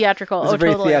Speaking is of theatrical, this is a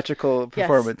very totally. theatrical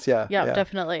performance. Yeah, Yeah,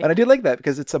 definitely. And I do like that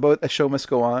because it's about a show must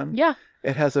go on. Yeah.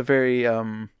 It has a very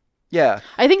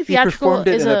I think theatrical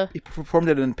is he performed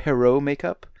it in Perrault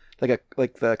makeup,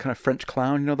 like the kind of French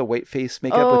clown, the white face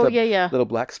makeup Oh, with yeah. little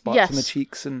black spots Yes. on the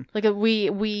cheeks and like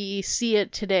we see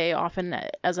it today often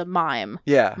as a mime.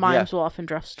 yeah, Mimes will often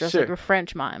dress Sure. like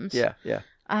French mimes. yeah.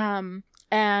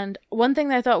 And one thing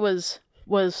that I thought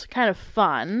was kind of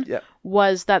fun Yeah.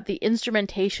 was that the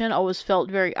instrumentation always felt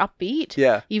very upbeat.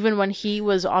 Yeah. Even when he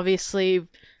was obviously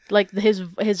like his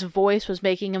voice was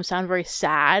making him sound very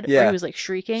sad. Or Yeah. he was like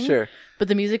shrieking. Sure. But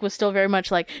the music was still very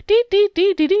much like dee dee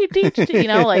dee dee dee dee dee,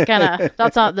 like kind of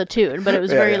that's not the tune, but it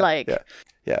was very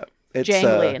yeah. It's,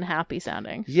 jangly and happy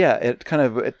sounding. Yeah, it kind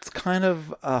of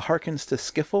harkens to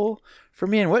skiffle for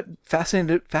me. And what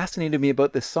fascinated me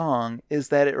about this song is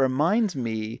that it reminds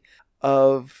me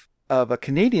of a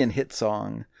Canadian hit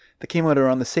song that came out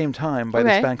around the same time by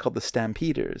this Okay. band called the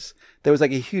Stampeders. There was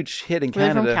like a huge hit in Were they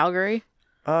Canada. from Calgary?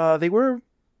 They were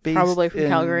based Probably from in-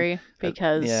 Calgary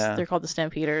because yeah. they're called the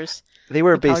Stampeders. They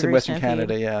were the based in Calgary Western Stampede.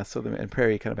 Canada, yeah. So the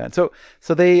prairie kind of band.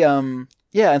 So they and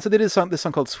so they did this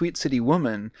song called "Sweet City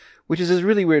Woman," which is this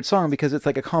really weird song because it's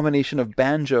like a combination of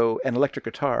banjo and electric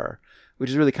guitar, which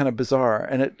is really kind of bizarre.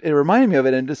 And it reminded me of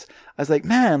it, and I was like,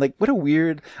 man, like what a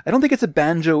weird. I don't think it's a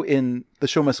banjo in "The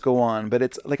Show Must Go On," but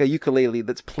it's like a ukulele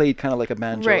that's played kind of like a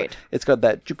banjo. Right. It's got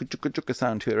that juka juka juka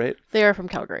sound to it, right? They are from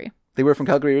Calgary. They were from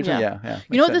Calgary originally. Yeah. Yeah.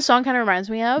 You know what Makes this song kind of reminds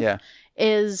me of? Yeah.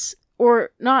 Is, or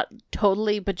not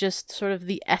totally, but just sort of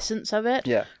the essence of it.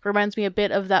 Yeah. Reminds me a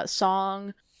bit of that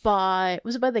song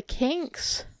was it by the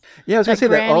Kinks? Yeah, I was gonna That say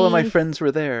that all of my Granny- friends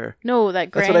were there. No,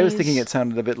 that That's what I was Granny's- thinking. It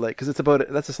sounded a bit like because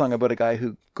that's a song about a guy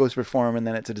who goes to perform and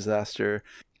then it's a disaster.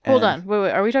 Hold And- on.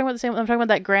 Wait. Are we talking about the same? I'm talking about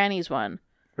that Granny's one.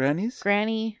 Grannies?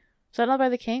 Granny. Is that not by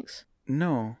the Kinks?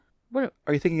 No. What?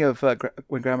 Are you thinking of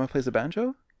when Grandma plays the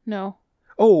banjo? No.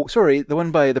 Oh, sorry, the one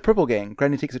by the Purple Gang.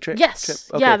 Granny Takes a Trip. Yes. Trip.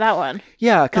 Okay. Yeah, that one.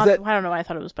 Yeah, because I don't know why I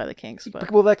thought it was by the Kinks, but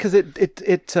because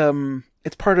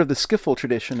it's part of the skiffle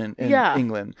tradition in Yeah.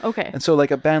 England. Okay. And so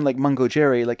like a band like Mungo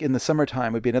Jerry, like in the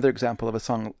summertime, would be another example of a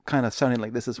song kind of sounding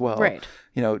like this as well. Right.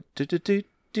 You know, do do do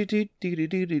do do do do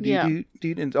do do Yeah.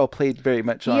 do, and all played very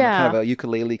much on Yeah. kind of a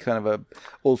ukulele, kind of a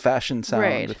old-fashioned sound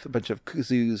Right. with a bunch of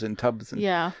kazoos and tubs and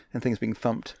yeah. and things being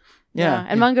thumped. Yeah.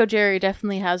 And Mungo Jerry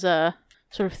definitely has a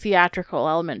sort of theatrical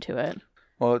element to it.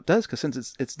 Well, it does, because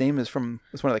since its name is one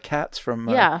of the cats from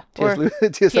Yeah, T.S. or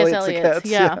T.S. Eliot's The Eliot's, Cats,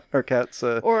 yeah. or Cats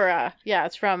Or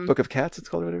it's from Book of Cats. It's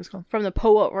called, or whatever it's called. from the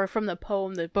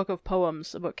poem, the book of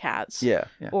poems about cats. Yeah.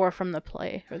 Or from the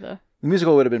play or the The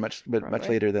musical would have been much Broadway.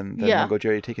 later than Yeah. Mungo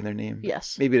Jerry taking their name.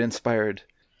 Yes. Maybe it inspired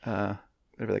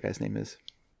whatever that guy's name is,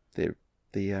 the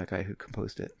guy who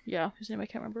composed it. yeah, whose name I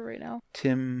can't remember right now.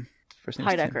 Tim. First name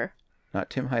is Tim. Heidecker. Not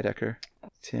Tim Heidecker.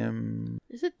 Tim.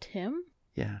 Is it Tim?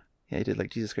 Yeah, he did like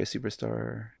Jesus Christ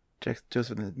Superstar,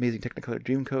 Joseph and the Amazing Technicolor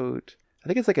Dreamcoat. I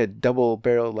think it's like a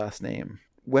double-barreled last name.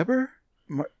 Weber.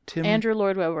 Tim. Andrew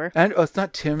Lloyd Webber. And it's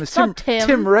not Tim. It's not Tim.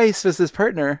 Tim Rice was his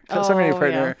partner, songwriting Oh,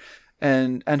 partner,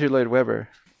 and Andrew Lloyd Webber.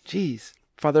 Jeez,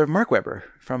 father of Mark Webber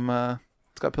from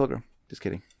Scott Pilgrim. Just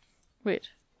kidding. Wait,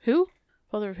 who?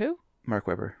 Father of who? Mark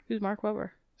Webber Who's Mark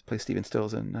Webber? plays Stephen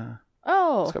Stills in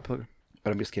Oh, Scott Pilgrim.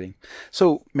 But I'm just kidding.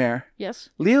 So, Mare, yes.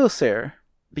 Leo Sayer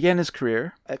began his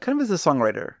career kind of as a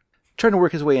songwriter, trying to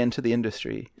work his way into the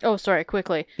industry. Oh, sorry,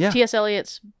 quickly. Yeah. T.S.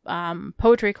 Eliot's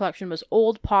poetry collection was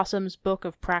Old Possum's Book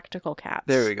of Practical Cats.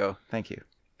 There we go. Thank you.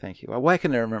 Well, why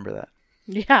can I remember that?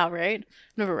 Yeah, right?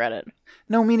 Never read it.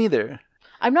 No, me neither.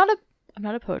 I'm not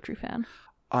a poetry fan.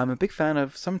 I'm a big fan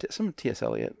of some T.S.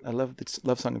 Eliot. I love the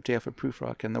love song of J.F.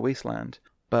 Prufrock and The Wasteland.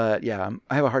 But yeah,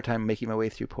 I have a hard time making my way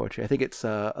through poetry. I think it's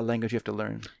a language you have to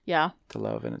learn Yeah. to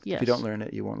love, and Yes. if you don't learn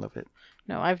it, you won't love it.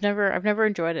 No, I've never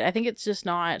enjoyed it. I think it's just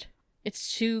not.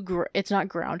 It's it's not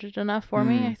grounded enough for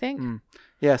me. I think.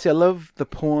 Yeah, see, I love the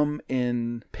poem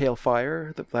in Pale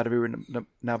Fire, the Vladimir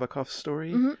Nabokov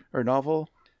story or novel.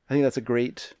 I think that's a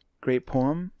great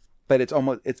poem. But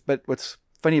but what's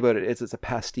funny about it is it's a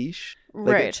pastiche.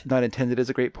 Like, Right. it's not intended as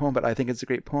a great poem, but I think it's a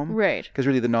great poem. Right. Because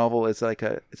really, the novel is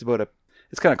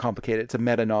it's kind of complicated. It's a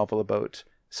meta novel about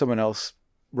someone else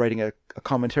writing a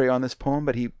commentary on this poem,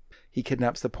 but he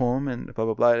kidnaps the poem and blah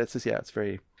blah blah. It's just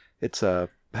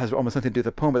has almost nothing to do with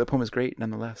the poem, but the poem is great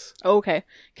nonetheless. Okay.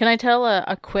 Can I tell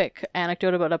a quick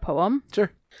anecdote about a poem?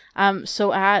 Sure.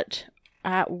 So at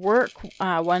work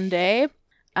one day,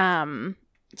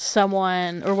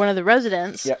 someone or one of the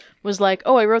residents Yep. was like,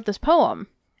 "Oh, I wrote this poem,"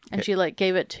 and she like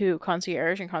gave it to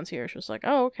concierge, and concierge was like,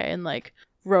 "Oh, okay," and like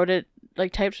wrote it,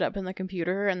 like typed it up in the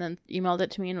computer, and then emailed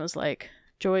it to me and was like,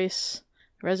 "Joyce,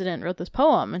 the resident, wrote this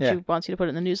poem, and Yeah. she wants you to put it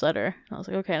in the newsletter." And I was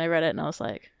like, "Okay," and I read it, and I was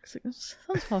like, "This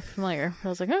sounds so familiar." I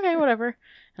was like, "Okay, whatever."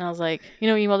 And I was like,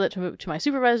 emailed it to my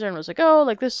supervisor and was like, "Oh,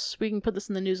 like this, we can put this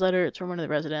in the newsletter. It's from one of the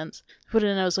residents." Put it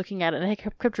in, I was looking at it, and I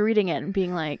kept reading it and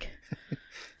being like,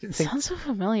 sounds so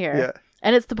familiar. Yeah.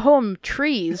 And it's the poem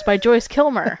Trees by Joyce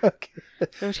Kilmer, Okay.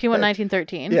 which came out in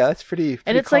 1913. Yeah, that's pretty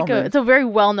And it's common. it's a very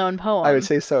well-known poem. I would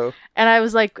say so. And I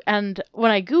was like, and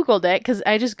when I Googled it, because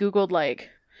I just Googled like,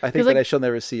 I think 'cause, that like- I shall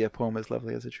never see a poem as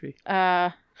lovely as a tree.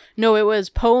 no, it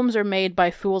was poems are made by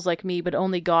fools like me, but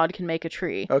only God can make a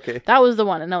tree. Okay. That was the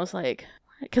one. And I was like,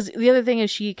 because the other thing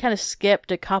is she kind of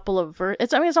skipped a couple of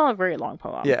it's not a very long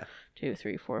poem. Yeah. 2,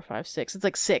 3, 4, 5, 6. It's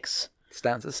like 6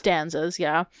 Stanzas. stanzas.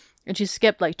 Yeah. And she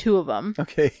skipped like 2 of them.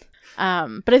 Okay.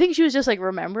 But I think she was just like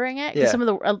remembering it because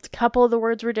Yeah. a couple of the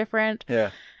words were different.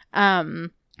 Yeah.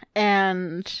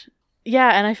 And yeah,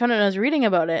 and I found it when I was reading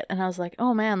about it, and I was like,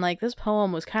 oh man, like this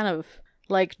poem was kind of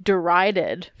like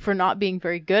derided for not being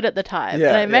very good at the time. Yeah,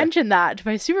 and I yeah. mentioned that to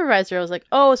my supervisor. I was like,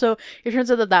 oh, so it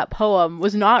turns out that poem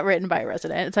was not written by a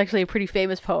resident. It's actually a pretty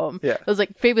famous poem. Yeah. It was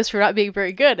like famous for not being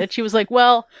very good. And she was like,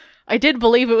 well, I did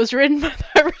believe it was written by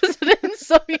that resident,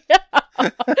 so yeah.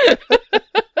 I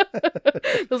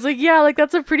was like, yeah, like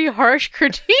that's a pretty harsh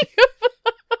critique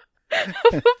of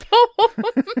a poem.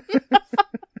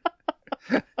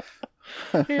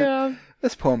 Yeah.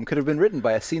 This poem could have been written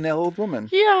by a senile old woman.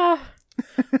 Yeah.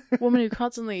 Woman who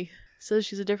constantly says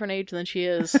she's a different age than she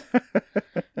is.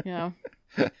 Yeah.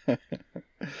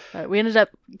 We ended up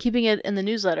keeping it in the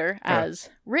newsletter as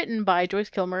written by Joyce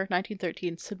Kilmer,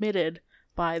 1913, submitted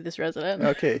by this resident.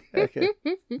 Okay. That's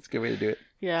a good way to do it.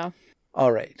 Yeah.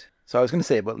 All right. So I was going to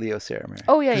say about Leo Saramir.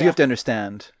 Oh, yeah, 'Cause yeah. you have to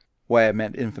understand why I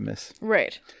meant infamous.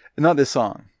 Right. Not this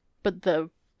song. But the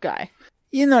guy.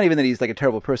 Not even that he's like a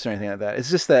terrible person or anything like that. It's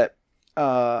just that,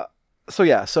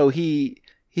 so he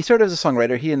started as a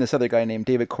songwriter, he and this other guy named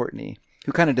David Courtney,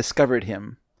 who kind of discovered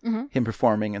him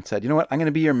performing and said, you know what, I'm going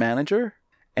to be your manager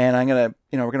and I'm going to,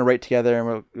 we're going to write together and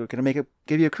we're going to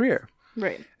give you a career.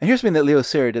 Right. And here's something that Leo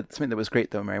Sayer did, something that was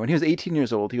great though, Mary. When he was 18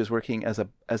 years old, he was working as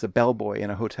a bellboy in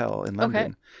a hotel in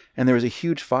London. And there was a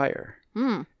huge fire.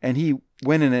 And he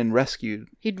went in and rescued.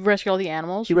 He'd rescue all the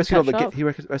animals. He rescued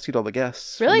rescued all the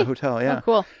guests Really? from the hotel. Yeah, Oh,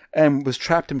 cool. And was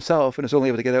trapped himself, and was only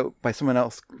able to get out by someone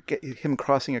else. Him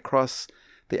crossing across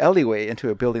the alleyway into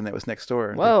a building that was next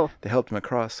door. Whoa! They helped him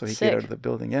across so he could Sick. get out of the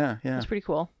building. Yeah. That's pretty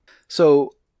cool.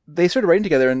 So they started writing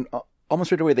together, and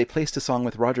almost right away they placed a song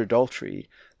with Roger Daltrey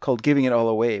called "Giving It All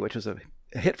Away," which was a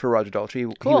hit for Roger Daltrey.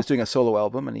 Cool. He was doing a solo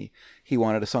album, and he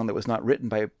wanted a song that was not written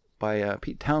by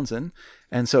Pete Townsend,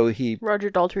 and so he. Roger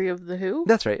Daltrey of The Who?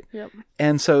 That's right. Yep.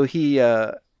 And so he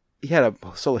had a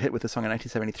solo hit with the song in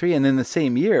 1973, and then the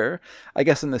same year, I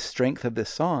guess, in the strength of this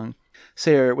song,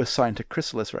 Sayer was signed to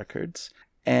Chrysalis Records,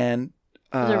 and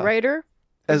As a writer?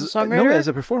 As a songwriter? No, as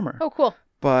a performer. Oh, cool.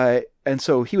 And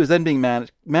so he was then being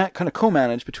kind of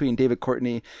co-managed between David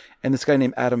Courtney and this guy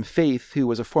named Adam Faith, who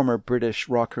was a former British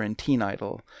rocker and teen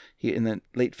idol. In the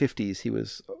late 50s, he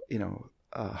was,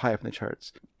 high up in the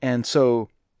charts. And so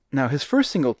now his first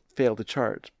single failed to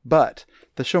chart, but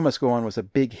The Show Must Go On was a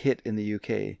big hit in the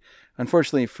UK.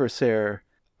 Unfortunately for Sayer,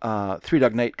 Three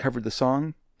Dog Night covered the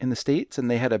song in the States, and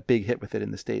they had a big hit with it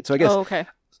in the States. So I guess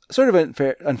sort of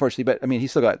unfair, unfortunately, but I mean, he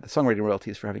still got the songwriting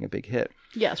royalties for having a big hit.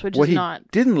 Yes, which what is not. What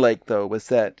he didn't like, though, was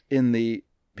that in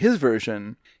his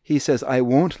version, he says, "I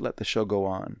won't let the show go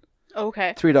on."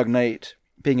 Okay. Three Dog Night,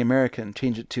 being American,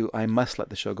 changed it to "I must let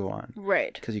the show go on."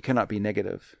 Right. Because you cannot be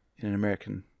negative in an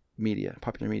American media,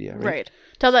 popular media, right? Right.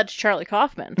 Tell that to Charlie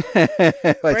Kaufman.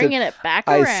 I Bringing said, it back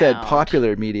around. I said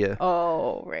popular media.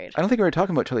 Oh, right. I don't think we were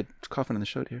talking about Charlie Kaufman on the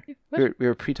show here. What? We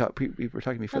were talking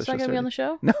before That's the show not going to be on the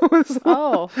started. show? No, it was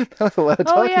that was a lot of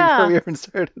talking yeah. before we even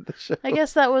started the show. I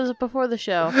guess that was before the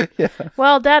show. Yeah.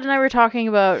 Well, Dad and I were talking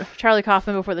about Charlie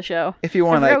Kaufman before the show. If you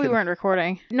want, I I forgot can. we weren't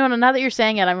recording. No, now that you're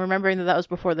saying it, I'm remembering that was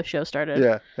before the show started.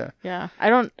 Yeah. Yeah. I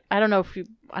don't know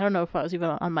if I was even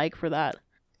on mic for that.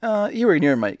 You were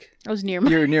near Mike. I was near You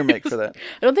mic. were near Mike for that.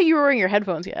 I don't think you were wearing your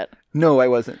headphones yet. No, I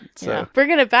wasn't. So Yeah.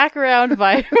 Bringing it back around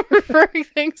by referring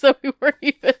things that we weren't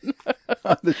even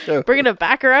on the show. bringing it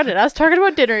back around, and I was talking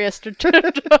about dinner yesterday.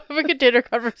 Having a dinner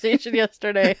conversation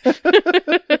yesterday.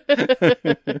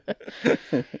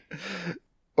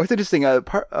 What's interesting,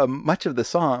 much of this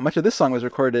song was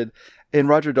recorded in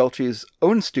Roger Daltrey's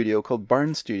own studio called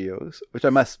Barn Studios, which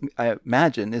I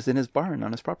imagine is in his barn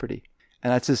on his property.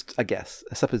 And that's just a guess,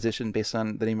 a supposition based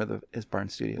on the name of his Barn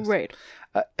Studios. Right.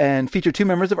 And featured two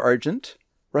members of Argent,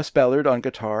 Russ Ballard on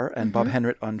guitar and Bob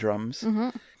Henrit on drums. Mm-hmm.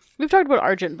 We've talked about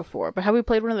Argent before, but have we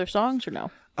played one of their songs or no?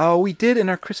 Oh, we did in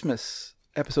our Christmas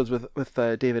episodes with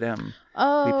David M.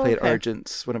 Oh, We played okay.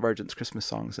 one of Argent's Christmas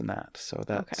songs in that. So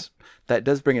that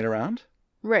does bring it around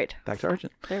Right. back to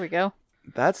Argent. There we go.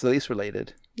 That's the least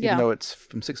related, even Yeah. though it's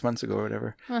from 6 months ago or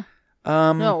whatever. Huh.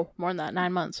 Um, No, more than that.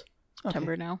 9 months. Okay.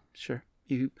 September now. Sure.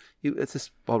 It's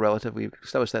just all relative. We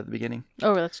established that at the beginning,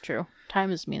 Oh, that's true.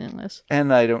 Time is meaningless.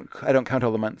 and I don't count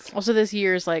all the months. Also, this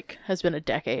year's has been a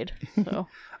decade. So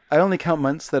I only count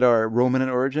months that are Roman in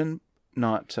origin,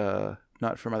 not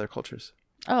from other cultures,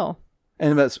 oh,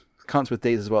 and that counts with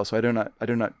days as well. So I do not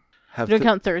have. you don't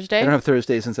count Thursday. I don't have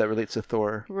Thursday since that relates to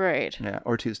Thor. Right. Yeah,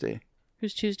 or Tuesday.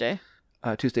 Who's Tuesday?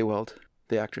 Tuesday Weld,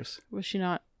 the actress, Was she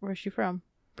not? Where's she from?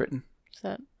 Britain. Is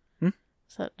that? Hmm?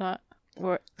 Is that not?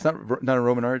 What? It's not a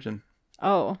Roman origin.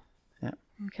 Oh. Yeah.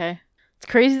 Okay. It's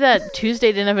crazy that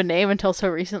Tuesday didn't have a name until so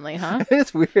recently, huh?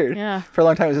 It's weird. Yeah. For a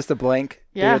long time, it was just a blank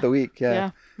day Yeah. of the week. Yeah.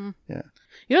 Yeah. Hmm. Yeah.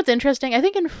 You know what's interesting? I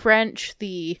think in French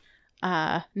the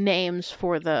names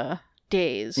for the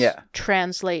days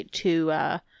translate to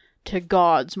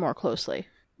gods more closely.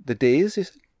 The days, you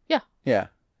said? Yeah. Yeah.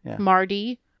 Yeah.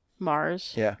 Mardi,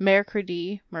 Mars. Yeah.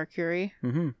 Mercredi, Mercury.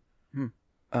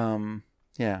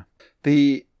 Yeah.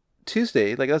 The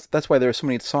Tuesday, that's why there are so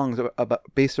many songs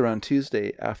based around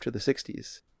Tuesday after the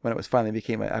 60s, when it was finally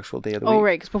became an actual day of the week. Oh,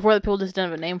 right, because before the people just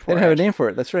didn't have a name for They it. didn't have a name for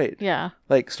it, that's right. Yeah.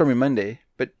 Like Stormy Monday,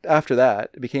 but after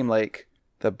that, it became like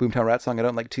the Boomtown Rat song, I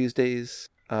Don't Like Tuesdays,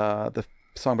 the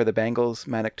song by the Bangles,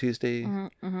 Manic Tuesday.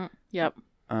 Mm-hmm. Yep.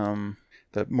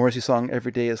 The Morrissey song,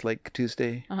 Every Day is Like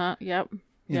Tuesday. Uh-huh. Yep.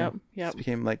 Yep. Yep. It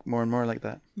became like more and more like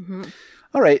that. Mm-hmm.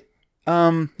 All right.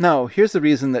 Now, here's the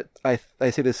reason that I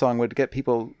say this song would get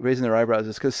people raising their eyebrows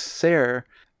is because Serre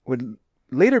would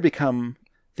later become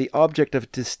the object of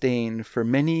disdain for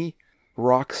many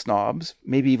rock snobs,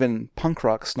 maybe even punk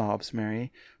rock snobs,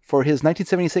 Mary, for his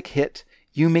 1976 hit,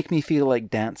 You Make Me Feel Like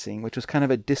Dancing, which was kind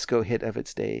of a disco hit of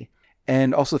its day.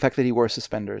 And also the fact that he wore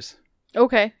suspenders.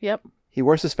 Okay. Yep. He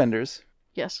wore suspenders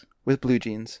Yes. with blue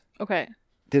jeans. Okay.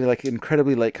 Did like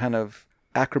incredibly kind of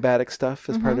acrobatic stuff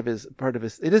as part of his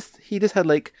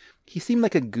he seemed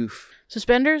like a goof.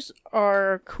 Suspenders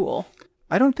are cool.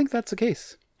 I don't think that's the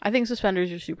case. I think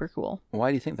suspenders are super cool Why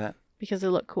do you think that? because they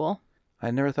look cool.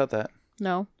 I never thought that.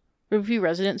 No. We have a few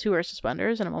residents who wear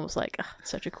suspenders, and I'm almost like, it's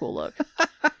such a cool look.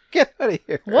 Get out of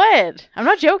here. What? I'm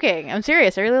not joking. I'm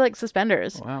serious. I really like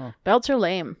suspenders. Wow. Belts are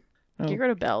lame. Oh. Get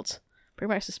rid of belts. Bring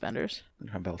back suspenders. I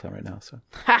don't have belt on right now, so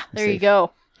Ha! There you safe.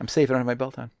 go. I'm safe. I don't have my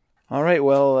belt on. All right.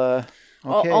 Well,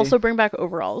 okay. Also, bring back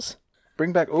overalls.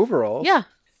 Bring back overalls. Yeah.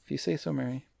 If you say so,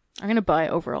 Mary. I'm going to buy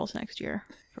overalls next year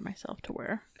for myself to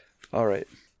wear. All right.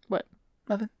 What?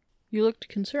 Nothing. You looked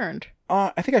concerned.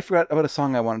 I think I forgot about a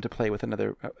song I wanted to play with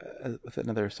another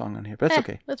song on here, but that's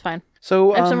okay. That's fine.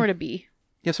 So I have somewhere to be.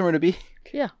 You have somewhere to be?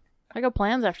 Yeah. I got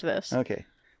plans after this. Okay.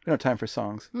 We don't have time for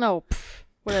songs. No.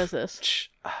 What is this?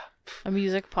 A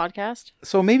music podcast?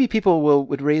 So maybe people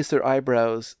would raise their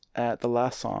eyebrows at the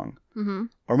last song. Mm-hmm.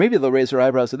 Or maybe they'll raise their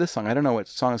eyebrows at this song. I don't know what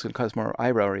song is going to cause more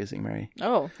eyebrow raising, Mary.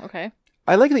 Oh, okay.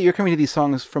 I like that you're coming to these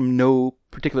songs from no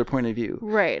particular point of view.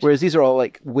 Right. Whereas these are all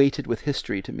weighted with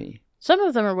history to me. Some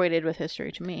of them are weighted with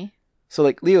history to me.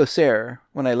 So Leo Sayer,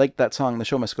 when I liked that song, The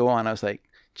Show Must Go On, I was like,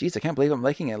 geez, I can't believe I'm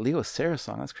liking a Leo Sayer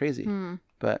song. That's crazy.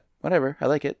 But whatever, I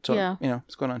like it. So, Yeah.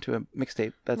 It's going on to a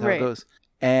mixtape. That's how Right. it goes.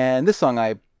 And this song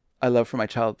I love from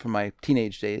my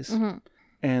teenage days. Mm-hmm.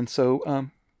 And so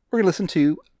we're going to listen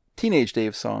to Teenage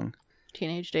Dave's song,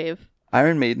 Teenage Dave.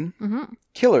 Iron Maiden, Mm-hmm.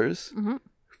 Killers, Mm-hmm.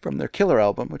 from their Killer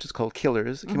album, which is called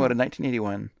Killers. It came out in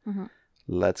 1981. Mm-hmm.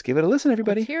 Let's give it a listen,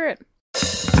 everybody. Let's hear it.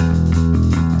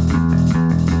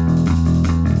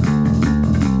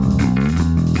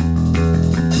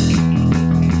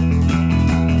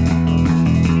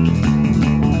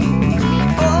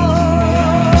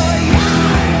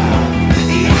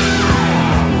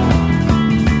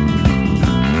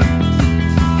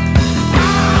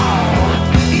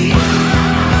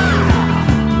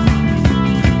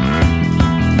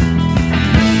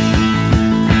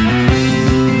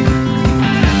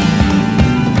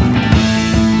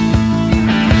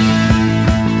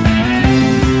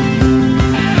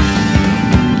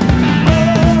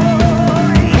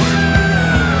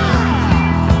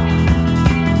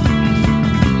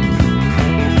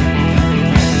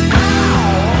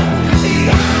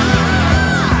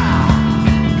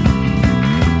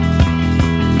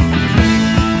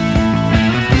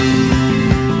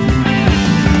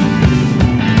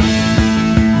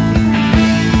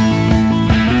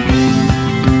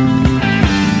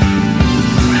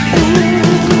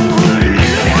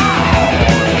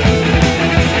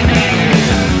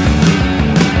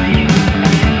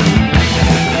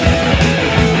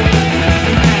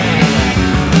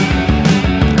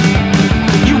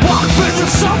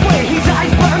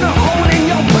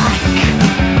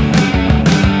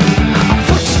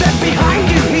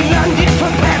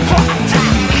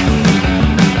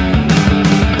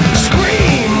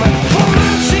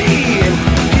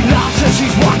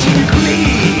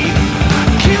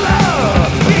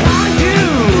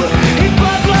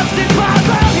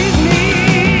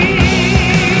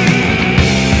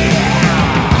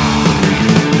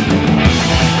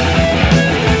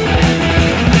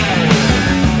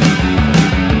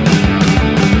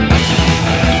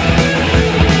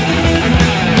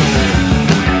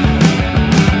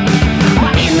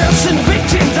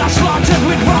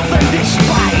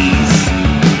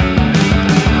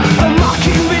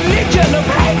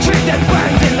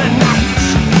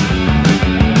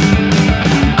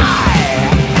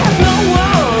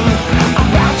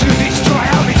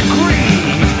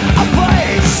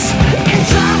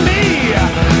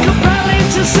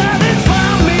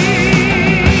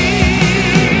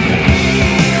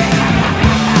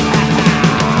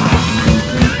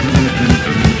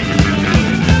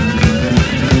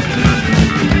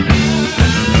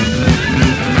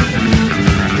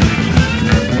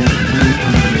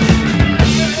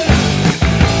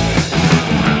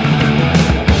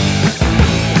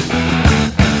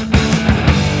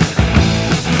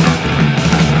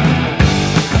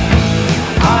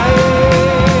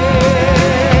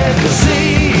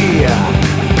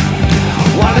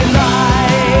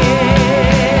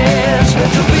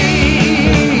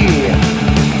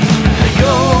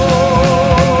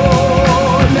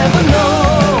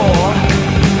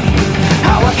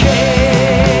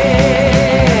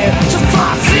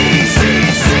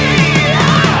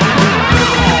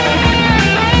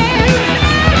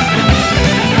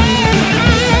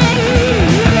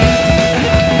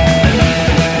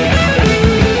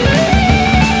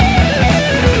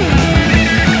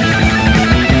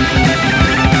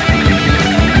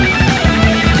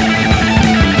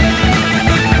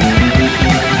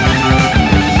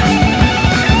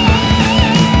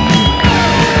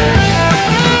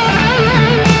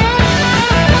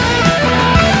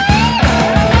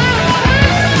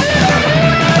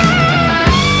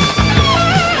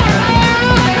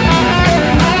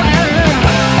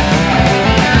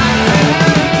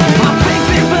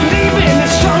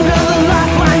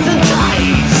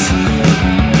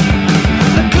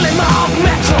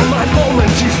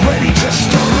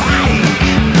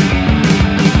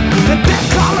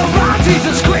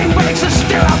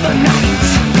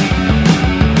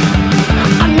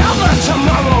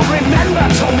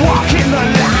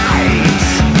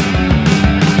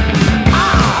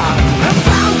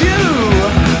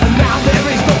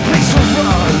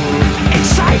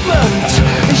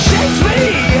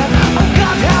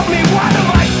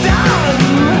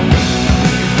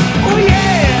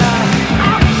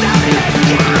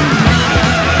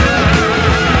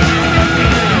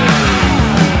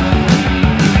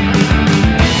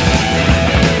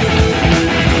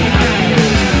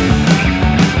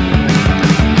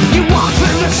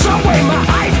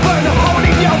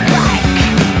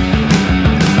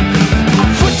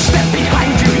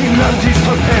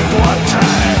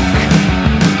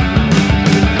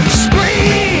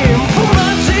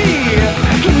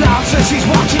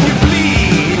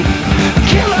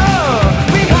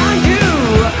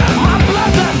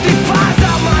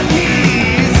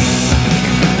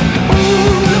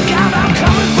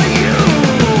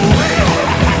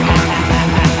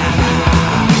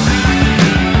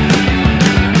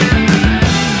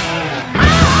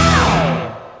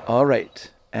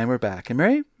 right. And we're back. And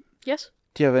Mary, Yes.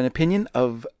 do you have an opinion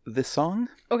of this song?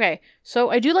 Okay, so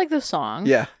I do like this song.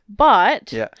 Yeah.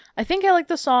 But Yeah. I think I like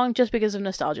the song just because of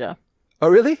nostalgia. Oh,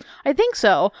 really? I think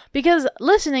so, because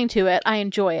listening to it, I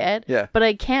enjoy it. Yeah. But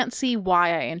I can't see why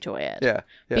I enjoy it. Yeah.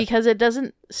 Yeah. Because it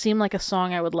doesn't seem like a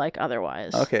song I would like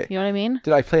otherwise. Okay. You know what I mean?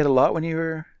 Did I play it a lot when you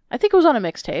were... I think it was on a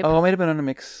mixtape. Oh, it might have been on a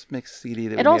mix CD.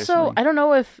 That we It made or also, something. I don't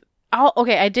know if...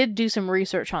 okay, I did do some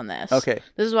research on this. Okay.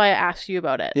 This is why I asked you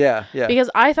about it. Yeah, yeah. Because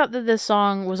I thought that this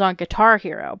song was on Guitar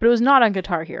Hero, but it was not on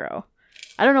Guitar Hero.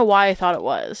 I don't know why I thought it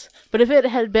was. But if it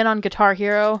had been on Guitar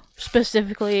Hero,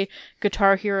 specifically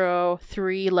Guitar Hero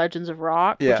 3 Legends of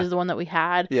Rock, Yeah. which is the one that we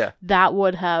had, Yeah. that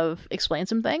would have explained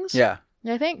some things. Yeah,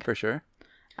 I think. for sure.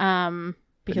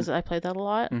 Because I played that a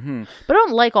lot. Mm-hmm. But I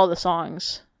don't like all the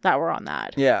songs that were on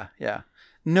that. Yeah, yeah.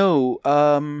 No,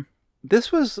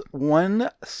 this was one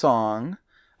song.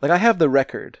 Like, I have the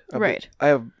record. Right. I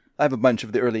have a bunch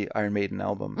of the early Iron Maiden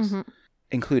albums, Mm-hmm.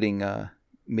 including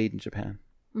Made in Japan.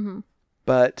 Mm-hmm.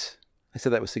 But I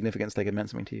said that with significance, like it meant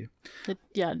something to you. It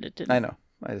didn't. I know.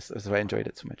 That's why I enjoyed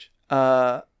it so much.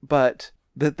 But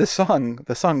the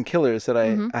song Killers that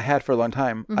I had for a long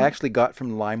time, I actually got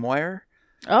from LimeWire.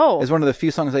 Oh. It's one of the few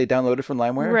songs I downloaded from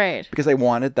LimeWire. Right. Because I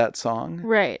wanted that song.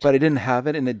 Right. But I didn't have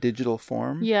it in a digital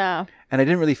form. Yeah. And I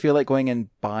didn't really feel like going and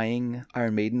buying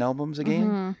Iron Maiden albums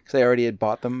again. Because I already had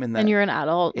bought them in the And you're an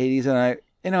adult. 80s.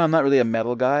 And I'm not really a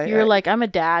metal guy. You're like, I'm a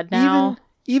dad now.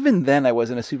 Even then, I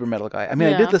wasn't a super metal guy. I mean,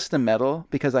 I Yeah. did listen to metal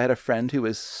because I had a friend who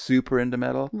was super into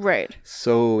metal. Right.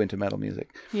 So into metal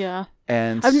music. Yeah.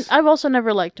 And I've also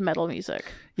never liked metal music.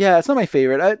 yeah, it's not my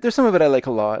favorite. There's some of it I like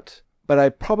a lot. But I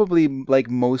probably like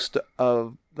most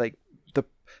of like the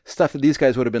stuff that these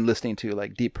guys would have been listening to,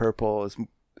 like Deep Purple is,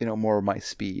 more my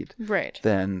speed Right.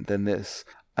 than this.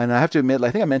 And I have to admit, I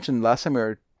think I mentioned last time we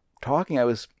were talking, I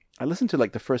listened to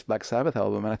like the first Black Sabbath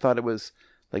album and I thought it was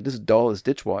like just dull as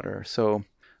ditch water. So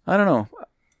I don't know.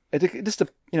 It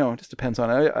just depends on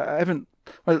it. I haven't,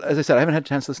 well, as I said, I haven't had a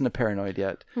chance to listen to Paranoid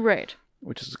yet, Right.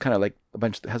 which is kind of like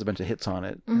has a bunch of hits on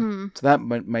it. Mm-hmm. So that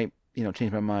might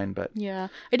change my mind, but Yeah.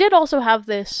 I did also have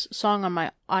this song on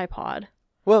my iPod.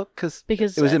 well, because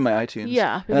Because it was in my iTunes.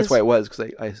 yeah, and that's because- why it was,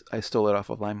 because I stole it off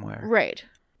of LimeWire. Right.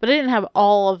 But I didn't have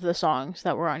all of the songs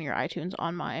that were on your iTunes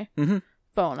on my Mm-hmm.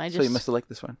 phone. So you must have liked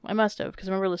this one. I must have, because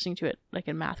I remember listening to it like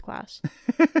in math class.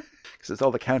 Because it's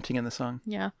all the counting in the song.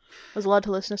 Yeah. I was allowed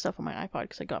to listen to stuff on my iPod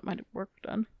because I got my work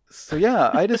done. So yeah,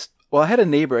 I had a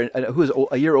neighbor who was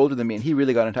a year older than me, and he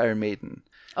really got into Iron Maiden.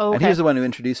 Oh, okay. And he was the one who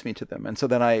introduced me to them. And so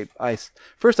then I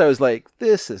first I was like,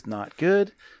 this is not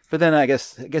good. But then I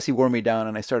guess he wore me down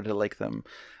and I started to like them.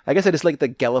 I guess I just like the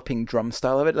galloping drum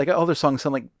style of it. Like all their songs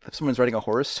sound like someone's riding a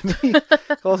horse to me.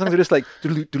 All the songs are just like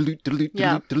doodle doodle doodle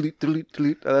Yeah. doodle doodle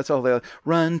doodle. That's all they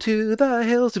run to the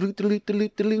hills, doodle doodle doodle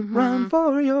doodle, run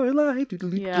for your life,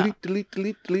 doodle Yeah. doodle doodle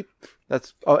doodle doodle.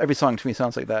 That's every song to me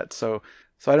sounds like that. So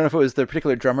I don't know if it was the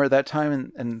particular drummer at that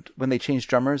time, and when they changed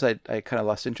drummers, I kind of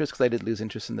lost interest because I did lose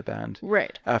interest in the band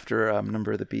Right. after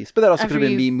Number of the Beast. But that also After could have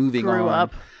been you me moving grew on.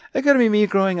 up. It could have been me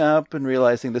growing up and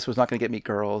realizing this was not going to get me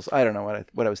girls. I don't know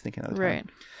what I was thinking at the Right. time.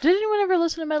 Did anyone ever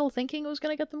listen to metal thinking it was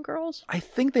going to get them girls? I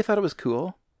think they thought it was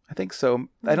cool. I think so.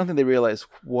 I don't think they realized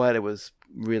what it was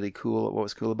really cool, what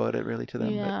was cool about it really to them.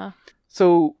 Yeah. But,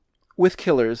 so with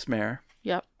Killers, Mare,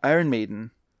 Yep. Iron Maiden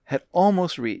had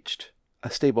almost reached a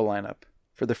stable lineup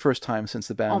for the first time since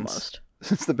the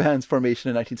band's formation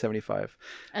in 1975.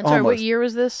 And sorry, what Almost. year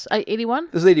was this? 81?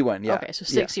 This is 81, yeah. Okay, so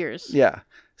 6 years. Yeah.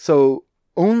 So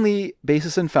only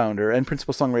bassist and founder and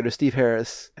principal songwriter Steve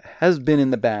Harris has been in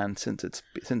the band since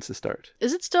the start.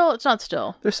 Is it still? It's not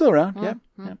still. They're still around,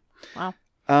 yeah. Wow.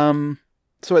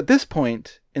 So at this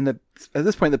point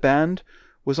the band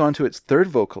was on to its third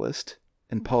vocalist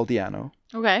in Paul Di'Anno,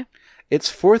 Okay. its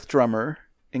fourth drummer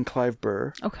in Clive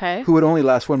Burr, Okay. who would only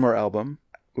last one more album,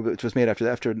 which was made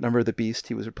after Number of the Beast.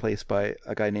 He was replaced by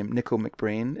a guy named Nico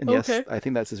McBrain, and yes, Okay. I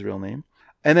think that's his real name.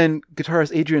 And then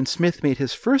guitarist Adrian Smith made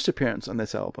his first appearance on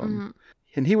this album,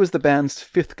 and he was the band's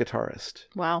fifth guitarist,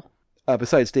 Wow.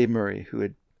 besides Dave Murray, who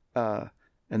had.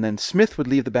 And then Smith would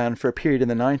leave the band for a period in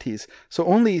the 90s. So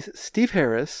only Steve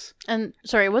Harris. And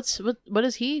sorry, what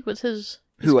is he? What's his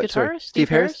Sorry, guitarist? Steve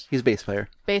Harris? He's a bass player.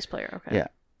 Bass player. Okay. Yeah.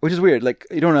 Which is weird. Like,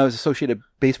 you don't always associate a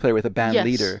bass player with a band Yes.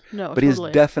 leader. No, but totally.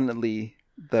 he's definitely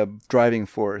the driving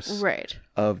force Right.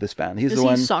 of this band. He's Is the he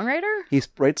one. songwriter? He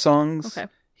writes songs. Okay.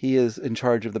 He is in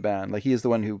charge of the band. Like, he is the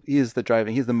one he is the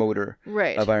driving, he's the motor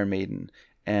Right. of Iron Maiden.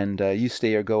 And you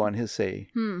stay or go on his say.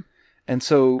 And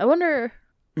so, I wonder.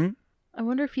 Hmm? I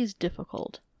wonder if he's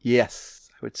difficult. yes,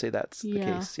 I would say that's the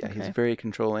Yeah, case. Yeah, he's okay. very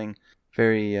controlling.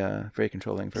 very very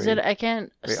controlling. Very. I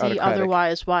can't very see autocratic.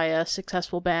 otherwise why a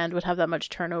successful band would have that much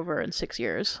turnover in 6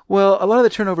 years. Well, a lot of the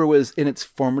turnover was in its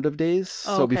formative days.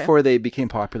 Oh, so okay. before they became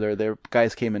popular, their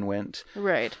guys came and went.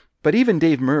 Right. But even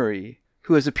Dave Murray,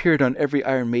 who has appeared on every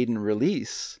Iron Maiden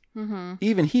release,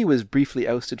 even he was briefly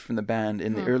ousted from the band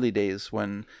in the early days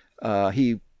when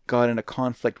he got in a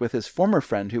conflict with his former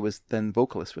friend, who was then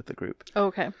vocalist with the group.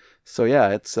 Okay. So yeah,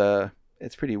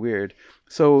 it's pretty weird.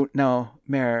 So now,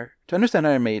 Mare, to understand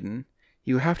Iron Maiden,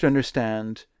 you have to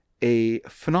understand a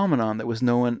phenomenon that was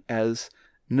known as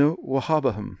No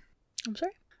Wahhabism. I'm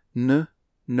sorry? No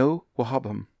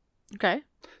Wahhabism. Okay.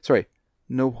 Sorry,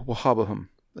 No Wahhabism.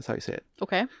 That's how you say it.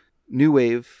 Okay. New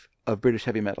wave of British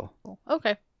heavy metal.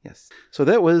 Okay. Yes. So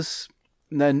that was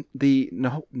then the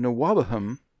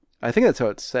Nawabahum. I think that's how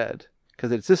it's said,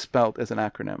 because it's just spelt as an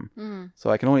acronym. So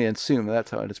I can only assume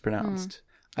that's how it is pronounced.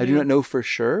 I do not know for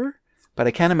sure, but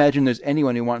I can't imagine there's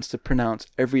anyone who wants to pronounce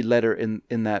every letter in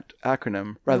that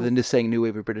acronym rather than just saying New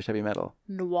Wave of British Heavy Metal.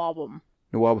 Nawabum.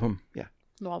 Nawabahum, yeah.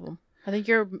 Nawabum. I think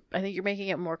you're making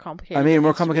it more complicated. I made it than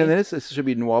more needs to complicated be. than this. This should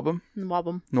be Nawabum.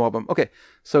 Nawabum. Nawabum. Okay,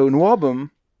 so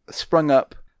Nawabum sprung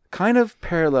up kind of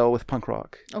parallel with punk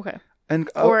rock. Okay. And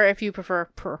Or if you prefer,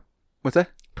 per. what's that?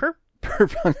 Per?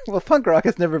 Well, punk rock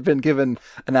has never been given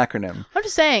an acronym. I'm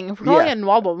just saying, if we're calling Yeah. it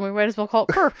Nawabum, we might as well call it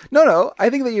per. No, I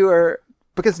think that you are,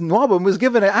 because Nawabum was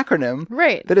given an acronym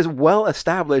Right. that is well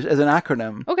established as an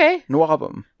acronym. Okay.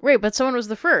 Nawabum. Right, but someone was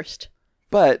the first.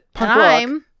 But punk And rock.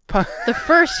 I'm the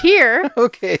first here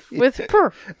Okay. with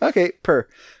per. Okay, per.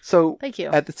 So Thank you.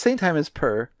 at the same time as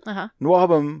per, Uh-huh.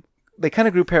 Nawabum, they kind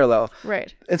of grew parallel.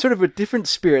 Right. And sort of with different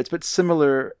spirits, but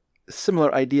similar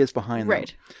ideas behind them.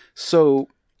 Right. So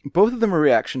both of them were a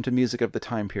reaction to music of the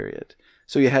time period.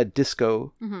 So you had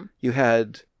disco, you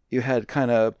had kind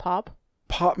of Pop.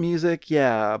 pop music,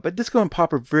 yeah, but disco and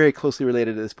pop are very closely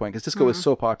related at this point because disco was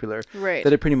so popular Right.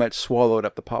 that it pretty much swallowed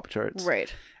up the pop charts.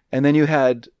 Right. And then you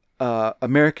had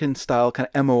American style kind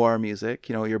of MOR music,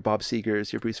 you know, your Bob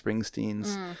Segers, your Bruce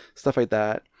Springsteens, stuff like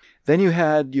that. Then you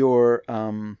had your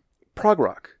prog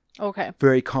rock. Okay.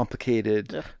 Very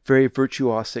complicated, Ugh. very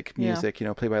virtuosic music, you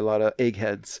know, played by a lot of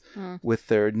eggheads with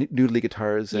their noodly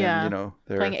guitars and, Yeah. you know,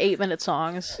 their Playing 8-minute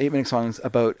songs. 8-minute songs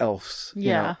about elves. You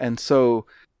Yeah. know? And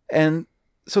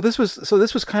so this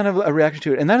was kind of a reaction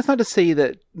to it. And that is not to say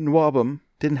that Nawabum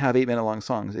didn't have 8-minute long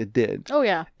songs. It did. Oh,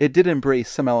 yeah. It did embrace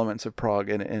some elements of prog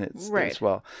in it Right. as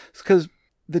well. Because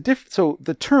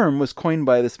the term was coined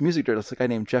by this music journalist, a guy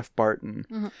named Jeff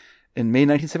Barton, in May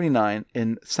 1979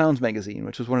 in Sounds magazine,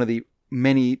 which was one of the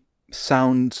many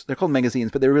sounds. They're called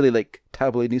magazines, but they're really like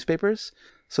tabloid newspapers.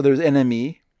 So there was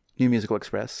NME, New Musical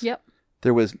Express. Yep.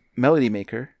 There was Melody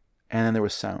Maker, and then there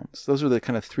was Sounds. Those were the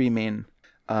kind of three main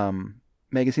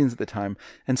magazines at the time.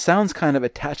 And Sounds kind of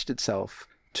attached itself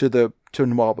to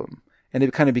Nawabum, and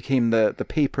it kind of became the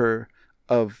paper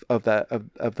of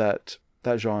that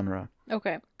genre.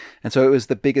 Okay. And so it was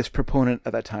the biggest proponent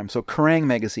at that time. So Kerrang!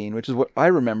 Magazine, which is what I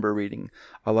remember reading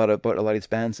a lot about a lot of these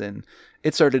bands in,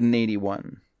 it started in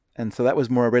 1981. And so that was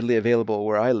more readily available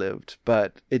where I lived,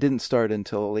 but it didn't start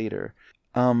until later.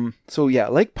 So yeah,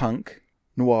 like punk,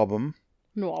 Nawabum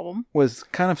Nawabum. was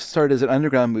kind of started as an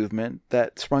underground movement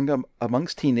that sprung up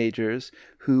amongst teenagers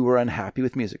who were unhappy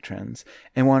with music trends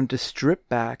and wanted to strip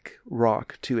back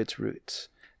rock to its roots.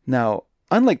 Now,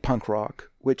 unlike punk rock,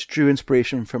 which drew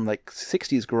inspiration from like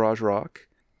 60s garage rock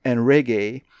and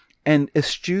reggae and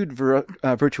eschewed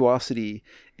virtuosity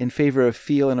in favor of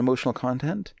feel and emotional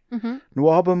content,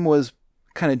 Nawabum was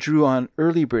kind of drew on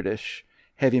early British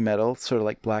heavy metal, sort of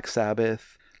like Black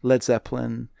Sabbath, Led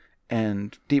Zeppelin,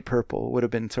 and Deep Purple would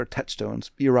have been sort of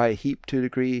touchstones. Uriah Heep to a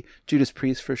degree, Judas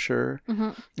Priest for sure.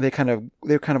 They're kind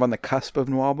of on the cusp of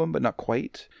Nawabum, but not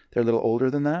quite. They're a little older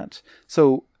than that.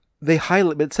 So they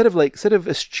highlight, but instead of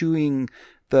eschewing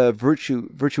the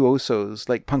virtuosos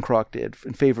like punk rock did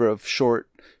in favor of short,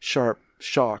 sharp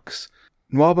shocks,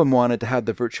 Nawabum wanted to have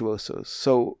the virtuosos.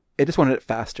 So it just wanted it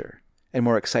faster and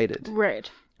more excited.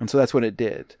 Right. And so that's what it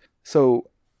did. So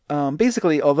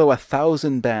basically, although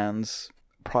 1,000 bands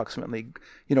approximately,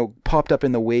 popped up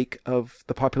in the wake of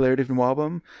the popularity of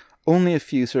Nawabum, only a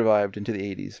few survived into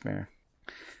the 80s, Mare.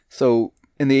 So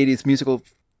in the 80s, musical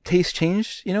taste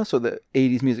changed, so the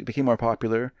 80s music became more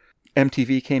popular.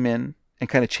 MTV came in and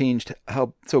kind of changed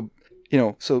how, so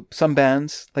some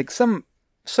bands, like some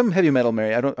heavy metal,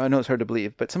 Mary, I know it's hard to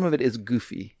believe, but some of it is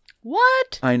goofy.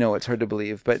 What? I know it's hard to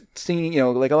believe, but singing,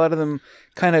 like a lot of them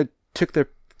kind of took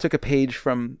a page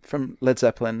from Led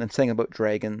Zeppelin and sang about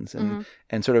dragons and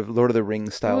sort of Lord of the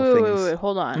Rings style things. Wait,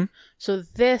 hold on. So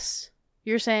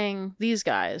you're saying these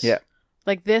guys? Yeah.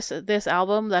 Like this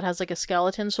album that has like a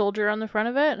skeleton soldier on the front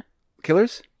of it?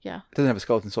 Killers? Yeah. It doesn't have a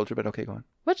skeleton soldier, but okay, go on.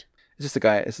 What? It's just a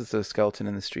guy. It's just a skeleton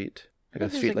in the street, like a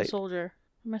He's street like light. a soldier.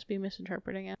 I must be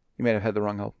misinterpreting it. You might have had the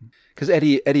wrong album because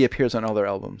Eddie appears on all their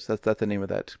albums. That's the name of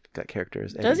that character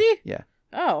is Eddie. Does he? Yeah.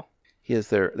 Oh. He is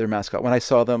their mascot. When I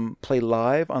saw them play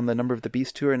live on the Number of the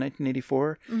Beast tour in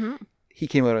 1984, he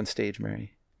came out on stage,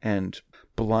 Mary, and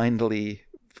blindly,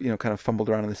 kind of fumbled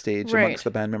around on the stage amongst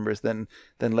the band members, then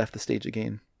left the stage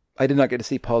again. I did not get to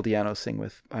see Paul Di'Anno sing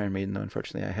with Iron Maiden, though,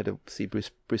 unfortunately. I had to see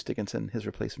Bruce Dickinson, his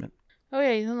replacement. Oh,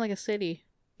 yeah, he's in like a city.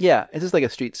 Yeah, it's just like a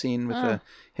street scene with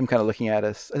him kind of looking at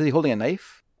us. Is he holding a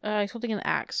knife? He's holding an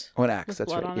axe. Oh, an axe, with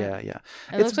that's blood right. on Yeah, it. yeah.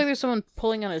 And it looks like there's someone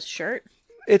pulling on his shirt.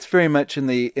 It's very much in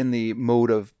the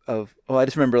mode of well, I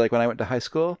just remember like when I went to high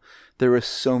school, there were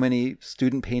so many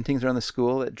student paintings around the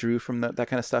school that drew from that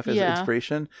kind of stuff as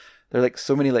inspiration. There are like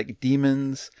so many like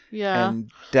demons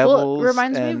and devils. Well, it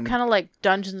reminds me of kind of like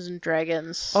Dungeons and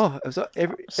Dragons. Oh, it was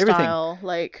everything. Style,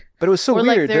 like. But it was so or,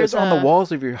 weird. Like, It's on the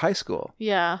walls of your high school.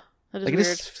 Yeah. That is like weird.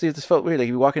 It just felt weird. Like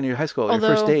you walk into your high school your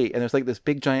first day, and there's like this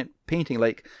big giant painting,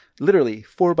 like literally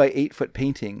 4 by 8 foot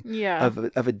painting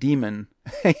of a demon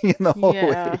hanging in the hallway.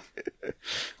 Yeah.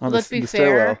 Let's be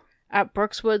fair. At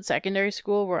Brookswood Secondary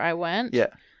School, where I went,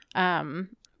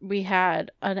 we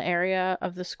had an area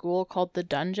of the school called the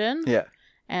Dungeon. Yeah.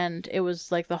 And it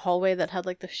was like the hallway that had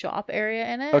like the shop area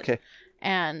in it. Okay.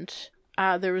 And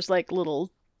there was like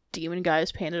little demon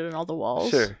guys painted on all the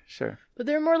walls. Sure. But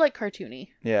they're more like cartoony.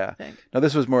 Yeah. I think. No,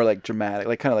 this was more like dramatic,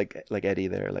 like kind of like Eddie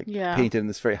there, like painted in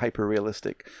this very hyper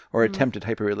realistic or attempted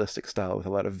hyper realistic style with a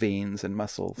lot of veins and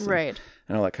muscles, and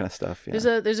all that kind of stuff.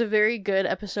 Yeah. There's a very good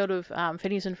episode of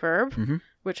Phineas and Ferb,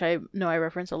 which I know I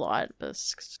reference a lot, but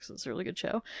it's a really good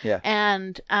show. Yeah.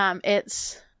 And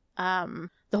it's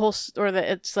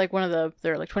it's like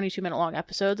they're like 22-minute long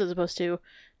episodes as opposed to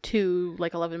 2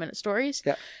 like 11-minute stories.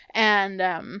 Yeah.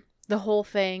 And the whole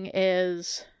thing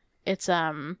is it's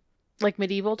like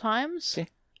medieval times. Okay.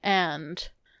 And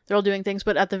they're all doing things,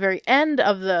 but at the very end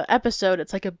of the episode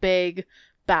it's like a big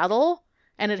battle,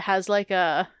 and it has like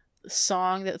a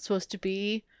song that's supposed to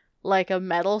be like a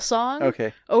metal song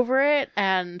over it,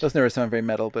 and doesn't ever sound very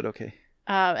metal, but okay.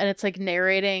 And it's like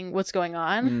narrating what's going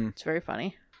on. It's very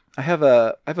funny. I have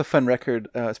a fun record.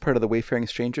 It's part of the Wayfaring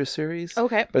Strangers series.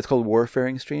 Okay. But it's called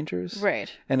Warfaring Strangers.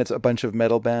 Right. And it's a bunch of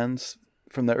metal bands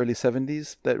from the early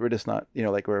 70s that were just not,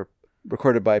 like were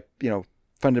recorded by,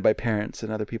 funded by parents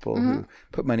and other people who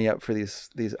put money up for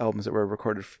these albums that were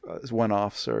recorded as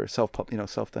one-offs or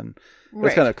self-done. Right.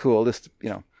 It's kind of cool just,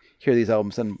 hear these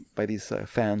albums done by these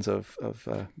fans of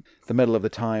the metal of the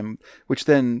time, which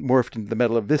then morphed into the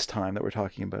metal of this time that we're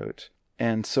talking about.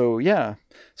 And so, yeah.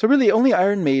 So really only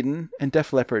Iron Maiden and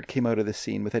Def Leppard came out of this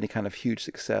scene with any kind of huge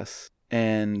success.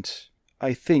 And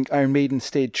I think Iron Maiden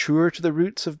stayed truer to the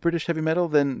roots of British heavy metal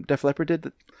than Def Leppard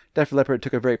did. Def Leppard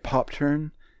took a very pop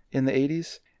turn in the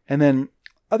 80s. And then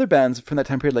other bands from that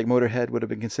time period, like Motorhead, would have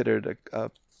been considered a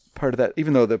part of that,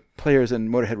 even though the players in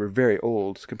Motorhead were very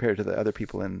old compared to the other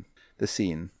people in the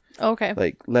scene. Okay.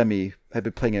 Like Lemmy had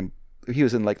been playing he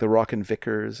was in like the Rockin'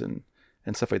 Vickers and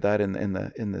stuff like that in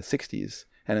the 60s,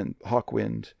 and in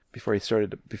Hawkwind before he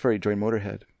joined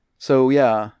Motorhead. So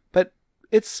yeah, but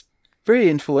it's very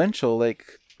influential.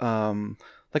 Like a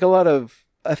lot of,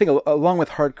 I think along with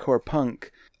hardcore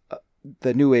punk,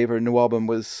 the new wave or new album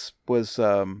was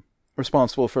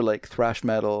responsible for like thrash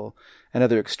metal and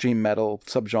other extreme metal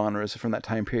subgenres from that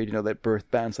time period. That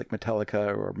birthed bands like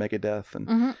Metallica or Megadeth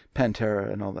and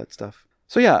Pantera and all that stuff.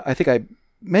 So yeah, I think I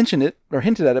mentioned it or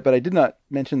hinted at it, but I did not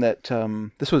mention that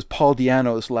this was Paul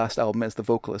Di'Anno's last album as the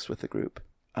vocalist with the group.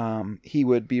 He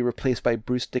would be replaced by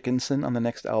Bruce Dickinson on the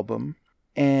next album.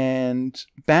 And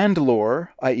band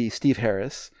lore, i.e. Steve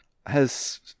Harris,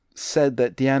 has said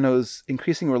that Di'Anno's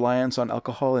increasing reliance on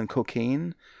alcohol and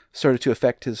cocaine started to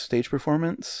affect his stage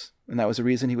performance, and that was the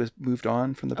reason he was moved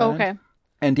on from the band. Okay.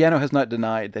 And Di'Anno has not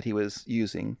denied that he was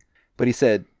using, but he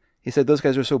said those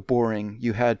guys are so boring,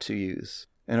 you had to use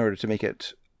in order to make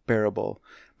it bearable.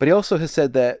 But he also has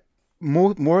said that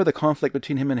more of the conflict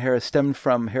between him and Harris stemmed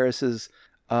from Harris's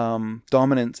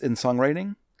dominance in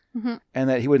songwriting, and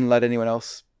that he wouldn't let anyone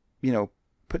else,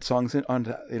 put songs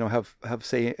have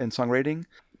say in songwriting.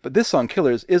 But this song,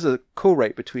 Killers, is a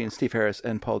co-write between Steve Harris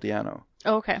and Paul Di'Anno.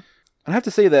 Oh, okay. And I have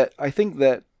to say that I think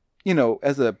that,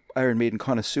 as a Iron Maiden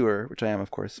connoisseur, which I am,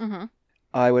 of course,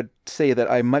 I would say that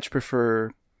I much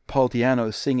prefer Paul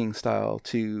Di'Anno's singing style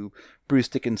to Bruce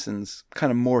Dickinson's kind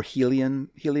of more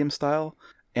helium style.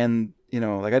 And,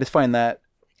 I just find that.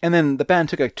 And then the band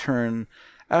took a turn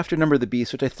after Number of the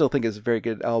Beast, which I still think is a very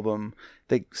good album.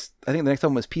 I think the next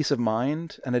album was Peace of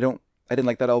Mind, and I didn't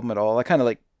like that album at all. I kind of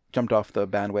like jumped off the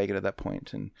bandwagon at that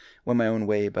point and went my own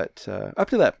way. But up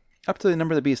to the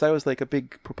Number of the Beast, I was like a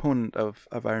big proponent of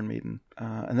Iron Maiden.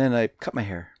 And then I cut my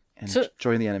hair and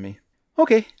joined the enemy.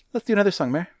 Okay, let's do another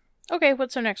song, Mare. Okay,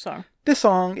 what's our next song? This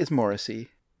song is Morrissey.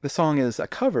 The song is a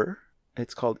cover.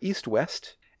 It's called East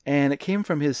West. And it came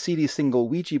from his CD single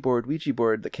Ouija Board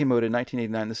that came out in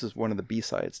 1989. This is one of the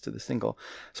B-sides to the single.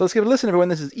 So let's give it a listen, everyone.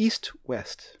 This is East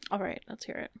West. All right, let's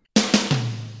hear it.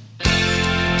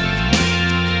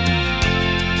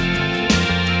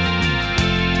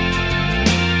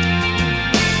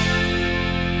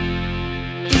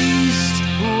 East,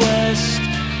 west,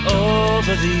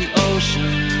 over the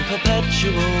ocean,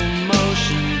 perpetual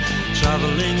motion,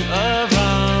 traveling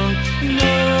around,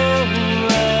 no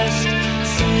rest,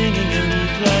 singing and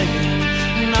playing,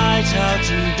 night out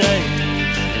and day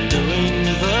in, doing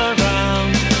the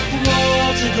rounds.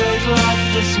 What a great life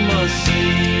this must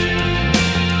seem.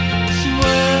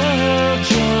 Swell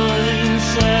joints,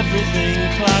 everything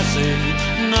classy,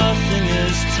 nothing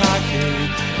is tacky,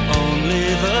 only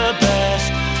the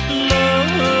best.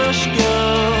 Lush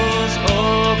girls,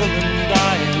 ogle and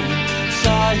dying,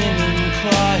 sighing and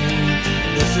crying,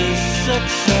 this is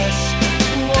success.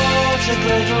 What a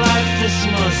great life this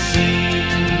must seem.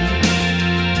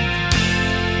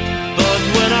 But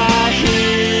when I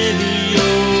hear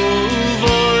your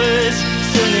voice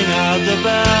singing out, the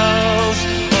bells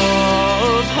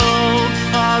of home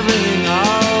are ringing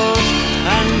out,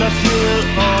 and I feel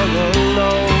all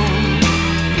alone,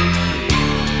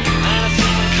 and I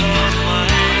think of my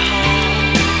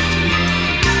home.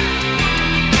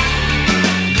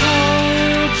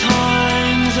 Cold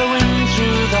times, a wind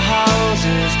through the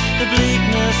houses, the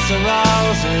bleakness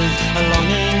arouses a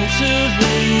longing to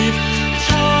leave.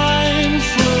 Time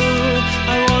flew,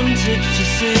 I wanted to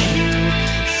see you,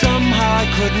 somehow I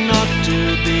could not do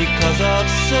because of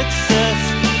success.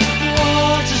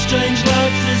 What a strange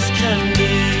life this can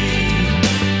be.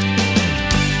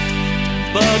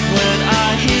 But when I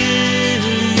hear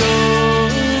your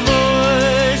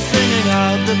voice singing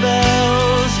out, the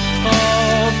bells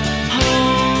of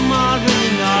home are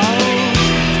ringing out,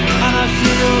 and I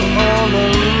feel all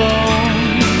alone.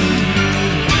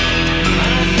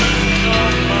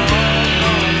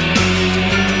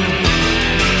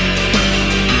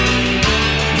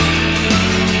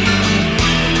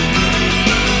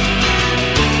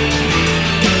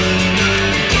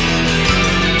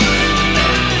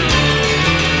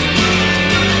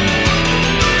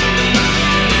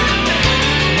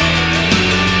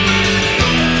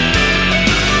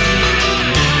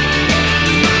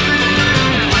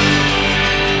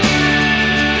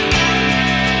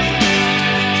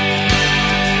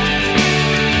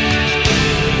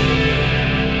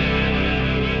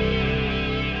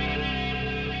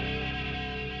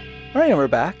 And we're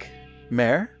back.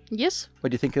 Mare, Yes?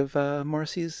 what do you think of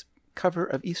Morrissey's cover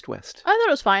of East West? I thought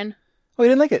it was fine. Oh, you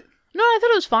didn't like it? No, I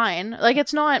thought it was fine. Like,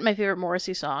 it's not my favorite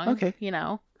Morrissey song. Okay. You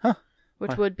know? Huh.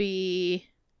 Which Why? would be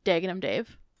Dagenham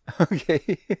Dave.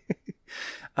 Okay.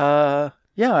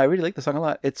 Yeah, I really like the song a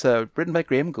lot. It's written by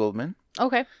Graham Gouldman,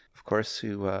 Okay. of course,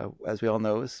 who, as we all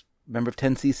know, is a member of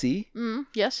 10cc,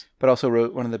 Yes. but also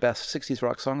wrote one of the best 60s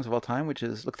rock songs of all time, which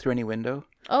is Look Through Any Window.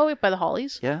 Oh, by the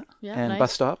Hollies? Yeah. Yeah, And nice.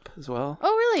 Bus Stop as well.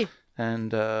 Oh, really?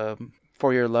 And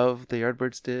For Your Love, the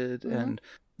Yardbirds did. And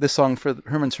this song for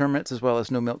Herman's Hermits, as well as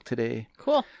No Milk Today.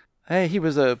 Cool. Hey, he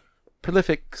was a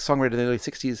prolific songwriter in the early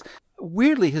 60s.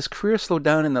 Weirdly, his career slowed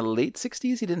down in the late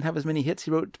 60s. He didn't have as many hits.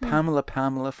 He wrote Pamela,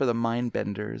 Pamela for the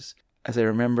Mindbenders, as I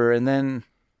remember. And then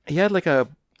he had like a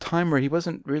time where he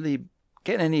wasn't really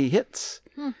getting any hits.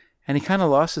 And he kind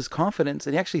of lost his confidence.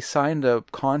 And he actually signed a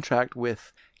contract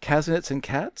with Kaznitz and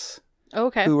Katz,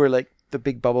 Okay. who were like the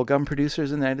big bubblegum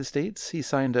producers in the United States. He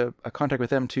signed a contract with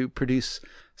them to produce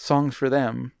songs for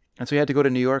them. And so he had to go to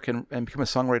New York and become a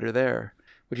songwriter there,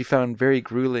 which he found very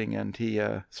grueling. And he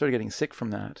started getting sick from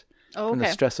that. Oh, From the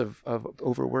okay. stress of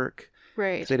overwork.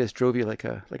 Right. They just drove you like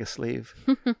a slave.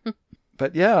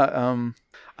 But yeah,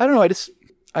 I don't know.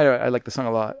 I like the song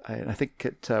a lot. I think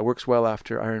it works well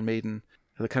after Iron Maiden.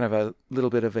 Kind of a little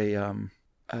bit of a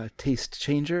taste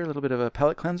changer, a little bit of a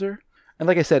palate cleanser. And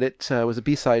like I said, it was a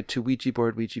B-side to Ouija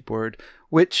Board,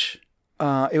 which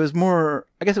it was more,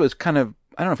 I guess it was kind of,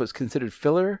 I don't know if it was considered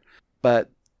filler, but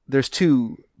there's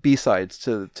two B-sides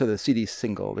to the CD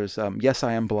single. There's Yes,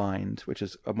 I Am Blind, which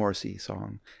is a Morrissey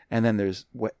song. And then there's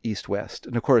East West.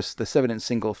 And of course, the 7-inch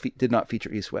single did not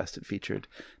feature East West. It featured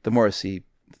the Morrissey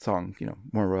song,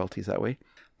 more royalties that way.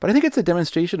 But I think it's a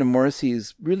demonstration of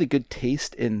Morrissey's really good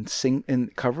taste in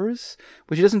covers,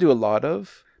 which he doesn't do a lot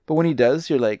of. But when he does,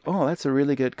 you're like, oh, that's a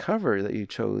really good cover that you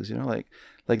chose. Like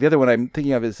Like the other one I'm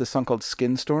thinking of is this song called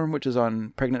Skin Storm, which is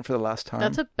on Pregnant for the Last Time.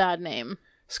 That's a bad name.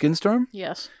 Skin Storm?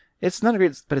 Yes. It's not a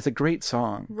great, but it's a great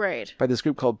song. Right. By this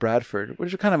group called Bradford,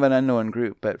 which is kind of an unknown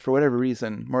group, but for whatever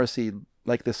reason, Morrissey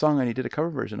liked this song and he did a cover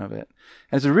version of it.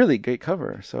 And it's a really great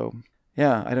cover. So,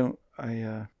 yeah,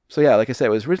 like I said, it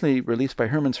was originally released by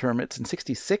Herman's Hermits in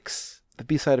 1966, the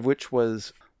B-side of which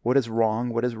was What Is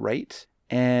Wrong, What Is Right.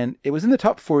 And it was in the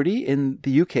top 40 in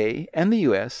the UK and the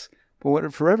US,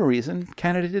 but for whatever reason,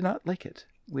 Canada did not like it.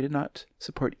 We did not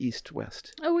support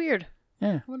East-West. Oh, weird.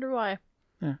 Yeah. I wonder why.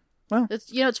 Yeah. Well,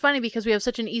 it's funny because we have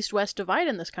such an East-West divide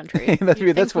in this country.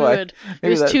 that's why. It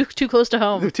was too close to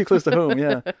home. Too close to home,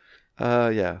 yeah.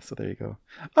 Yeah, so there you go.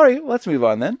 All right, let's move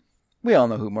on then. We all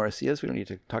know who Morrissey is. We don't need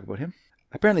to talk about him.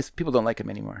 Apparently, people don't like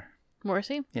him anymore.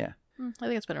 Morrissey? Yeah. I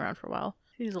think it's been around for a while.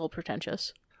 He's a little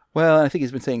pretentious. Well, I think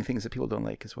he's been saying things that people don't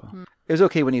like as well. It was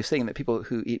okay when he was saying that people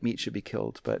who eat meat should be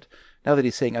killed, but now that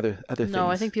he's saying other things... No,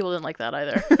 I think people didn't like that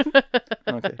either.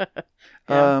 Okay.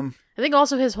 Yeah. I think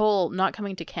also his whole not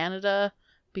coming to Canada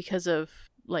because of,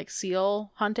 like,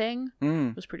 seal hunting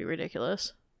was pretty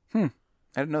ridiculous. I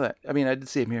didn't know that. I mean, I did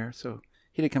see him here, so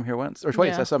he did come here once, or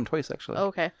twice. Yeah. I saw him twice, actually. Oh,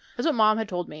 okay. That's what Mom had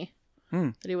told me.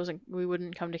 That we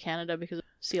wouldn't come to Canada because of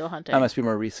seal hunting. That must be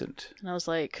more recent. And I was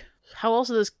like, how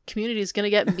else are this communities going to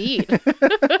get meat?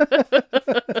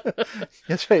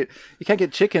 That's right. You can't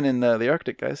get chicken in the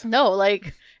Arctic, guys. No,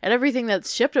 like, and everything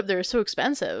that's shipped up there is so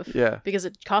expensive. Yeah. Because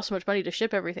it costs so much money to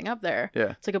ship everything up there.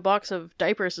 Yeah. It's like a box of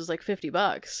diapers is like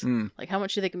 $50. Like, how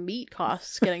much do you think meat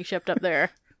costs getting shipped up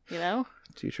there? You know?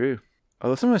 Too true.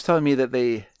 Although someone was telling me that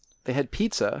they had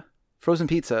pizza, frozen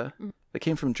pizza, that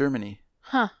came from Germany.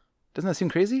 Huh. Doesn't that seem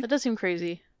crazy? That does seem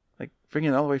crazy. Like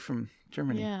bringing it all the way from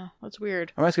Germany. Yeah, that's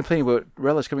weird. I was complaining about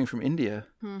relish coming from India,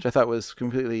 which I thought was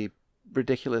completely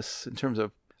ridiculous in terms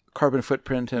of carbon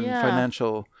footprint and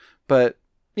financial. But,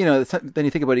 you know, then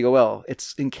you think about it, you go, well,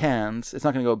 it's in cans. It's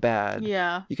not going to go bad.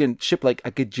 Yeah. You can ship like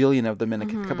a gajillion of them in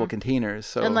a couple of containers.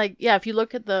 So. And like, yeah, if you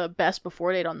look at the best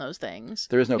before date on those things.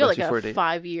 There is no best before date.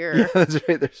 5-year. Yeah, that's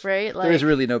right. Right? Like, there is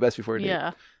really no best before date.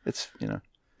 Yeah. It's, you know.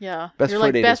 Yeah. Best You're before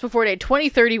like, date best before date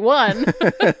 2031.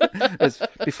 It's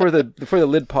before the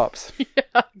lid pops.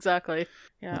 Yeah, exactly.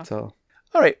 Yeah. That's all.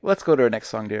 All right, let's go to our next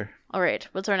song, dear. All right.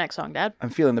 What's our next song, Dad?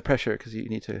 I'm feeling the pressure because you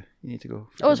need to go.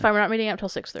 Oh, it's fine. We're not meeting up till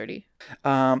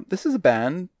 6:30. This is a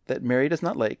band that Mary does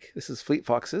not like. This is Fleet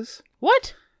Foxes.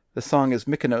 What? The song is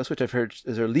Mykonos, which I've heard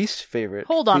is her least favorite.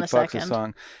 Hold on Fleet a Foxes second.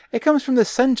 song. It comes from the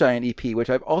Sun Giant EP,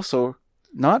 which I've also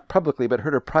not publicly but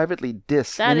heard her privately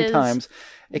diss many times.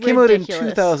 It came out in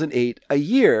 2008, a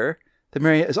year that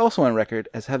Mary is also on record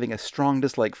as having a strong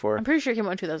dislike for. I'm pretty sure it came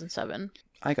out in 2007.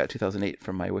 I got 2008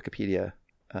 from my Wikipedia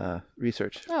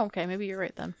research. Oh, okay. Maybe you're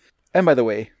right then. And by the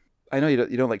way, I know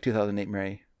you don't like 2008,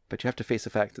 Mary, but you have to face the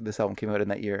fact that this album came out in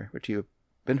that year, which you've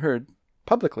been heard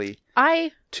publicly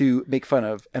to make fun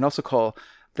of and also call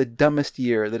the dumbest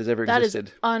year that has ever existed.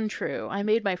 That is untrue. I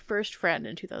made my first friend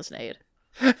in 2008.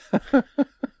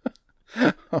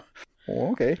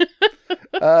 Oh, okay.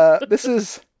 This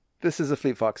is the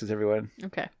Fleet Foxes, everyone.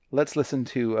 Okay. Let's listen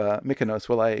to Mykonos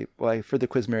while I further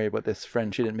quiz Mary about this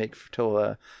friend she didn't make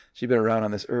till she'd been around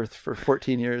on this earth for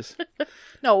 14 years.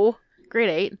 No, grade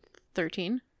 8,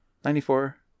 13.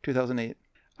 94, 2008.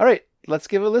 All right, let's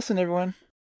give it a listen, everyone.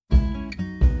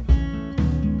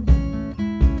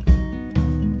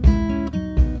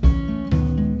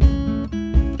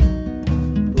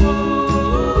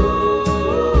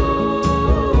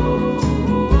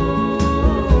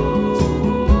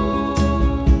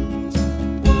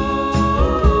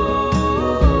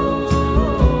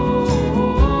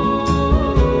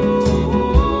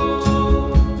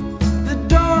 The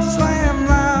door slammed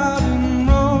loud and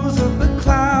rose up a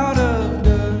cloud of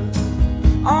dust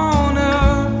on a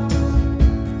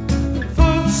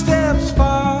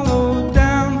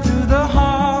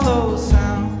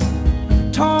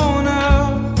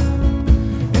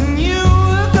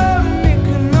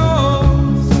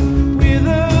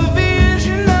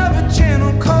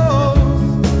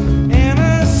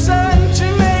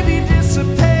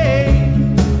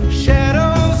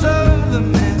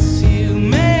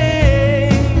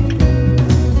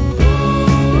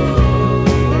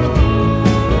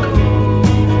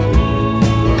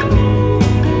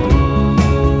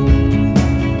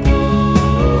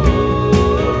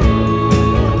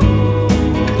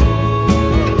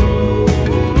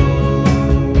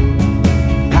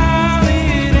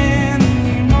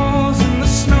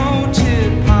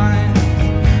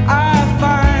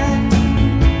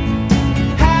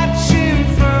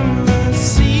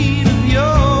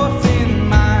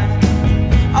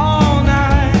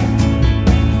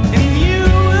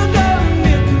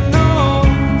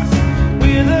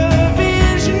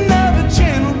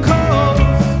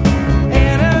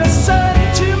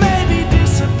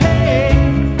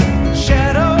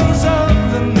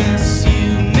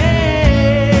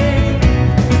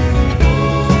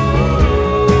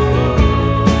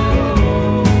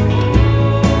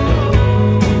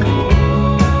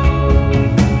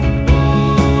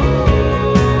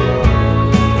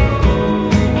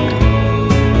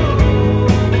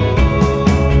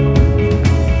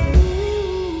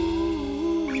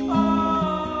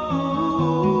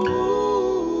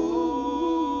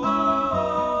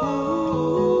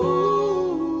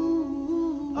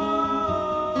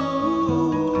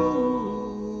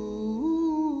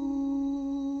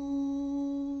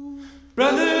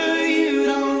Brother, you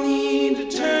don't need to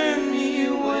turn me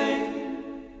away.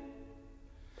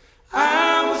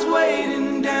 I was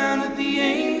waiting down at the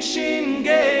ancient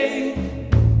gate.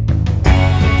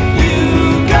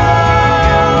 You go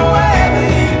wherever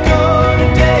you go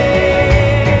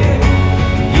today.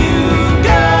 You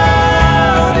go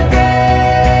today.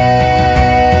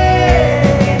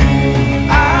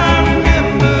 I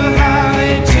remember how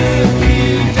they took you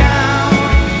down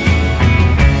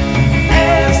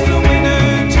as the winter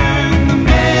turned the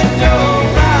meadow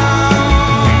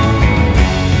brown.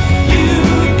 You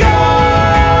go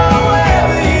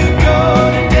wherever you go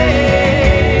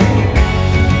today.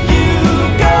 You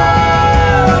go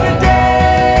today.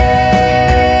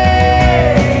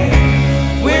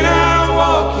 When I'm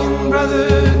walking, brother,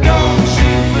 don't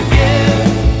you forget.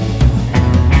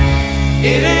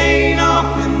 It ain't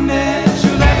often that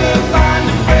you'll ever find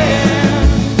a friend.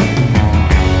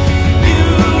 You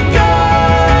go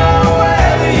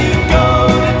wherever you go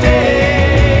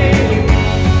today.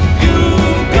 You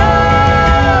go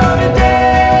today.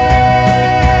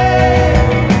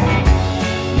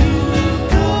 You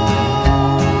go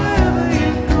wherever you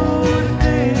go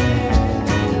today.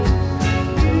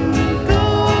 You go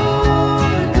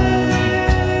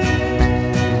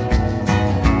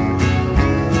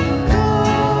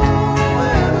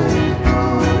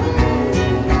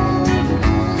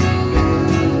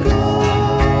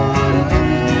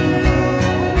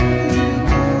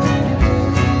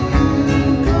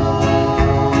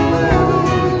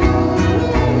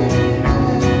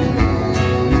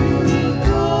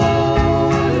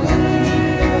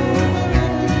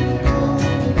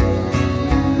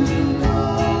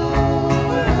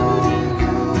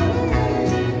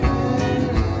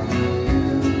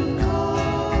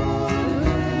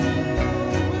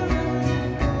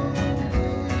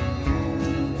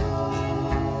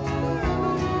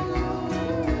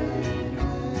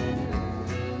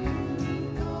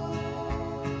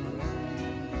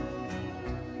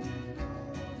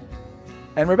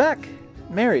And we're back.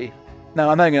 Mary. Now,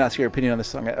 I'm not going to ask your opinion on this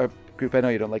song. Group, I know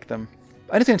you don't like them.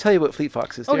 I'm just going to tell you about Fleet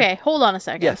Foxes. Dear. Okay, hold on a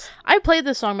second. Yes. I played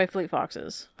this song by Fleet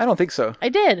Foxes. I don't think so. I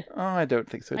did. Oh, I don't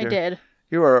think so, I dear. did.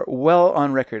 You are well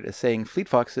on record as saying Fleet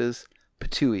Foxes,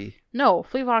 patooey. No,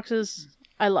 Fleet Foxes,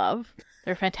 I love.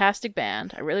 They're a fantastic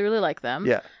band. I really, really like them.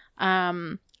 Yeah.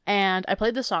 And I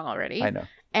played this song already. I know.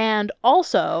 And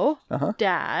also, Uh-huh.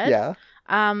 Dad.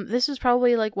 Yeah. This is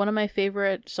probably like one of my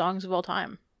favorite songs of all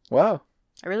time. Wow.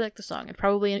 I really like the song. It'd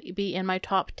probably be in my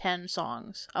top 10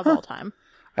 songs of all time.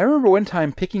 I remember one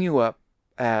time picking you up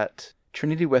at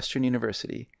Trinity Western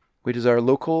University, which is our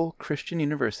local Christian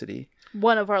university.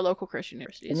 One of our local Christian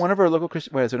universities. One of our local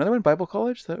Christian... Wait, is there another one? Bible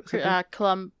College? Is that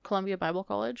Columbia Bible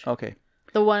College. Okay.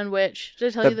 The one which... Did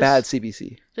I tell The you this? bad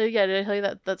CBC. Did I tell you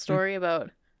that story about...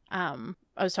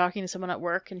 I was talking to someone at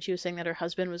work and she was saying that her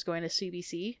husband was going to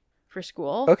CBC for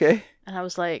school. Okay. And I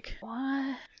was like,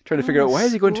 what? Trying to figure out, why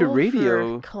is he going to School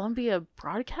radio? for Columbia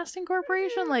Broadcasting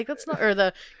Corporation? Like, that's not... Or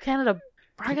the Canada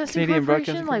Broadcasting Canadian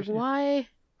Corporation? Broadcasting Like, Corporation. why...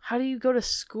 How do you go to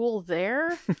school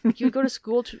there? You go to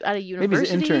school at a Maybe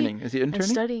university. he's interning. Is he And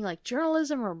interning? studying like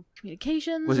journalism or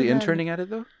communications. Was he and then- interning at it,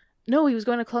 though? No, he was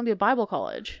going to Columbia Bible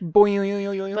College. But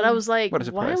But I was like, What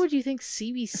a why surprise. would you think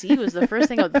CBC was the first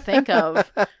thing I would think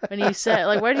of when you said,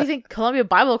 like, why do you think Columbia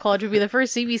Bible College would be the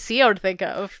first CBC I would think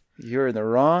of? You're in the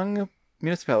wrong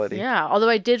municipality. Yeah, although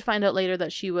I did find out later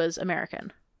that she was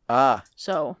American. Ah,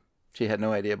 So, she had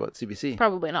no idea about CBC.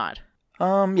 probably not.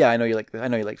 Yeah, I know you like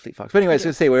Fleet Fox. But anyway, I was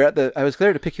going to say I was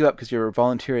there to pick you up because you were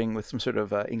volunteering with some sort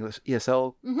of English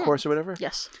ESL course or whatever.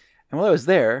 Yes. And while I was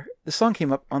there, the song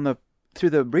came up through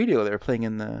the radio they were playing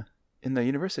in the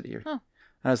university. Oh. And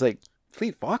I was like,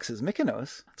 Fleet Foxes,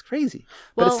 Mykonos. That's crazy.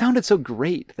 But Well- it sounded so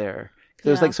great there. It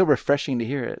was Yeah. like so refreshing to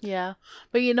hear it. Yeah.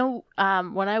 But you know,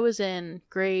 when I was in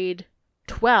grade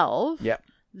 12, Yeah.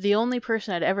 the only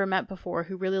person I'd ever met before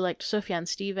who really liked Sufjan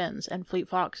Stevens and Fleet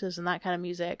Foxes and that kind of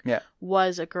music Yeah.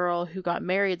 was a girl who got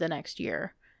married the next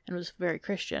year and was very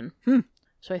Christian.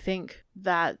 So I think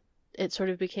that it sort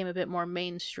of became a bit more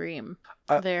mainstream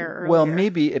there Well, earlier.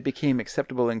 maybe it became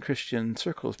acceptable in Christian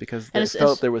circles because they And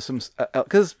felt there was some...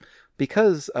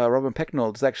 Because Robin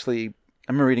Pecknold is actually...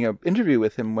 I remember reading an interview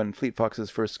with him when Fleet Foxes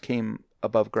first came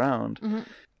above ground. Mm-hmm.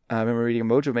 I remember reading a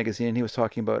Mojo magazine and he was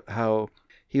talking about how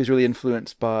he was really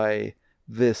influenced by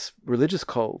this religious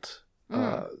cult.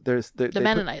 The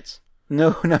Mennonites.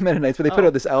 No, not Mennonites, but they put Oh.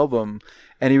 out this album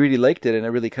and he really liked it and it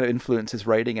really kind of influenced his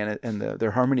writing and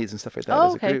their harmonies and stuff like that as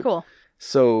Oh, a okay, group. cool.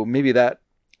 So maybe that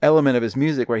element of his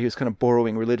music where he was kind of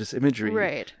borrowing religious imagery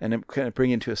Right. and it kind of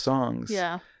bringing into his songs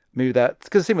Yeah. maybe that's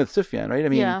because same with Sufjan, right? I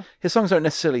mean, Yeah. his songs aren't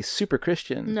necessarily super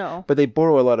Christian, No. but they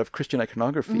borrow a lot of Christian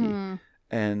iconography.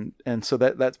 And so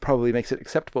that probably makes it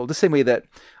acceptable. The same way that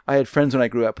I had friends when I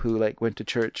grew up who like went to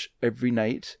church every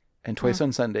night and twice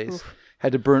on Sundays,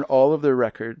 had to burn all of their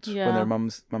records when Yeah. their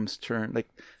mums turned like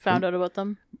Found out about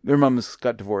them. their mums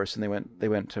got divorced and they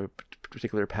went to a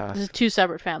particular path. This is two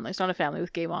separate families, not a family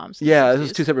with gay moms. Yeah, this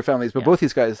was two separate families, but Yeah. both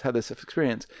these guys had this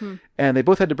experience. And they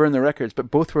both had to burn their records,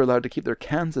 but both were allowed to keep their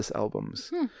Kansas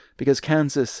albums. Because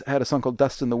Kansas had a song called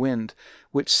Dust in the Wind,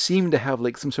 which seemed to have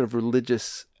like some sort of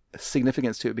religious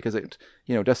significance to it because it,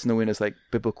 Dust in the Wind is like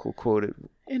biblical quote related.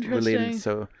 Interesting.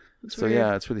 So weird.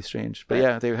 yeah, it's really strange. But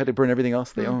yeah, they had to burn everything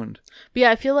else they owned. But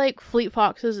yeah, I feel like Fleet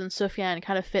Foxes and Sufjan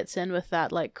kind of fits in with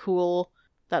that cool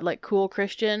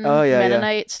Christian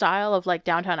Mennonite style of like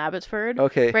downtown Abbotsford.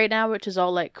 Okay. Right now, which is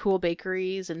all like cool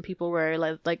bakeries and people wear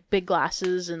like big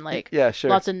glasses and like Yeah, sure.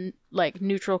 lots of like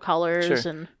neutral colors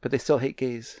Sure. and But they still hate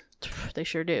gays. they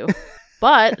sure do.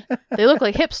 But they look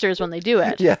like hipsters when they do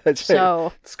it. Yeah, that's right.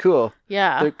 So It's cool.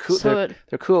 yeah, They're cool. So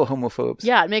They're cool homophobes.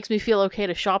 yeah, it makes me feel okay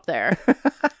to shop there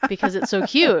because it's so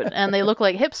cute and they look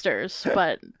like hipsters.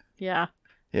 But yeah,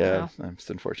 Yeah,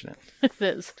 it's unfortunate. it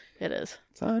is. It is.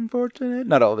 It's unfortunate.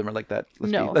 Not all of them are like that.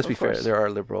 Let's be of fair. course. There are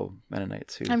liberal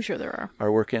Mennonites who I'm sure there are.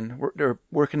 are they're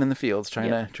working in the fields trying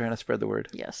to spread the word.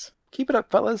 Yes. Keep it up,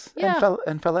 fellas Yeah.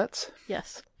 and fellettes.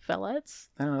 Yes. Fellettes?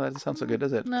 I don't know. That doesn't sound so good,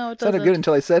 does it? No, it It sounded doesn't. good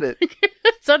until I said it.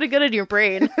 It sounded good in your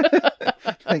brain.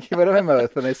 I came out of my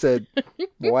mouth and I said,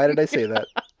 "Why did I say that?"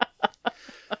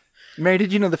 Mary,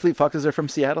 did you know the Fleet Foxes are from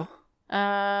Seattle?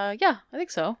 Yeah, I think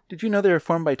so. Did you know they were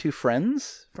formed by two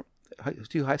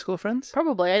high school friends?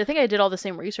 Probably. I think I did all the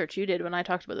same research you did when I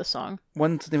talked about this song.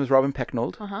 One's name was Robin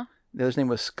Pecknold. Uh-huh. The other's name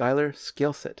was Skylar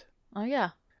Scalesett. Oh, yeah.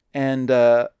 And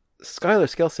Skylar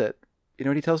Scalesett, you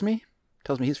know what he tells me? He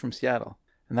tells me he's from Seattle.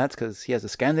 And that's because he has a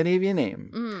Scandinavian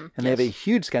name. And they have a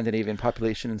huge Scandinavian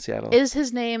population in Seattle. Is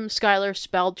his name Skylar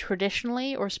spelled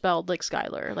traditionally or spelled like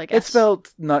Skylar? Like It's S- spelled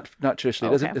not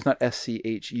traditionally. Okay. It's not Schuyler.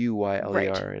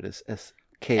 Right. It is Skyler.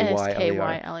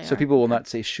 SKYLER. So people will not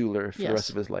say Schuler for the Yes. rest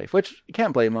of his life, which you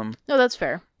can't blame him. No, that's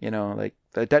fair. Like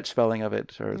the Dutch spelling of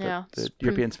it or Yeah, the it's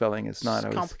European spelling is not It's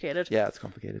always complicated. Yeah, it's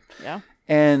complicated. Yeah.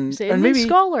 And Say it means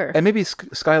scholar. and maybe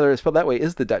Skylar spelled that way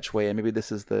is the Dutch way, and maybe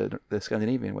this is the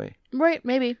Scandinavian way. Right,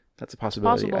 maybe. That's a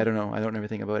possibility. Possible. I don't know. I don't know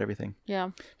everything about everything.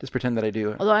 Yeah. Just pretend that I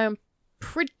do. Although I am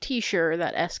pretty sure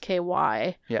that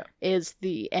SKY Yeah. is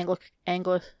the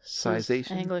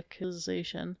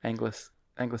Anglicization.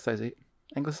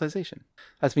 Anglicization.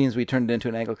 That means we turned it into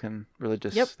an Anglican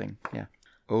religious Yep. thing. Yeah.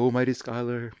 Oh, mighty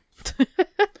Skylar.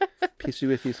 Peace be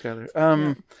with you,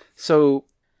 Skylar. So,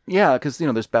 yeah, because,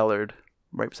 there's Ballard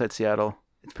right beside Seattle.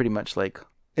 It's pretty much like,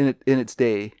 in its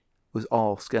day, was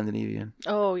all Scandinavian.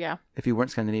 Oh, yeah. If you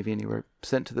weren't Scandinavian, you were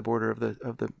sent to the border of the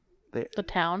The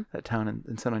town. that town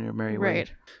and sent on your merry way.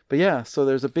 Right. But yeah, so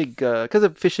there's a big, because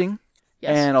of fishing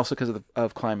Yes. and also because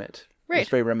of climate. Right. It's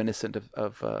very reminiscent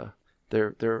of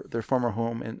their former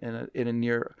home in a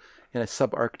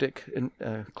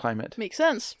subarctic climate. Makes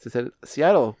sense. So it said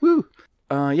Seattle, woo.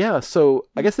 Yeah, so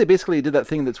I guess they basically did that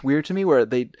thing that's weird to me, where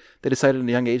they decided at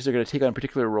a young age they're going to take on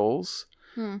particular roles.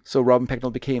 So Robin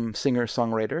Pecknold became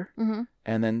singer-songwriter,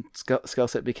 and then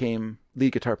Scalesett became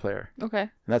lead guitar player. Okay. And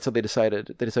that's how they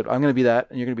decided. They decided, I'm going to be that,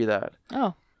 and you're going to be that.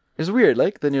 Oh. It's weird.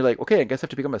 Then you're like, okay, I guess I have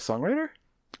to become a songwriter?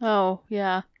 Oh,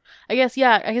 yeah. I guess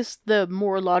the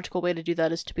more logical way to do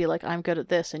that is to be like, I'm good at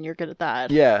this and you're good at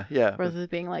that. Yeah, yeah. Rather than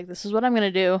being like, this is what I'm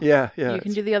going to do. Yeah. You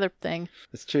can do the other thing.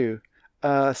 It's true.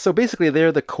 So basically,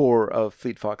 they're the core of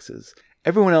Fleet Foxes.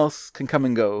 Everyone else can come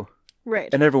and go, Right.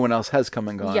 and everyone else has come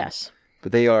and gone. Yes.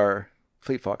 But they are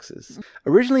Fleet Foxes.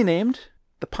 Originally named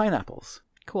the Pineapples.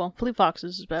 Cool. Fleet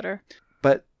Foxes is better.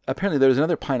 But apparently there was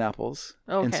another Pineapples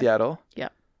in Okay. Seattle. Yeah.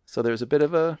 So there's a bit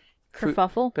of a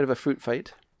Kerfuffle? bit of a fruit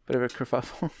fight. Bit of a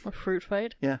kerfuffle. A fruit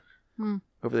fight? Yeah.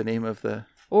 Over the name of the...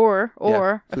 Or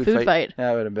Yeah, a food fight. Yeah,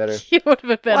 that would have been better. It would have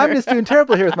been better. Well, I'm just doing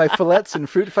terrible here with my fillets and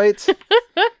fruit fights.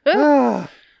 I'm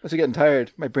getting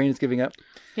tired. My brain is giving up.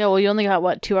 Yeah, well, you only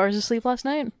got, 2 hours of sleep last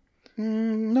night?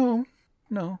 No.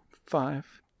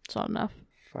 5. It's not enough.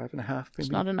 5.5 maybe. It's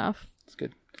not enough. It's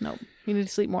good. Nope. You need to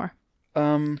sleep more.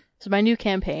 Um, So my new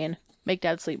campaign, make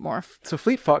Dad sleep more. so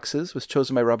Fleet Foxes was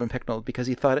chosen by Robin Pecknold because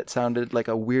he thought it sounded like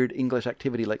a weird English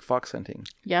activity like fox hunting.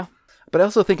 Yeah. But I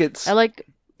also think it's I like...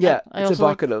 yeah, I it's also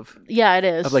like- evocative Yeah, it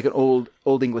is. of like an old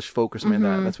English folk or something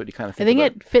like that. That's what you kind of I think think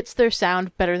about. it fits their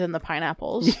sound better than the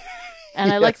pineapples. And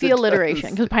I Yes, like the it alliteration.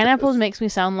 does. Because pineapples makes me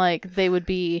sound like they would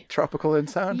be... Tropical in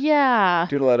sound. Yeah.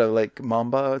 Doing a lot of like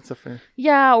mamba and stuff.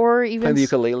 Yeah, or even... Playing the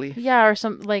ukulele. Yeah, or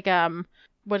some, like,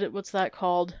 what's that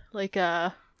called? Like,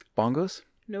 Bongos.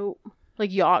 Nope.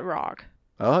 Like yacht rock.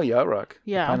 Oh, yacht rock.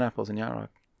 Yeah. Pineapples and yacht rock.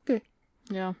 Okay.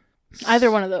 Yeah. Either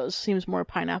one of those seems more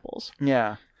pineapples.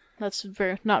 Yeah. That's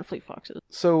very not Fleet Foxes.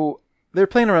 So they're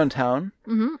playing around town,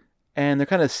 Mm-hmm. and they're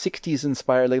kind of 60s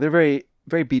inspired. Like they're very,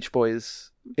 very Beach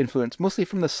Boys influenced, mostly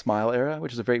from the Smile era,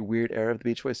 which is a very weird era of the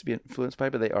Beach Boys to be influenced by,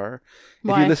 but they are. If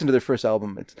Why? you listen to their first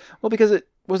album, it's because it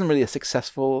wasn't really a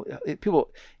successful. You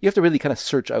have to really kind of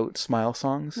search out Smile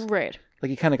songs. Right.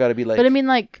 Like you kind of got to be like. But I mean,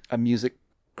 like, a music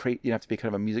crate. You have to be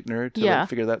kind of a music nerd to Yeah. like,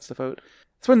 figure that stuff out.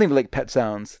 It's one thing to like Pet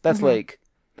Sounds. That's like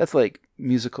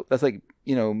musical. That's like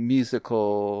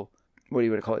musical. What do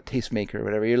you want to call it? Tastemaker or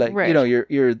whatever. You're like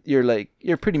Right.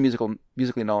 you're pretty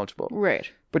musically knowledgeable. right.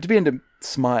 But to be into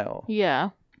Smile, Yeah.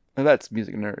 that's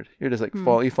music nerd. You're just like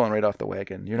you've fallen right off the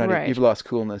wagon. You're not. Right. You've lost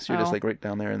coolness. You're just Oh. like right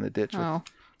down there in the ditch with Oh.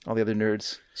 all the other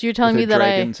nerds. So you're telling with me their that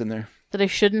dragons in there. I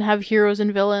shouldn't have heroes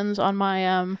and villains on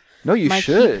my No, you my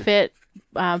should. Keep Fit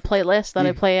playlist that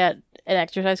I play at an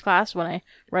exercise class when I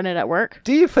run it at work.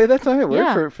 Do you play that song at work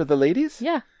Yeah. for the ladies?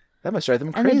 Yeah. That must drive them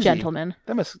And crazy. the gentlemen.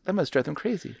 That must drive them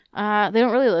crazy. They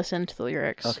don't really listen to the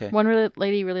lyrics. Okay. One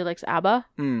lady really likes ABBA.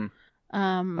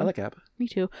 I like ABBA. Me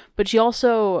too. But she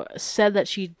also said that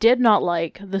she did not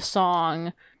like the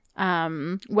song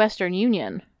Western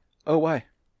Union Oh, why?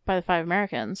 by the Five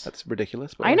Americans. That's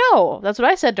ridiculous. But I know. That's what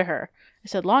I said to her. I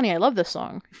said, Lonnie, I love this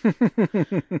song.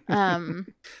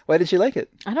 Why did she like it?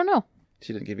 I don't know.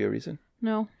 She didn't give you a reason.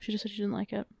 No, she just said she didn't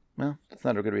like it. Well, that's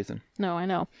not a good reason. No, I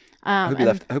know. I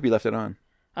hope you left it on.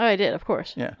 Oh, I did, of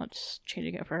course. Yeah. I'm just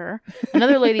changing it for her.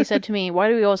 Another lady said to me, why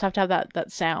do we always have to have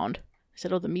that sound? I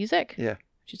said, oh, the music? Yeah.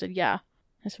 She said, yeah.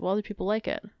 I said, well, other people like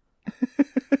it.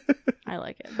 I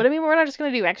like it. But I mean, we're not just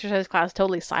going to do exercise class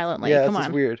totally silently. Yeah, Come that's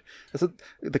on. just weird.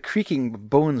 The creaking of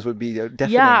bones would be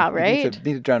deafening. Yeah, You right?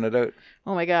 need to drown it out.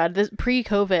 Oh my God. This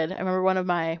pre-COVID, I remember one of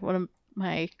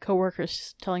my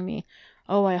coworkers telling me,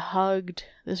 oh, I hugged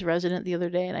this resident the other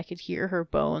day and I could hear her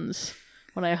bones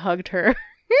when I hugged her.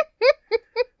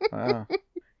 Wow.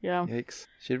 Yeah. Yikes.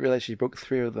 She didn't realize she broke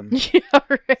 3 of them. Yeah,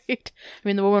 right. I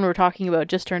mean, the woman we're talking about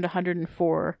just turned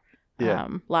 104 Yeah.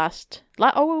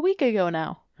 a week ago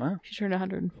now. Wow. She turned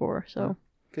 104, so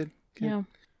Good. yeah.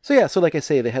 So like I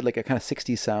say, they had like a kind of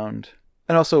 60s sound.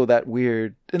 And also that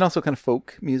weird, and also kind of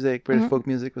folk music, British folk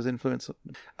music was influenced.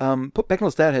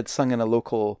 Pecknold's dad had sung in a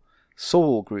local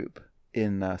soul group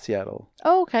in Seattle.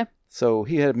 Oh, okay. So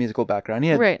he had a musical background.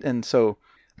 He had, Right. And so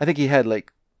I think he had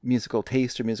like musical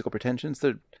taste or musical pretensions.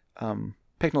 The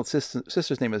Pecknold's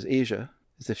sister's name is Asia,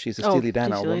 as if she's a Steely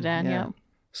Dan album. Steely Dan, yeah.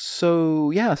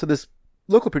 So this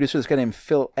local producer, this guy named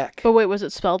Phil Eck. But wait, was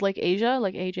it spelled like Asia?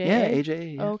 Like AJ? Yeah,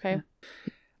 AJ. Yeah, Oh, okay.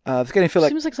 yeah. This guy named Phil Eck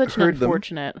Seems like such an heard them.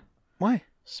 unfortunate Why?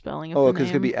 spelling of Oh, the because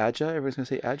it could name. be Aja. Everyone's going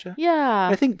to say Aja. Yeah.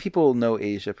 I think people know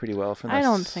Asia pretty well from this I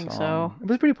don't think song. so. It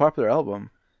was a pretty popular album.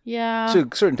 Yeah. To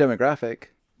a certain demographic.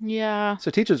 Yeah.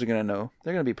 So teachers are going to know.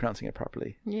 They're going to be pronouncing it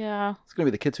properly. Yeah. It's going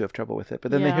to be the kids who have trouble with it.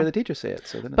 But then they Yeah. hear the teacher say it.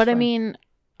 So then it's But I fine. mean,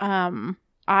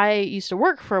 I used to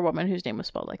work for a woman whose name was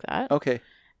spelled like that. Okay.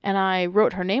 And I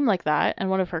wrote her name like that, and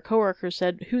one of her coworkers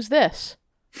said, "Who's this?"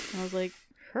 And I was like,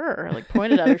 "Her." I, like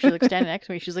pointed at her. She's like standing next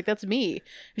to me. She's like, "That's me."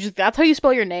 She's like, "That's how you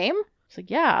spell your name?" I was like,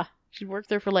 "Yeah." She'd worked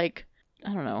there for like,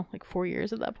 I don't know, like 4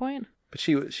 years at that point. But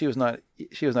she was not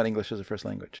English as a first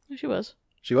language. She was.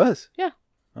 She was. Yeah.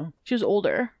 Oh. She was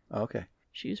older. Oh, okay.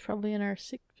 She was probably in her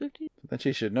 50s. Then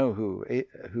she should know who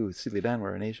Steely Dan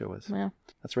were in Asia was. Yeah.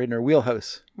 That's right in her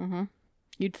wheelhouse. Mm-hmm.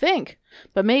 You'd think,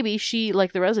 but maybe she,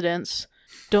 like the residents,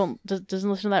 doesn't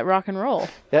listen to that rock and roll.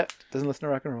 Yeah, doesn't listen to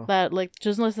rock and roll. That like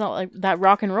doesn't listen to like that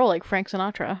rock and roll like Frank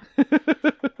Sinatra.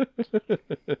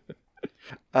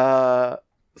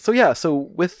 So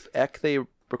with Eck, they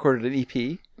recorded an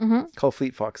EP Mm-hmm. called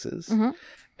Fleet Foxes, Mhm.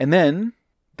 and then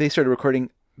they started recording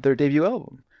their debut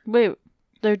album. Wait,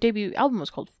 their debut album was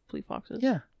called Fleet Foxes.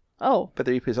 Yeah, Oh. but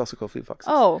their EP is also called Fleet Foxes.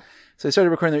 Oh. So they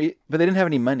started recording but they didn't have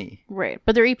any money. Right,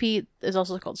 but their EP is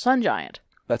also called Sun Giant.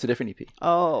 That's a different EP.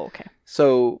 Oh, okay.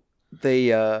 So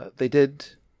they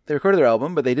recorded their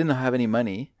album, but they didn't have any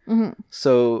money. Mm-hmm.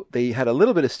 So they had a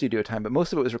little bit of studio time, but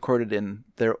most of it was recorded in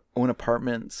their own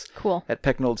apartments. Cool. At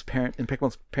Pecknold's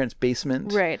parents'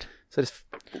 basement. Right. So just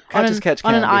catch as catch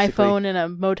can. on an basically. iPhone in a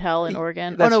motel in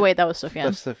Oregon. Oh That's- no, wait, that was Sofian.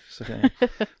 That's Sofian.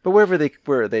 But wherever they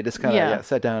were, they just kind of Yeah.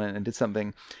 sat down and did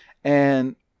something.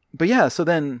 So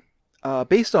then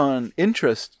based on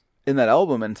interest in that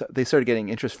album, and they started getting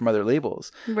interest from other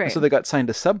labels. Right. So they got signed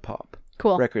to Sub Pop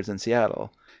Cool. Records in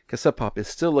Seattle. Because Sub Pop is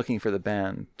still looking for the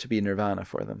band to be Nirvana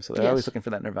for them. So they're Yes. always looking for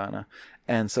that Nirvana.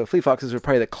 And so Fleet Foxes were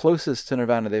probably the closest to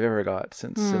Nirvana they've ever got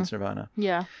since Nirvana.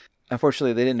 Yeah.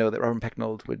 Unfortunately, they didn't know that Robert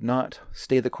Pecknold would not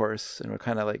stay the course and would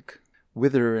kind of like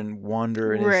wither and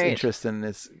wander in his Right. interest and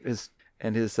his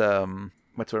and his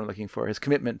what's what I'm looking for? His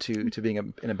commitment to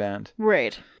being in a band.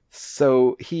 Right.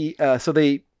 So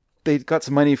they got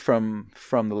some money from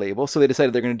the label, so they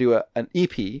decided they're going to do an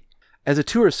EP as a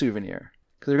tour souvenir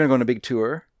because they're going to go on a big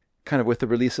tour, kind of with the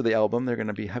release of the album. They're going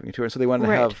to be having a tour, so they wanted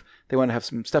to have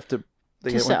some stuff to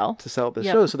sell at the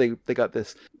show. So they got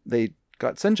this. They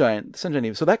got Sungiant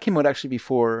EP. So that came out actually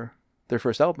before their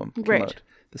first album came out,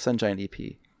 the Sungiant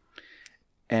EP.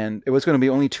 And it was going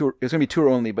to be tour. It was going to be tour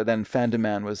only, but then fan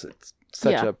demand was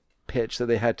such a pitch that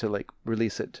they had to like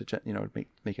release it to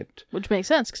make it. Which makes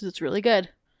sense because it's really good.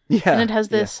 Yeah, and it has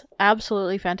this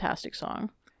absolutely fantastic song.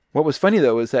 What was funny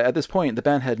though is that at this point the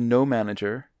band had no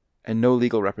manager and no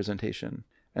legal representation,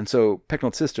 and so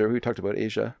Pecknold's sister, who we talked about,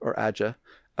 Aja,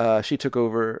 she took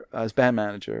over as band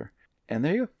manager, and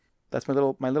there you go. That's my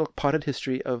little potted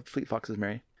history of Fleet Foxes,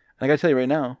 Mary. And I got to tell you right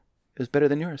now, it was better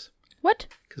than yours. What?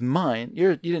 Because mine,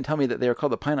 you didn't tell me that they were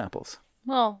called the Pineapples.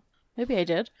 Well, maybe I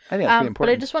did. I think that's pretty important. But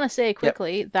I just want to say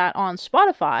quickly that on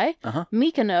Spotify,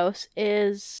 Mykonos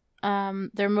is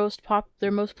their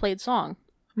most played song.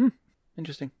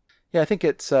 Interesting. Yeah, I think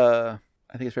it's very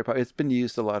popular. It's been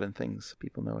used a lot in things.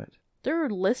 People know it. Their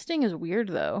listing is weird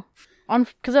though.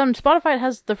 Because on Spotify it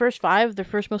has the first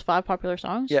most 5 popular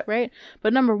songs, right?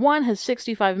 But number 1 has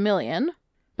 65 million.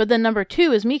 But then number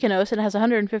 2 is Mykonos and it has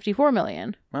 154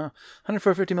 million. Wow.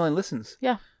 150 million listens.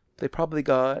 Yeah. They probably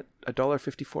got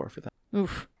 $1.54 for that.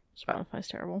 Oof. Spotify's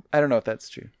terrible. I don't know if that's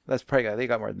true. They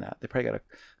got more than that. They probably got a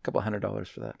couple $100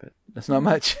 for that, but that's not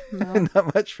much. No.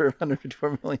 Not much for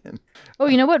 154 million. Oh,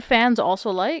 you know what fans also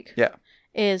like? Yeah.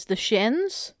 Is the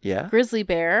Shins. Yeah. Grizzly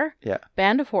Bear. Yeah.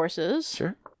 Band of Horses.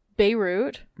 Sure.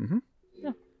 Beirut. Mm-hmm.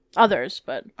 Yeah. Others,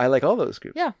 but I like all those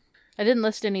groups. Yeah. I didn't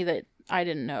list any that I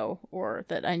didn't know or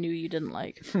that I knew you didn't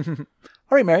like. All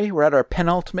right, Mary, we're at our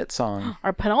penultimate song.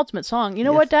 Our penultimate song. You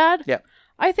know what, Dad? Yeah.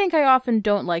 I think I often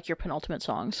don't like your penultimate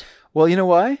songs. Well, you know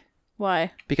why?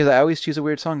 Why? Because I always choose a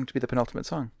weird song to be the penultimate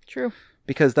song. True.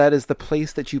 Because that is the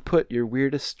place that you put your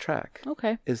weirdest track.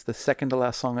 Okay. Is the second to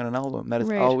last song on an album. That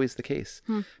is always the case.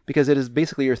 Because it is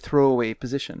basically your throwaway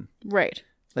position. Right.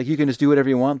 Like you can just do whatever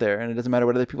you want there and it doesn't matter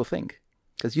what other people think.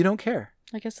 Because you don't care.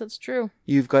 I guess that's true.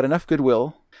 You've got enough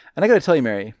goodwill. And I got to tell you,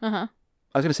 Mary. Uh-huh.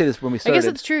 I was going to say this when we started. I guess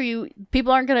it's true.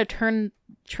 People aren't going to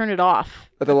turn it off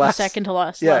at the second to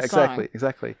last. Yeah, last exactly, song.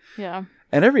 exactly. Yeah.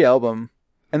 And every album,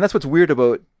 and that's what's weird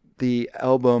about the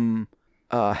album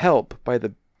 "Help" by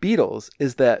the Beatles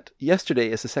is that "Yesterday"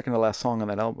 is the second to last song on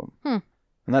that album, and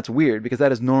that's weird because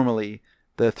that is normally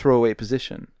the throwaway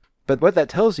position. But what that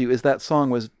tells you is that song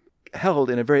was held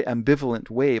in a very ambivalent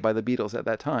way by the Beatles at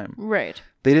that time. Right.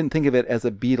 They didn't think of it as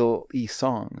a Beatle-y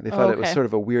song. They thought it was sort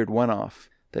of a weird one-off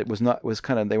that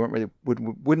they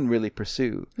wouldn't really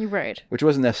pursue. Right. Which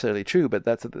wasn't necessarily true, but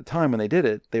that's at the time when they did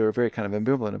it, they were very kind of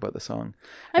ambivalent about the song.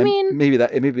 I mean, maybe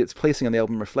its placing on the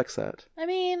album reflects that. I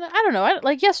mean, I don't know.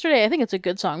 Like Yesterday, I think it's a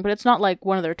good song, but it's not like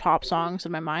one of their top songs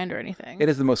in my mind or anything. It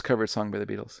is the most covered song by the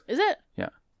Beatles. Is it? Yeah.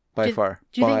 By far.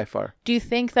 Do you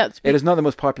think that's... It is not the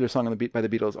most popular song by the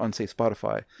Beatles on, say,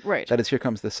 Spotify. That is Here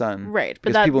Comes the Sun. Right.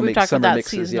 But people we've make talked about that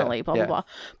mixes. seasonally, blah, blah, blah.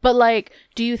 But, like,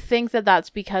 do you think that that's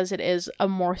because it is a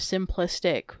more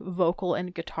simplistic vocal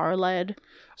and guitar-led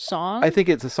song? I think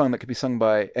it's a song that could be sung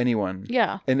by anyone.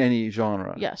 Yeah. In any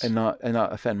genre. Yes. And not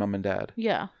offend mom and dad.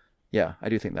 Yeah. Yeah, I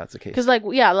do think that's the case. Because, I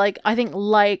think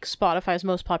Spotify's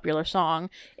most popular song,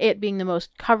 it being the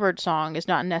most covered song is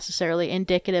not necessarily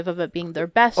indicative of it being their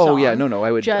best song. Oh, yeah, no,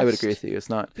 I would agree with you. It's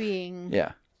not being...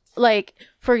 Yeah. Like,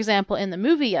 for example, in the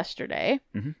movie Yesterday,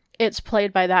 it's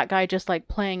played by that guy just, like,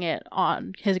 playing it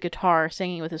on his guitar,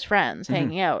 singing with his friends,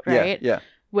 hanging out, right? Yeah.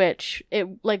 Which, it,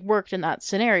 like, worked in that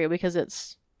scenario because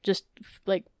it's just,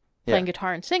 like, playing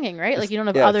guitar and singing, right? Like, you don't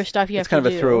have other stuff you have to do. It's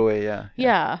kind of a throwaway,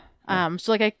 Yeah.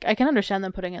 So like I can understand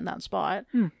them putting it in that spot.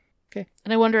 Okay.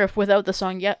 And I wonder if without the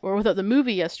song without the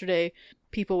movie Yesterday,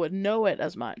 people would know it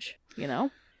as much, you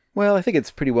know? Well, I think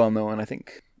it's pretty well known. I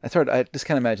think I just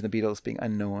can't imagine the Beatles being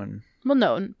unknown. Well,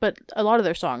 known, but a lot of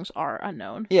their songs are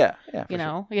unknown. Yeah. You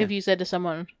know, like if you said to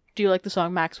someone, "Do you like the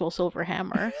song Maxwell Silver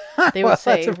Hammer?" They would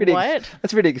say, "What?"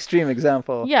 That's a pretty extreme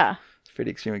example. Yeah. It's a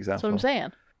pretty extreme example. That's what I'm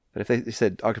saying. But if they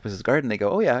said Octopus's Garden, they go,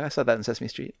 "Oh yeah, I saw that in Sesame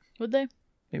Street." Would they?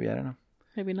 Maybe, I don't know.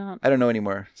 Maybe not. I don't know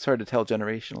anymore. It's hard to tell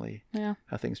generationally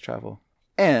how things travel.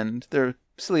 And their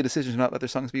silly decision to not let their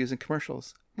songs be used in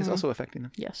commercials is also affecting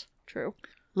them. Yes, true.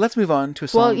 Let's move on to a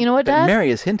song you know what, that Dad?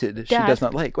 Mary has hinted she does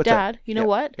not like. What's Dad, that? you know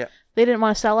what? Yeah. They didn't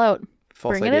want to sell out.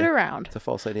 False Bringing idea. it around. It's a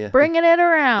false idea. Bringing it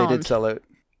around. They did sell out.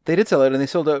 They did sell out, and they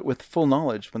sold out with full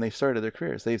knowledge when they started their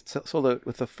careers. They sold out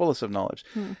with the fullest of knowledge.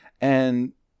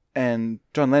 And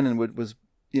John Lennon was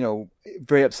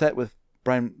very upset with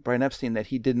Brian Epstein that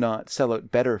he did not sell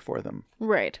out better for them.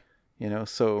 Right.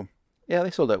 So yeah,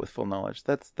 they sold out with full knowledge.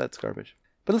 That's garbage.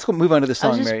 But let's move on to the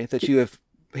song, Mary, that you have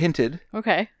hinted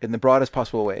Okay. in the broadest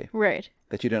possible way Right.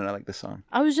 that you do not like this song.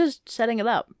 I was just setting it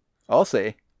up. I'll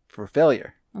say for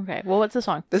failure. Okay. Well, what's the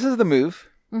song? This is The Move.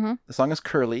 Mm-hmm. The song is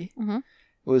Curly. Mm-hmm. It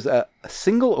was a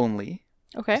single only.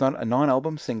 Okay. It's not a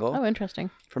non-album single Oh, interesting.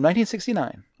 from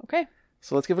 1969. Okay.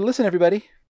 So let's give it a listen, everybody.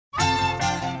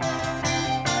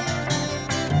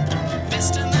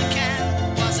 Mr.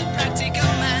 McCann was a practical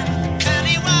man.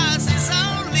 Curly was his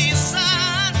only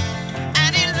son,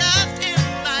 and he loved him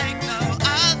like no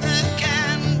other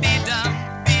can. Be dumb,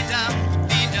 be dumb,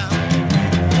 be dumb.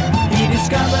 He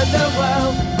discovered the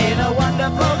world in a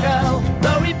wonderful girl,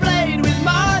 though he played with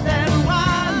more than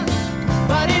one.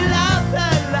 But he loved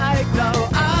her like no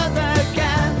other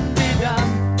can. Be dumb,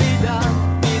 be dumb,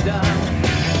 be dumb.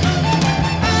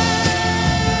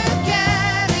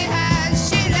 Curly has,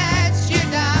 she lets you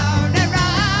down and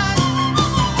run.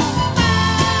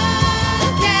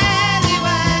 Curly,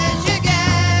 where's your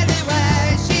Curly,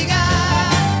 where's she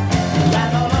gone?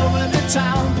 Ran all over the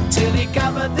town till he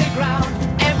covered the ground.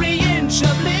 Every inch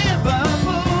of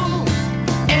Liverpool.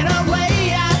 In a way,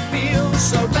 I feel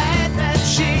so bad that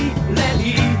she let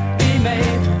he be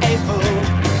made a fool.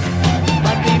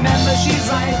 But remember, she's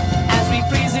right as we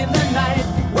freeze in the night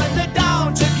when the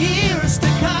dawn took years to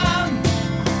come.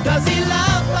 Does he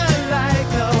love her like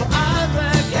no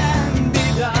other can? Be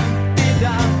done, be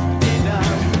done, be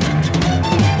done.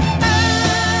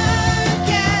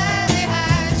 Curly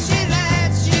has, she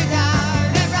lets you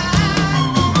down and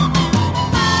run.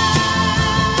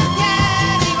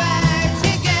 Curly, where's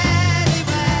your Curly,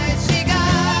 where's she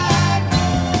gone?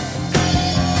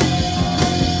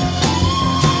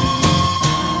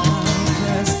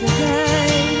 Yesterday,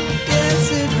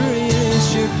 yes, it really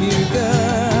shook you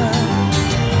good.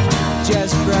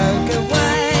 Just broke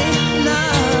away. No,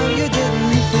 you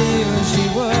didn't feel she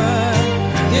would.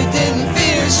 You didn't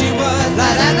feel she would. La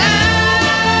la la.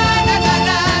 La la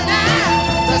la la,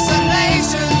 the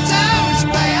salvation tones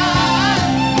play on.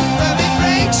 But it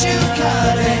breaks you,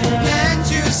 Curly, can't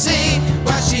you see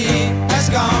what she has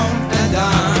gone and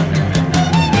done?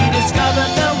 He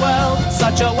discovered the world,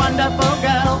 such a wonderful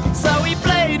girl. So he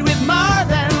played with more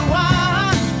than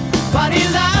one. But he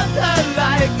loved her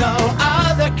like no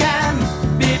other can.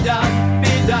 Be done,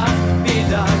 be done, be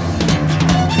done.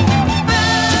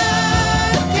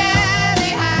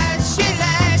 Curly has, she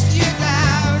lets you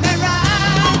down and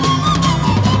run.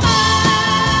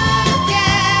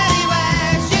 Curly,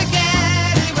 where's your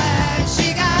Curly, where's she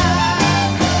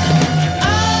gone?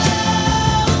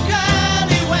 Oh,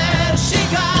 Curly, where's she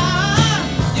gone?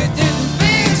 You didn't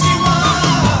feel she was.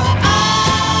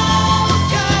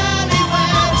 Curly,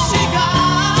 where's she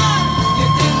gone? You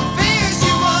didn't feel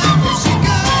she was, but she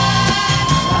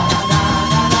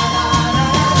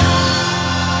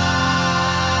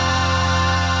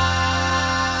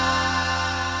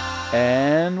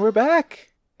And we're back.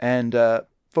 And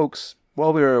folks,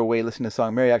 while we were away listening to the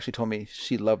song, Mary actually told me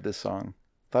she loved this song.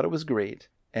 Thought it was great.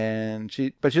 And she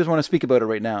doesn't want to speak about it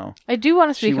right now. I do want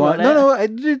to speak about it.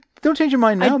 No, don't change your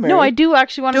mind now, Mary. No, I do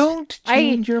actually want to. Don't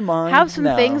change your mind. I have some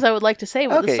now. things I would like to say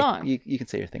about Okay, the song. you can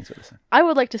say your things about the song. I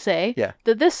would like to say Yeah.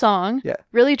 that this song Yeah.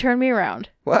 really turned me around.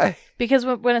 Why? Because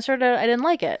when it started out, I didn't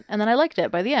like it. And then I liked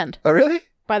it by the end. Oh, really?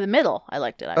 By the middle, I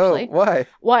liked it, actually. Oh, why?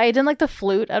 Why? I didn't like the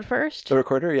flute at first. The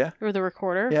recorder, yeah. Or the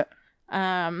recorder. Yeah.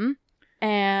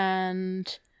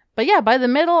 But yeah, by the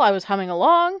middle, I was humming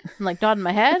along and like nodding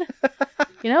my head.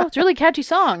 It's a really catchy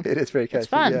song. It is very catchy. It's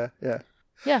fun. Yeah.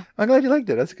 Yeah. I'm glad you liked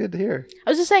it. That's good to hear. I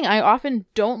was just saying, I often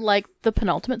don't like the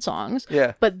penultimate songs.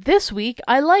 Yeah. But this week,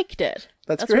 I liked it.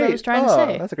 That's great. great. What I was trying to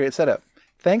say. That's a great setup.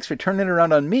 Thanks for turning it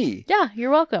around on me. Yeah,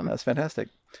 you're welcome. That's fantastic.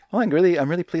 Well, I'm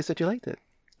really pleased that you liked it.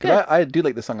 'Cause Good. I do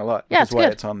like the song a lot. Yeah, which it's is why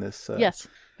good. it's on this. Yes,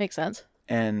 makes sense.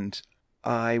 And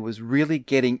I was really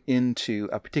getting into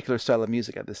a particular style of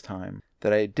music at this time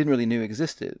that I didn't really knew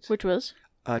existed. Which was?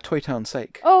 Toy Town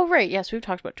Psych. Oh, right. Yes, we've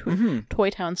talked about Mhm. Toy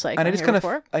Town Psych And on I just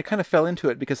here kind of fell into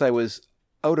it because I was,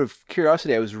 out of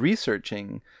curiosity, I was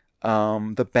researching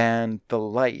the band The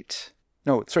Light.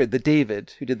 No, sorry, The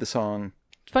David, who did the song.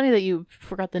 It's funny that you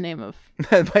forgot the name of.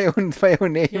 my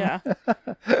own name. Yeah.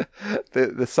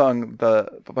 the song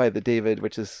by The David,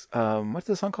 which is what's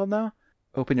the song called now?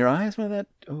 Open Your Eyes, one of that.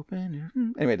 Open your.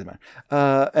 Anyway, it doesn't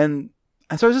matter. And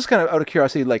so I was just kind of out of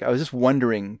curiosity, like I was just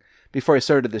wondering before I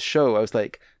started this show, I was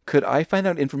like, could I find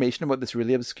out information about this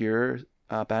really obscure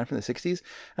band from the 60s?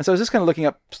 And so I was just kind of looking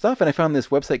up stuff, and I found this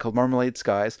website called Marmalade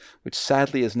Skies, which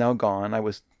sadly is now gone. I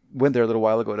went there a little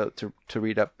while ago to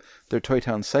read up their Toy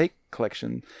Town Psych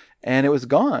collection, and it was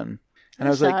gone. And I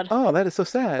was Sad. like, oh, that is so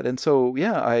sad. And so,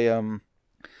 yeah,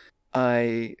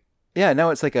 now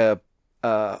it's like a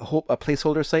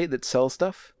placeholder site that sells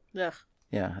stuff. Ugh.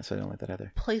 Yeah, so I don't like that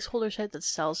either. Placeholder site that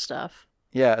sells stuff.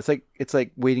 Yeah, it's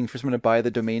like waiting for someone to buy the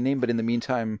domain name, but in the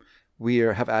meantime,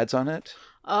 have ads on it.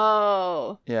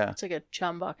 Oh. Yeah. It's like a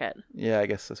chum bucket. Yeah, I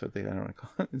guess that's what I don't want to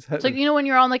call it. It's like, when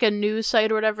you're on like a news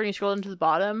site or whatever and you scroll into the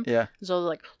bottom. Yeah. So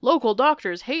like, local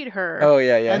doctors hate her. Oh,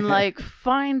 yeah. And like,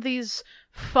 find these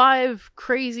 5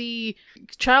 crazy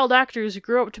child actors who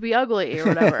grew up to be ugly or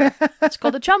whatever. It's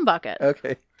called a chum bucket.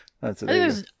 Okay. I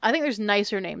think there's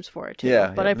nicer names for it too.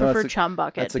 Yeah, but yeah. I No, prefer chum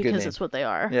bucket that's a good because name. it's what they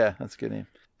are. Yeah, that's a good name.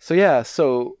 So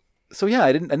yeah,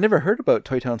 I never heard about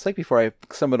Toy Town Psych before I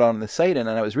stumbled on the site and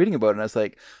I was reading about it and I was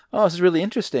like, oh, this is really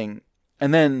interesting.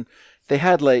 And then they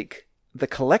had like the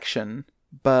collection,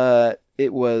 but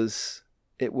it was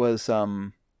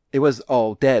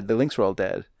all dead. The links were all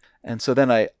dead. And so then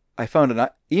I found an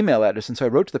email address, and so I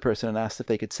wrote to the person and asked if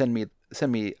they could send me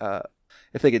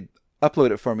if they could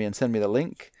upload it for me and send me the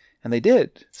link. And they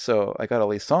did. So I got all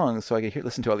these songs, so I could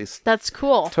listen to all these That's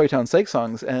cool. Toy Town Psych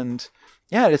songs. And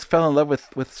yeah, I just fell in love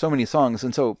with so many songs.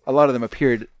 And so a lot of them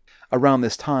appeared around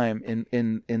this time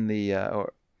in the,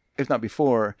 or if not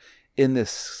before, in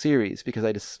this series, because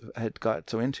I just had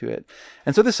got so into it.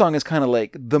 And so this song is kind of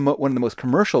like one of the most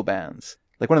commercial bands,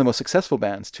 like one of the most successful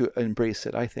bands to embrace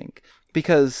it, I think.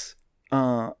 Because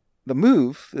The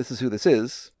Move, this is who this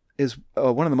is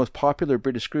one of the most popular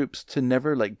British groups to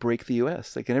never like break the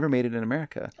US. Like they never made it in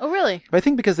America. Oh, really? But I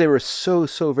think because they were so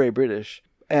very British.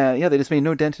 Yeah, they just made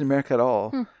no dent in America at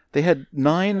all. They had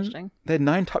 9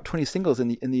 top 20 singles in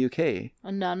the UK.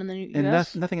 And none in the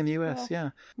US? And nothing in the US,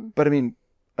 yeah. But I mean,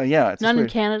 yeah. It's none in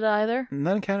weird. Canada either?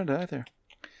 None in Canada either.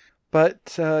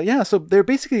 But yeah, so they're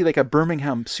basically like a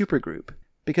Birmingham supergroup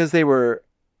because they were,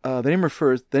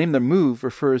 the name The Move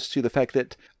refers to the fact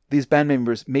that these band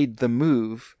members made the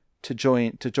move to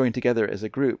join together as a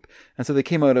group. And so they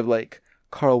came out of like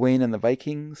Carl Wayne and the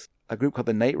Vikings, a group called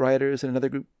the Night Riders, and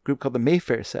another group called the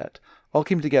Mayfair Set, all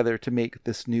came together to make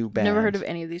this new band. Never heard of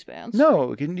any of these bands.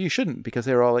 No, you shouldn't, because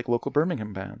they were all like local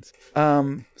Birmingham bands.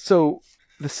 So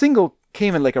the single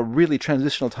came in like a really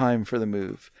transitional time for The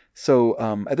Move. So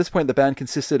at this point, the band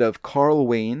consisted of Carl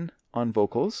Wayne on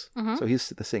vocals, so he's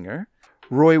the singer,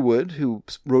 Roy Wood, who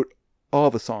wrote all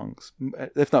the songs,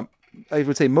 if not, I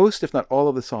would say most, if not all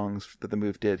of the songs that The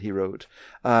Move did, he wrote.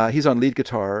 He's on lead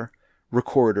guitar,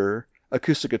 recorder,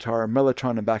 acoustic guitar,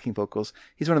 mellotron, and backing vocals.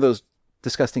 He's one of those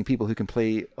disgusting people who can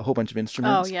play a whole bunch of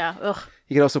instruments. Oh, yeah. Ugh.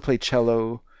 He could also play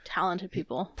cello. Talented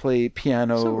people. Play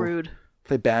piano. So rude.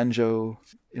 Play banjo.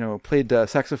 Played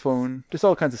saxophone. Just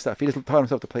all kinds of stuff. He just taught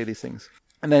himself to play these things.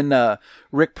 And then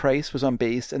Rick Price was on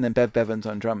bass, and then Bev Bevan's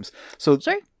on drums. So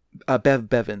Sorry? Bev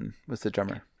Bevan was the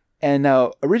drummer. And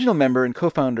now, original member and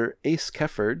co-founder Ace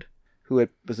Kefford, who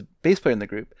was a bass player in the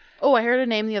group. Oh, I heard a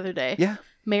name the other day. Yeah.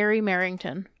 Mary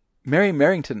Merrington. Mary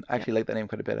Merrington. I actually like that name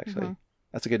quite a bit, actually. Mm-hmm.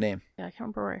 That's a good name. Yeah, I can't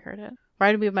remember where I heard it.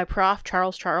 Reminded me of my prof,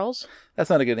 Charles. That's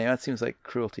not a good name. That seems like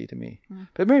cruelty to me.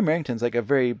 But Mary Merrington's like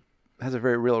has a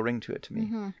very real ring to it to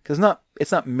me. Because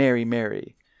it's not Mary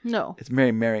Mary. No. It's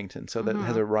Mary Merrington, so that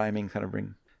has a rhyming kind of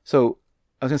ring. So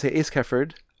I was going to say Ace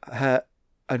Kefford,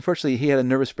 unfortunately, he had a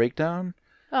nervous breakdown.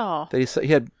 Oh. That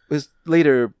he was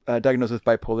later diagnosed with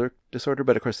bipolar disorder,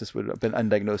 but of course this would have been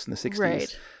undiagnosed in the 60s.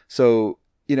 Right. So,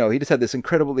 he just had this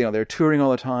incredible, they were touring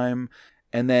all the time,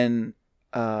 and then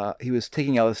he was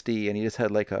taking LSD, and he just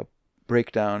had like a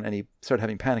breakdown, and he started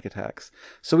having panic attacks.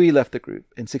 So he left the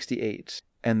group in 1968,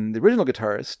 and the original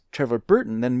guitarist, Trevor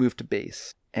Burton, then moved to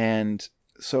bass. And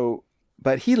so,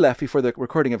 but he left before the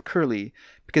recording of Curly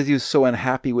because he was so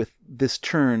unhappy with this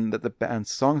turn that the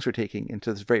band's songs were taking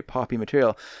into this very poppy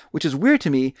material, which is weird to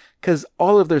me because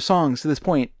all of their songs to this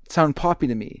point sound poppy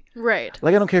to me. Right.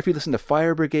 Like, I don't care if you listen to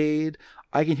Fire Brigade,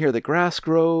 I Can Hear the Grass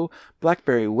Grow,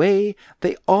 Blackberry Way,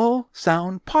 they all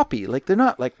sound poppy. Like, they're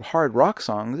not like hard rock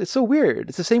songs. It's so weird.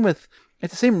 It's the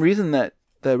same reason that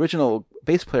the original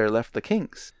bass player left the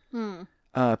Kinks.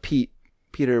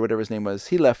 Peter, whatever his name was,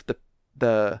 he left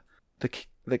the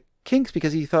Kinks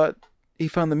because he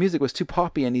found the music was too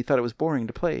poppy and he thought it was boring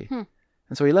to play. And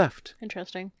so he left.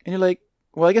 Interesting. And you're like,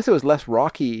 well, I guess it was less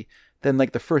rocky than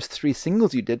like the first 3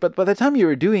 singles you did, but by the time you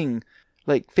were doing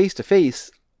like Face to Face,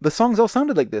 the songs all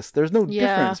sounded like this. There's no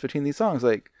difference between these songs.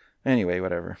 Like, anyway,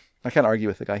 whatever. I can't argue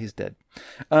with the guy. He's dead.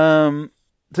 So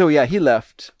yeah, he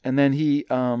left, and then he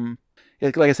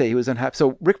like I say, he was unhappy.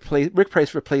 So Rick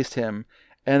Price replaced him.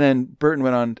 And then Burton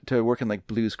went on to work in like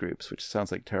blues groups, which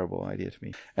sounds like a terrible idea to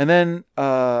me. And then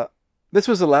this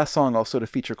was the last song also to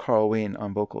feature Carl Wayne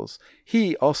on vocals.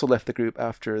 He also left the group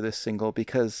after this single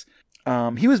because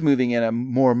he was moving in a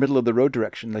more middle of the road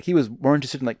direction. Like he was more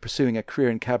interested in like pursuing a career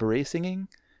in cabaret singing,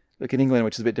 like in England,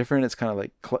 which is a bit different. It's kind of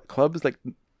like clubs, like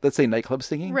let's say nightclub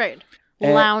singing. Right.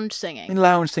 Lounge singing. In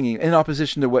lounge singing, in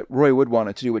opposition to what Roy Wood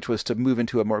wanted to do, which was to move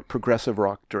into a more progressive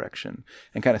rock direction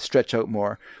and kind of stretch out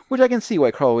more, which I can see why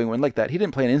Carl Wing went like that. He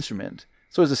didn't play an instrument.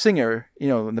 So as a singer, you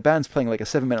know, when the band's playing like a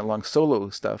 7-minute long solo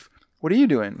stuff, what are you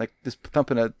doing? Like just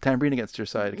thumping a tambourine against your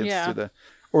side,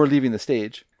 or leaving the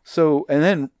stage. So, and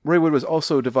then Roy Wood was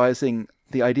also devising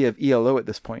the idea of ELO at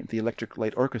this point, the Electric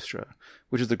Light Orchestra,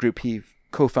 which is the group he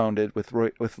co-founded with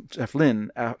Jeff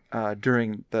Lynne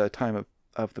during the time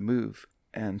of the move.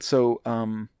 And so,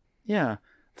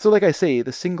 So like I say,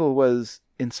 the single was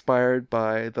inspired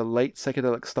by the light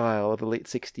psychedelic style of the late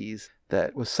 60s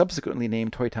that was subsequently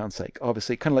named Toy Town Psych.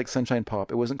 Obviously, kind of like Sunshine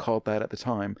Pop. It wasn't called that at the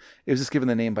time. It was just given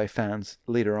the name by fans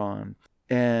later on.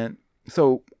 And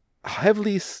so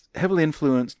heavily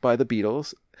influenced by the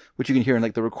Beatles, which you can hear in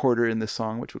like the recorder in this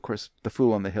song, which of course The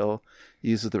Fool on the Hill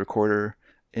uses the recorder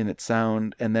in its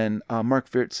sound. And then Mark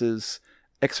Wirtz's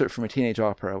excerpt from A Teenage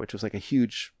Opera, which was like a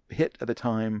huge hit at the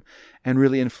time and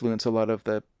really influenced a lot of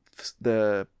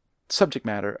the subject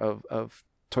matter of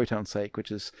Toy Town Psych,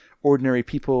 which is ordinary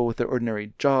people with their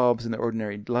ordinary jobs and their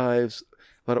ordinary lives,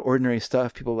 a lot of ordinary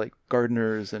stuff, people like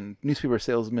gardeners and newspaper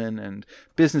salesmen and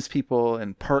business people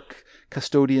and park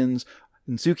custodians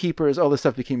and zookeepers. All this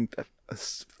stuff became a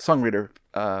songwriter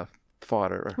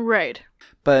fodder. Right.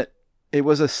 But it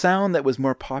was a sound that was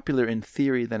more popular in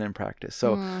theory than in practice.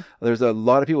 So there's a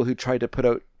lot of people who tried to put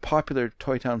out popular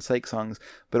Toy Town Psych songs,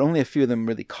 but only a few of them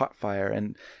really caught fire.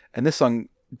 And this song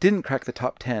didn't crack the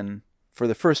top 10 for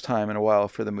the first time in a while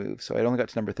for the move. So it only got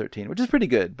to number 13, which is pretty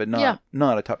good, but not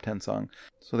a top 10 song.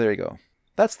 So there you go.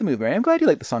 That's the move, Mary. I'm glad you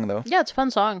like the song, though. Yeah, it's a fun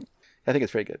song. I think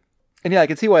it's very good. And yeah, I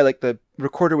can see why like the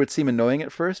recorder would seem annoying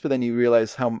at first, but then you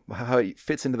realize how it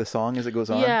fits into the song as it goes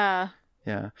on. Yeah.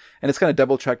 Yeah. And it's kind of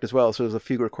double tracked as well, so there's a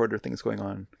few recorder things going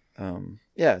on.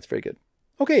 Yeah, it's very good.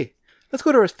 Okay, let's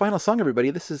go to our final song,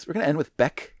 everybody. We're going to end with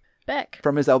Beck.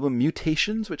 From his album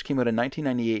Mutations, which came out in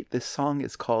 1998. This song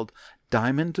is called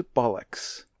Diamond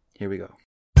Bollocks. Here we go.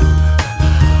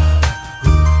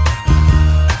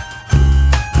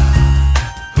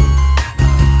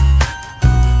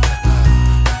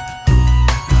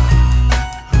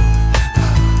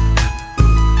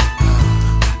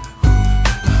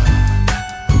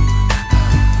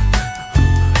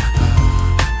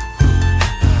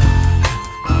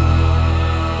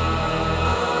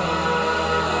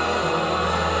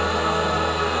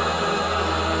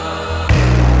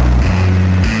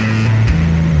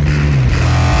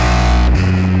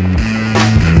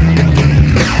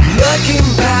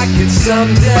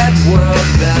 Some dead world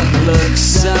that looks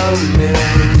so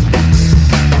mean.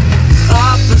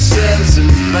 Offices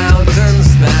and fountains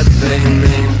that they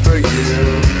name for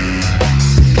you.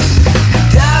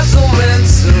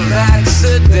 Dazzlements of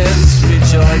accidents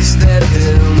rejoice their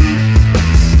doom.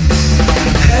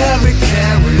 Every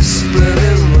carry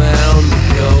spinning round the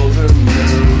golden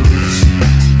news.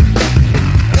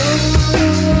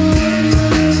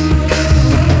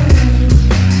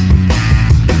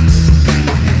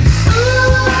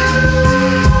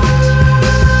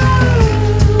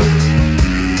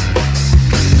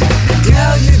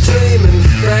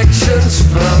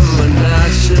 From a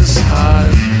nauseous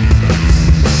heart,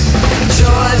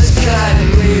 joy's kind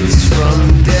leads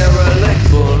from derelict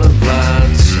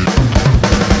boulevards.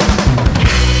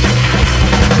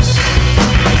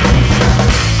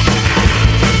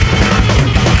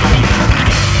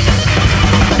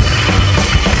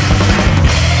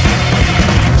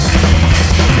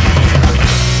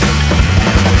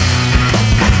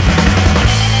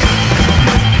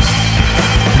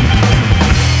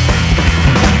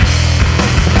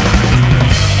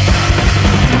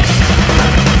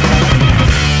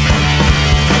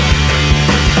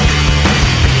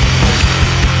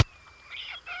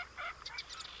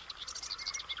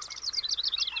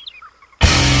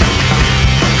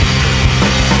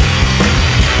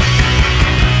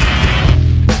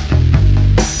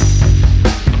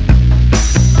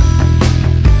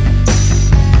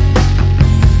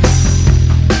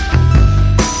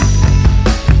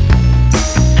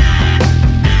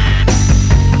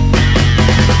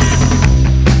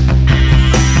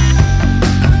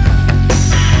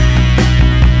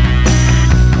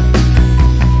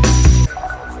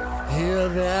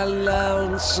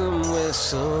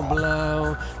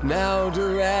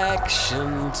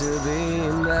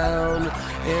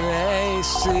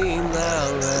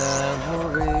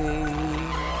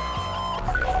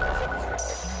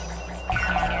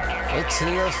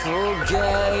 Tearful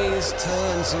gaze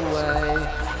turns away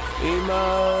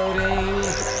Emoting,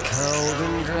 cold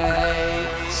and grey,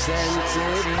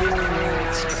 scented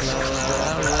units,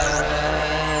 clover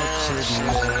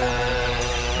wretchedness.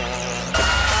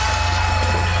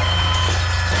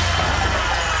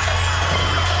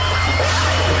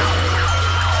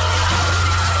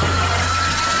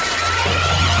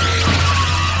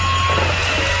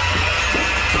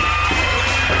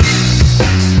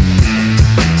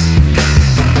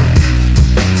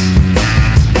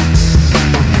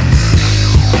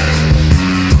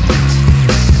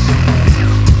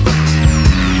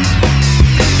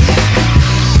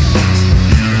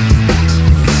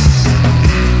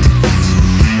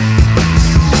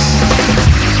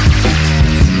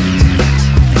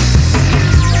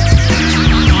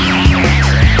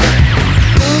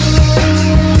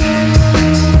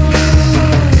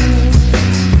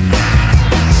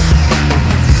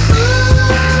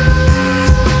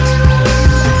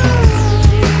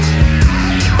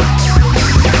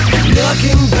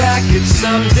 Looking back at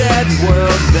some dead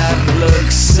world that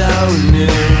looks so new.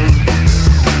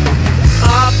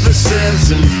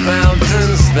 Offices and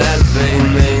fountains that they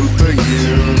name for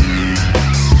you.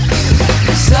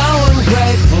 So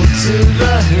ungrateful to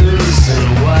the who's and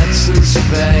what's his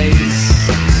face.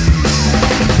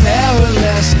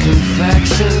 Perilous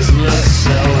confections look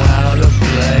so out of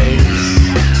place.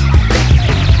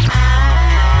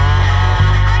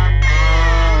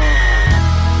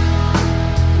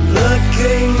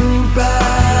 Looking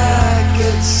back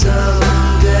at some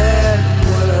dead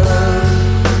world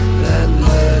that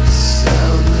looks so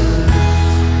new.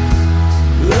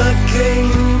 Looking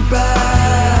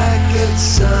back at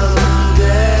some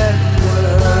dead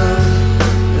world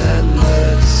that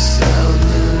looks so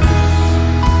new.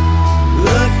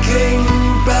 Looking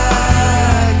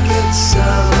back at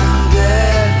some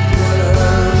dead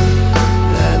world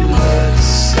that looks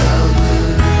so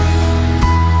new.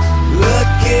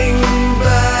 Looking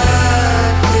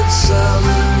back at some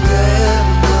dead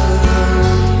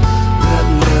world that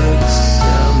looks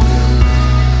so new.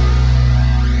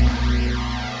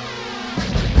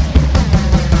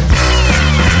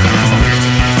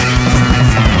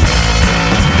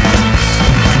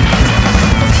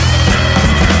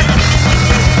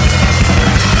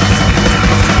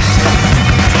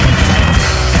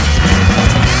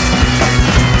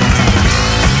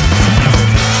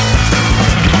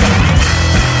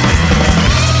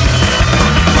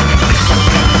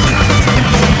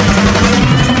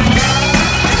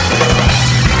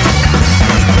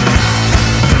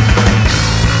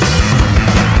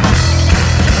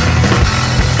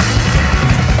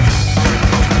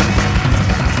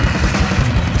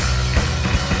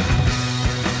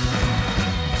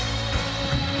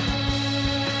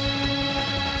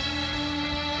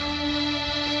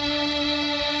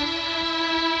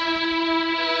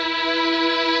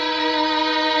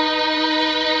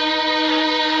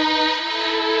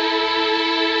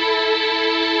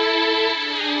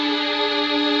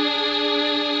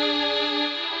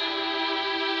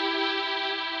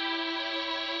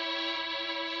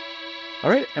 All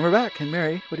right, and we're back. And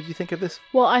Mary, what did you think of this?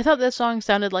 Well, I thought this song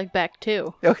sounded like Beck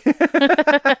too. Okay.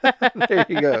 There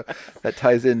you go. That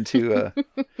ties into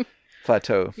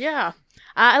Plateau. Yeah,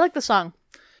 I like the song.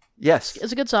 Yes.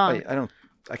 It's a good song.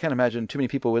 I can't imagine too many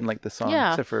people wouldn't like this song,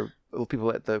 Yeah. except for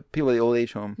people at the old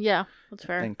age home Yeah, that's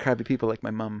fair. and crabby people like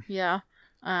my mum. Yeah.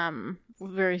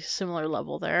 Very similar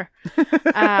level there.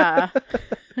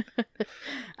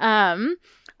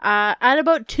 At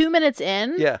about 2 minutes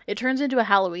in, Yeah. it turns into a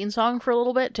Halloween song for a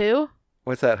little bit too.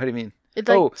 What's that? How do you mean? It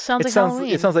sounds like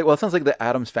Halloween. It sounds like the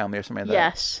Addams Family or something like that.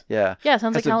 Yes. Yeah. Yeah, it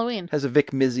sounds like Has Halloween. Has a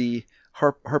Vic Mizzy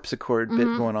harpsichord bit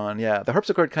going on. Yeah, the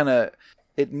harpsichord kind of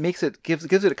gives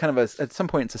it kind of at some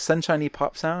point it's a sunshiny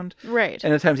pop sound. Right.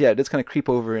 And at times, it does kind of creep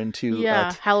over into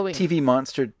Halloween TV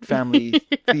monster family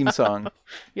theme song.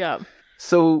 Yeah.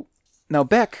 So now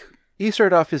Beck, he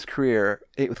started off his career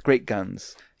with Great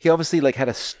Guns. He obviously had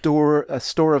a store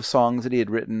of songs that he had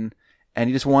written, and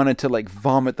he just wanted to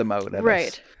vomit them out at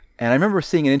us. And I remember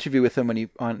seeing an interview with him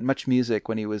on Much Music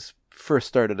when he was first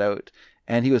started out,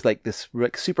 and he was this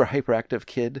super hyperactive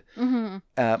kid.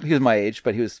 Mm-hmm. He was my age,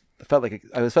 but I felt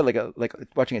like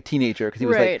watching a teenager because he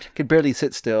was could barely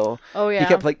sit still. Oh yeah. He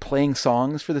kept playing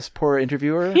songs for this poor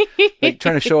interviewer, trying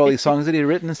to show all these songs that he had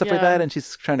written and stuff like that. And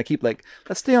she's trying to keep let's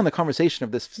stay on the conversation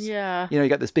of this. Yeah. You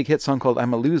got this big hit song called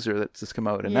 "I'm a Loser" that's just come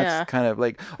out, and that's kind of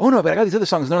oh no, but I got these other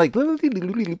songs, and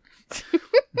they're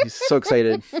he's so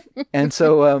excited, and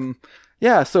so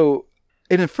so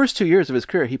in the first 2 years of his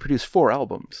career, he produced 4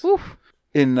 albums. Oof.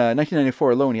 In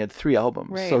 1994 alone, he had 3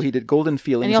 albums. Right. So he did Golden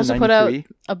Feelings and he also in put 93. out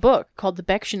a book called The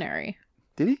Becktionary.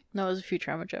 Did he? No, it was a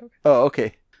Futurama joke. Oh,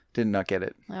 okay. Did not get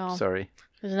it. Oh. Sorry.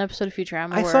 There's an episode of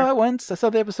Futurama I where saw it once. I saw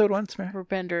the episode once, Mary. where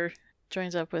Bender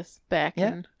joins up with Beck, Yeah,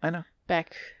 and I know.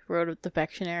 Beck wrote the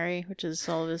Bectionary, which is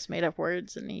all of his made-up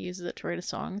words, and he uses it to write his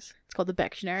songs. It's called the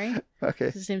Bectionary.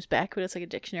 Okay. His name's Beck, but it's like a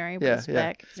dictionary, but Yeah, it's yeah.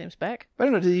 Beck. His name's Beck. I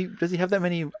don't know. Does he have that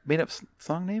many made-up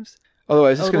song names? Although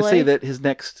I was just going to say Odelay? that his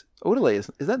next Odelay is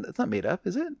that it's not made up,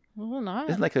 is it? Well, not.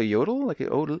 Isn't it like a yodel, like a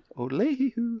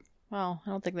Odelay? Well, I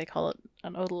don't think they call it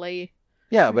an Odelay.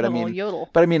 Yeah, but I Little mean, yodel.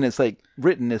 it's like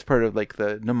written as part of like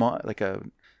the like a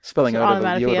spelling So out of a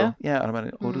onomatopoeia? yodel. Yeah,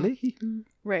 automatic Odelay.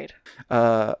 Right.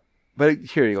 But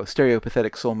here you go.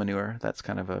 Stereopathetic Soul Manure. That's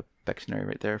kind of a Bectionary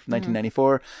right there from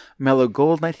 1994. Mellow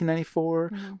Gold,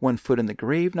 1994. One Foot in the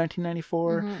Grave,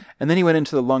 1994. And then he went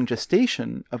into the long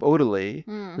gestation of Odelay,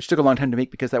 which took a long time to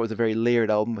make because that was a very layered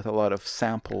album with a lot of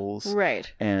samples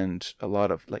Right. and a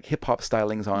lot of like hip hop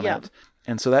stylings on Yeah. it.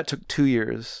 And so that took 2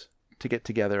 years to get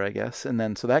together, I guess. And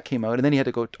then so that came out, and then he had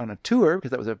to go on a tour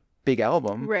because that was a big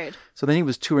album. Right. So then he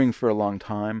was touring for a long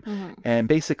time, and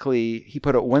basically he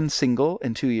put out one single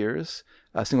in 2 years,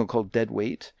 a single called Dead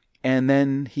Weight. And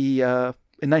then he, in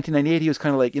 1998, he was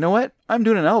kind of like, you know what? I'm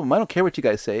doing an album. I don't care what you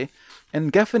guys say.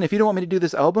 And Geffen, if you don't want me to do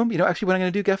this album, actually what I'm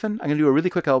going to do, Geffen, I'm going to do a really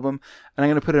quick album, and I'm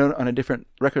going to put it on a different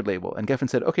record label. And Geffen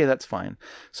said, okay, that's fine.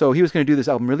 So he was going to do this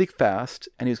album really fast,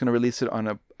 and he was going to release it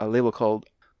on a label called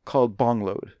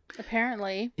Bongload.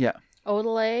 Apparently, Yeah.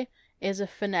 Odelay is a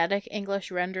phonetic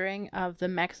English rendering of the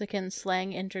Mexican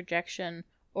slang interjection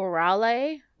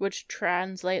orale, which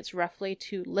translates roughly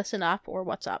to listen up or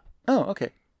what's up. Oh, okay.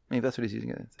 Maybe that's what he's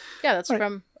using it. Yeah, that's All right.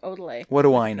 from Odelay. What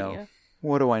do I know? Wikipedia.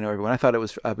 What do I know, everyone? I thought it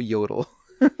was a yodel.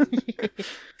 I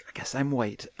guess I'm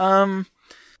white. So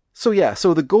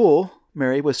the goal,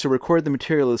 Mary, was to record the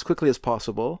material as quickly as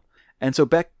possible. And so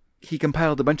Beck, he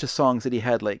compiled a bunch of songs that he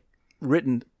had like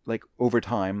written like over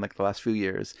time, like the last few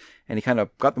years, and he kind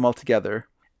of got them all together.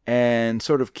 And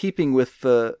sort of keeping with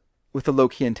the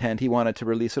low-key intent, he wanted to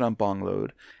release it on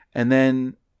Bongload. And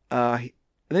then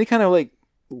he kind of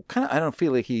I don't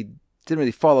feel like he didn't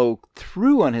really follow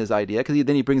through on his idea, because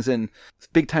then he brings in this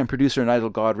big-time producer Nigel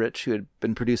Godrich, who had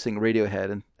been producing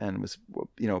Radiohead and was,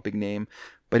 a big name.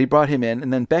 But he brought him in,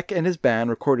 and then Beck and his band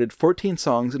recorded 14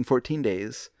 songs in 14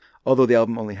 days, although the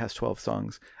album only has 12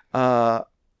 songs.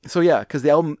 Because the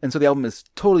album is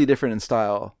totally different in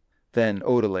style than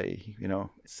Odelay.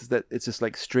 It's just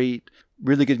like straight,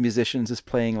 really good musicians just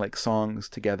playing like songs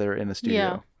together in the studio.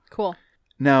 Yeah, cool.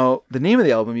 Now, the name of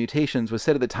the album, Mutations, was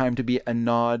said at the time to be a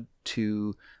nod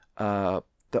to the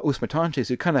Os Mutantes,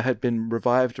 who kind of had been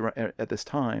revived at this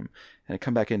time and had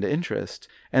come back into interest.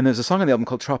 And there's a song on the album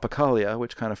called Tropicalia,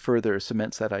 which kind of further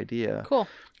cements that idea. Cool.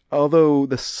 Although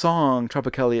the song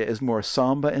Tropicalia is more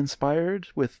samba-inspired,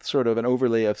 with sort of an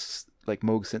overlay of like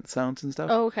Moog synth sounds and stuff.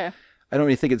 Oh, okay. I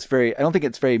don't think it's very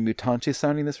Mutantes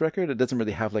sounding, this record. It doesn't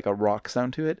really have like a rock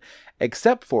sound to it,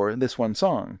 except for this one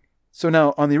song. So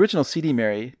now, on the original CD,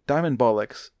 Mary, Diamond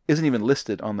Bollocks isn't even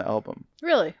listed on the album.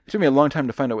 Really? It took me a long time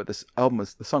to find out what the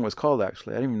song was called,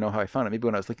 actually. I didn't even know how I found it. Maybe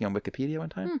when I was looking on Wikipedia one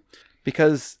time.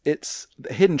 Because it's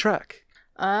a hidden track.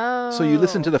 Oh. So you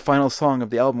listen to the final song of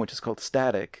the album, which is called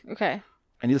Static. Okay.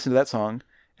 And you listen to that song,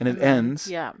 and it ends.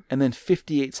 Yeah. And then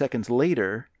 58 seconds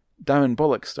later, Diamond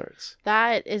Bollocks starts.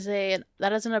 That is an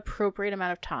appropriate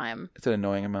amount of time. It's an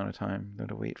annoying amount of time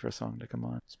to wait for a song to come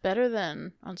on. It's better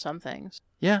than on some things.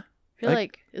 Yeah. I feel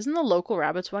like, isn't the Local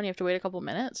Rabbits one, you have to wait a couple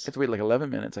minutes? You have to wait like 11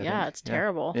 minutes, I think. Yeah, it's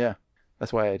terrible. Yeah.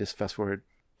 That's why I just fast forward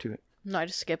to it. No, I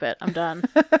just skip it. I'm done.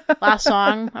 Last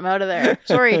song, I'm out of there.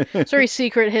 Sorry,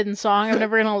 secret hidden song. I'm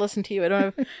never gonna listen to you. I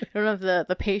don't have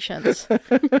the patience.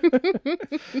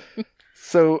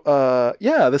 So,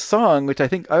 the song, which I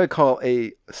think I would call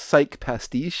a psych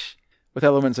pastiche, with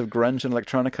elements of grunge and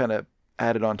electronic kind of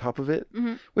added on top of it,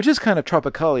 which is kind of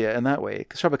Tropicalia in that way,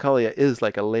 because Tropicalia is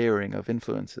like a layering of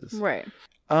influences. Right.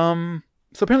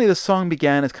 So apparently the song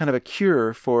began as kind of a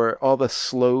cure for all the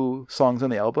slow songs on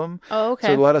the album. Oh, okay.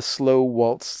 So a lot of slow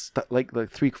waltz, like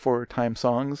 3-4 time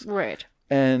songs. Right.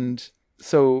 And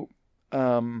so,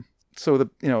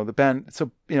 the band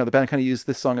kind of used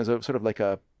this song as a sort of like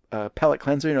a palate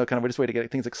cleanser, kind of just way to get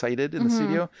things excited in the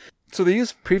studio. So they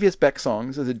used previous Beck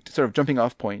songs as a sort of jumping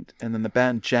off point, and then the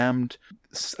band jammed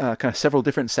kind of several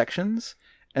different sections,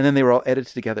 and then they were all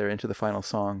edited together into the final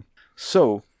song.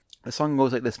 So the song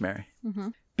goes like this, Mary.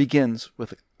 Begins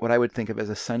with what I would think of as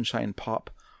a sunshine pop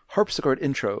harpsichord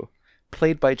intro,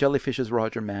 played by Jellyfish's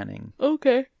Roger Manning.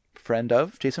 Okay. Friend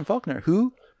of Jason Faulkner,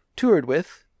 who toured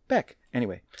with Beck.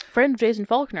 Anyway. Friend of Jason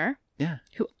Faulkner. Yeah.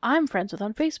 Who I'm friends with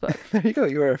on Facebook. There you go.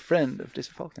 You are a friend of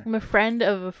Jason Faulkner. I'm a friend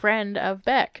of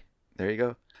Beck. There you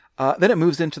go. Then it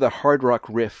moves into the hard rock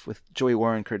riff with Joey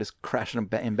Warren Curtis crashing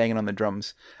and banging on the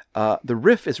drums. The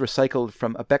riff is recycled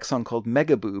from a Beck song called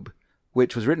Megaboob,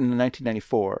 which was written in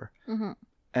 1994,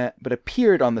 but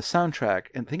appeared on the soundtrack,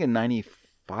 I think in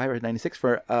 95 or 96,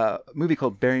 for a movie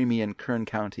called Bury Me in Kern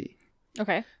County.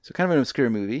 Okay. So kind of an obscure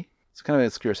movie. It's kind of an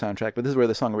obscure soundtrack, but this is where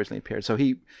the song originally appeared. So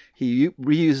he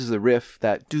reuses the riff,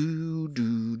 that do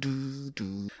do do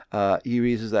do. He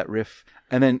reuses that riff,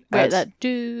 and then adds that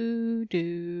do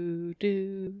do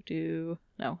do do.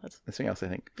 No, that's something else, I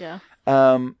think. Yeah.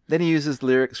 Then he uses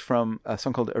lyrics from a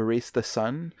song called "Erase the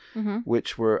Sun,"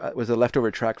 which was a leftover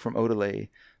track from Odelay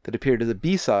that appeared as a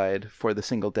B-side for the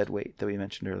single "Dead Weight" that we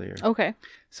mentioned earlier. Okay.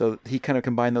 So he kind of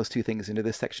combined those two things into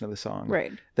this section of the song.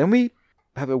 Right. Then we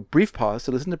have a brief pause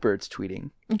to listen to birds tweeting.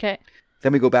 Okay.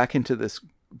 Then we go back into this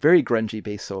very grungy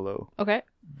bass solo. Okay.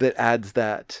 That adds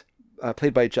that,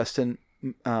 played by Justin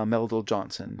Meldal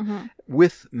Johnson,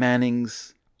 with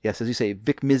Manning's, yes, as you say,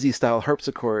 Vic Mizzy style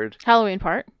harpsichord. Halloween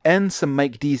part. And some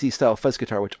Mike Deasy style fuzz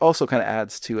guitar, which also kind of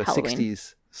adds to a Halloween.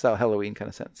 60s style Halloween kind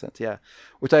of sense, yeah.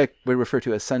 Which I would refer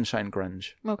to as sunshine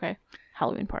grunge. Okay.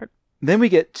 Halloween part. Then we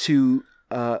get to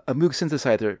a Moog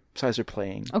synthesizer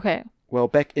playing. Okay. Well,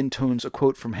 Beck intones a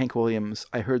quote from Hank Williams,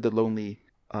 "I heard the lonely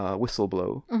whistle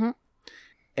blow."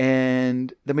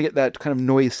 And then we get that kind of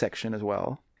noise section as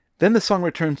well. Then the song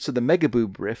returns to the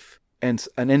Megaboob riff and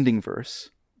an ending verse.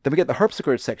 Then we get the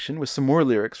harpsichord section with some more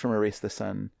lyrics from Erase the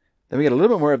Sun. Then we get a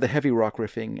little bit more of the heavy rock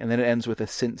riffing, and then it ends with a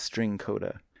synth string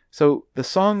coda. So the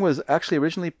song was actually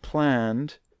originally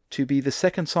planned to be the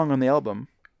second song on the album,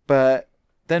 but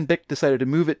then Beck decided to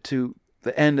move it to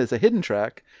the end as a hidden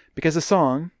track because the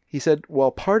song, he said,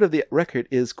 while part of the record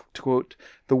is, to quote,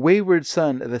 "the wayward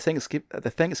son at the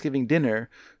Thanksgiving dinner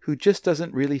who just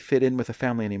doesn't really fit in with the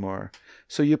family anymore.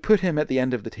 So you put him at the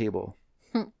end of the table."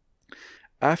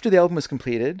 After the album was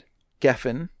completed,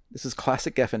 Geffen, this is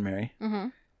classic Geffen, Mary,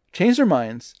 changed their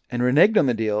minds and reneged on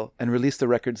the deal and released the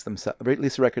record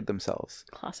themselves.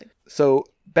 Classic. So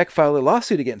Beck filed a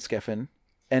lawsuit against Geffen,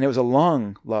 and it was a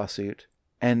long lawsuit,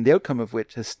 and the outcome of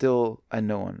which is still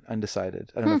unknown,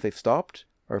 undecided. I don't know if they've stopped,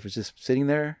 or if it's just sitting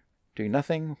there doing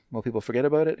nothing while people forget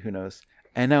about it. Who knows?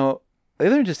 And now, the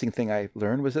other interesting thing I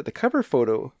learned was that the cover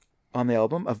photo on the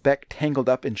album of Beck tangled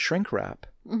up in shrink wrap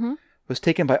was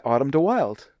taken by Autumn de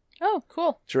Wilde, Oh,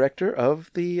 cool. director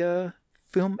of the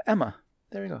film Emma.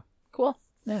 There you go. Cool.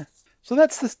 Yeah. So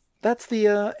that's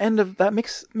the end of that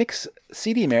mix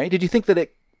CD, Mary. Did you think that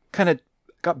it kind of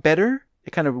got better?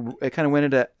 It kind of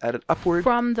went at an upward.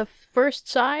 From the first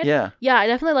side? Yeah. Yeah, I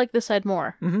definitely liked this side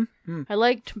more. Mm-hmm. I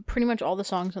liked pretty much all the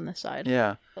songs on this side.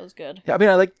 Yeah. That was good. Yeah, I mean,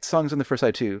 I liked songs on the first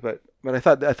side too, but I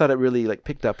thought it really like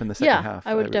picked up in the second half.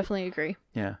 I would definitely agree.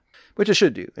 Yeah, which it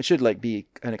should do. It should like be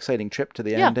an exciting trip to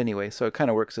the end anyway. So it kind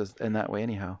of works in that way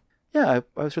anyhow. Yeah,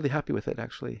 I was really happy with it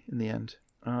actually in the end.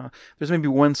 There's maybe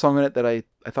one song on it that I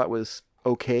thought was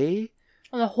okay.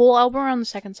 On the whole album or on the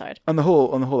second side? On the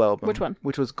whole album. Which one?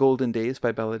 Which was Golden Days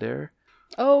by Belladere.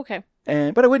 Oh, okay.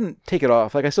 But I wouldn't take it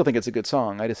off. Like I still think it's a good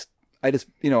song. I just I just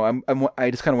kind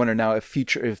of wonder now if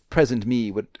present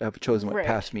me would have chosen what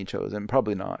past me chose, and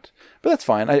probably not. But that's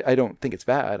fine. I don't think it's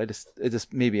bad. It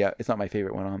just maybe it's not my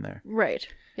favorite one on there. Right.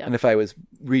 Yeah. And if I was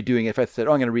redoing it, if I said,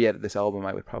 I'm going to re-edit this album,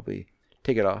 I would probably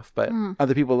take it off. But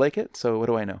other people like it, so what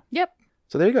do I know? Yep.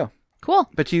 So there you go. Cool.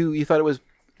 But you thought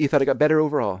it got better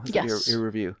overall? Is yes. that your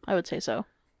review? I would say so.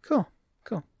 Cool.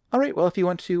 All right. Well, if you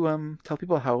want to tell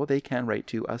people how they can write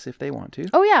to us if they want to.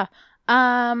 Oh, yeah.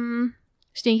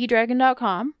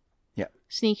 SneakyDragon.com. Yep.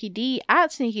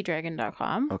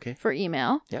 SneakyD@SneakyDragon.com. Okay. For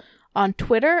email. Yep. On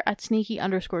Twitter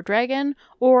 @Sneaky_Dragon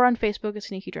or on Facebook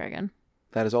 @SneakyDragon.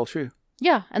 That is all true.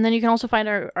 Yeah. And then you can also find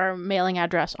our mailing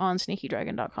address on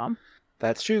SneakyDragon.com.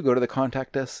 That's true. Go to the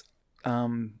Contact Us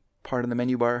part in the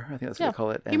menu bar. I think that's what we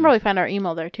call it. You can probably find our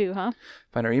email there too, huh?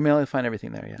 Find our email and find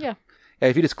everything there, yeah. Yeah. Yeah,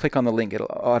 if you just click on the link, it'll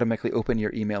automatically open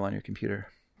your email on your computer.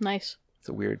 Nice. It's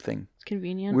a weird thing. It's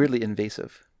convenient. Weirdly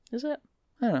invasive. Is it?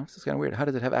 I don't know. It's just kind of weird. How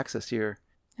does it have access to your...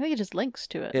 I think it just links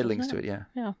to it. It links to it, yeah.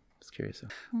 Yeah. Just curious. So.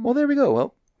 Well, there we go.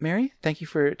 Well, Mary, thank you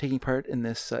for taking part in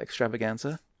this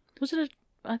extravaganza. Was it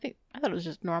I thought it was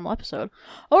just a normal episode.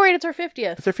 Oh, right, it's our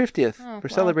 50th. It's our 50th. Oh, we're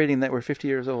celebrating that we're 50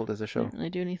 years old as a show. Didn't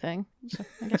really do anything. So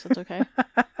I guess it's okay.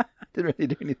 Didn't really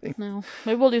do anything. No.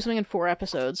 Maybe we'll do something in 4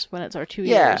 episodes when it's our 2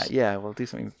 years. years. Yeah, we'll do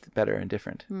something better and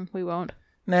different. We won't.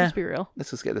 Nah. Let's be real.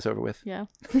 Let's just get this over with. Yeah.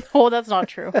 Oh, that's not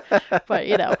true.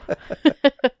 But,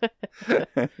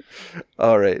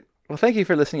 All right. Well, thank you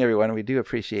for listening, everyone. We do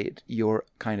appreciate your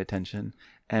kind attention.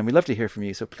 And we'd love to hear from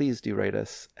you, so please do write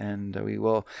us. And we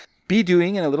will be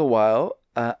doing in a little while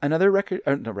another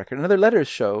letters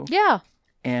show. Yeah.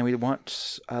 And we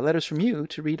want letters from you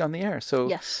to read on the air. So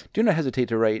Yes. do not hesitate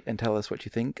to write and tell us what you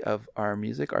think of our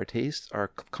music, our tastes, our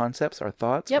concepts, our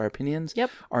thoughts, our opinions,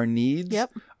 our needs,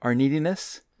 our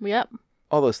neediness. Yep.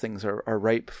 All those things are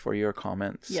ripe for your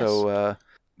comments. Yes. So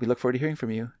we look forward to hearing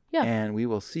from you. Yeah. And we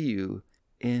will see you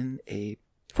in a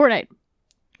Fortnight.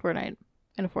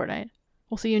 In a fortnight.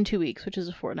 We'll see you in 2 weeks, which is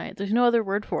a fortnight. There's no other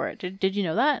word for it. Did you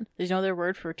know that? There's no other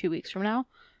word for 2 weeks from now?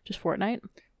 Just fortnight?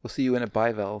 We'll see you in a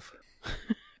bivalve.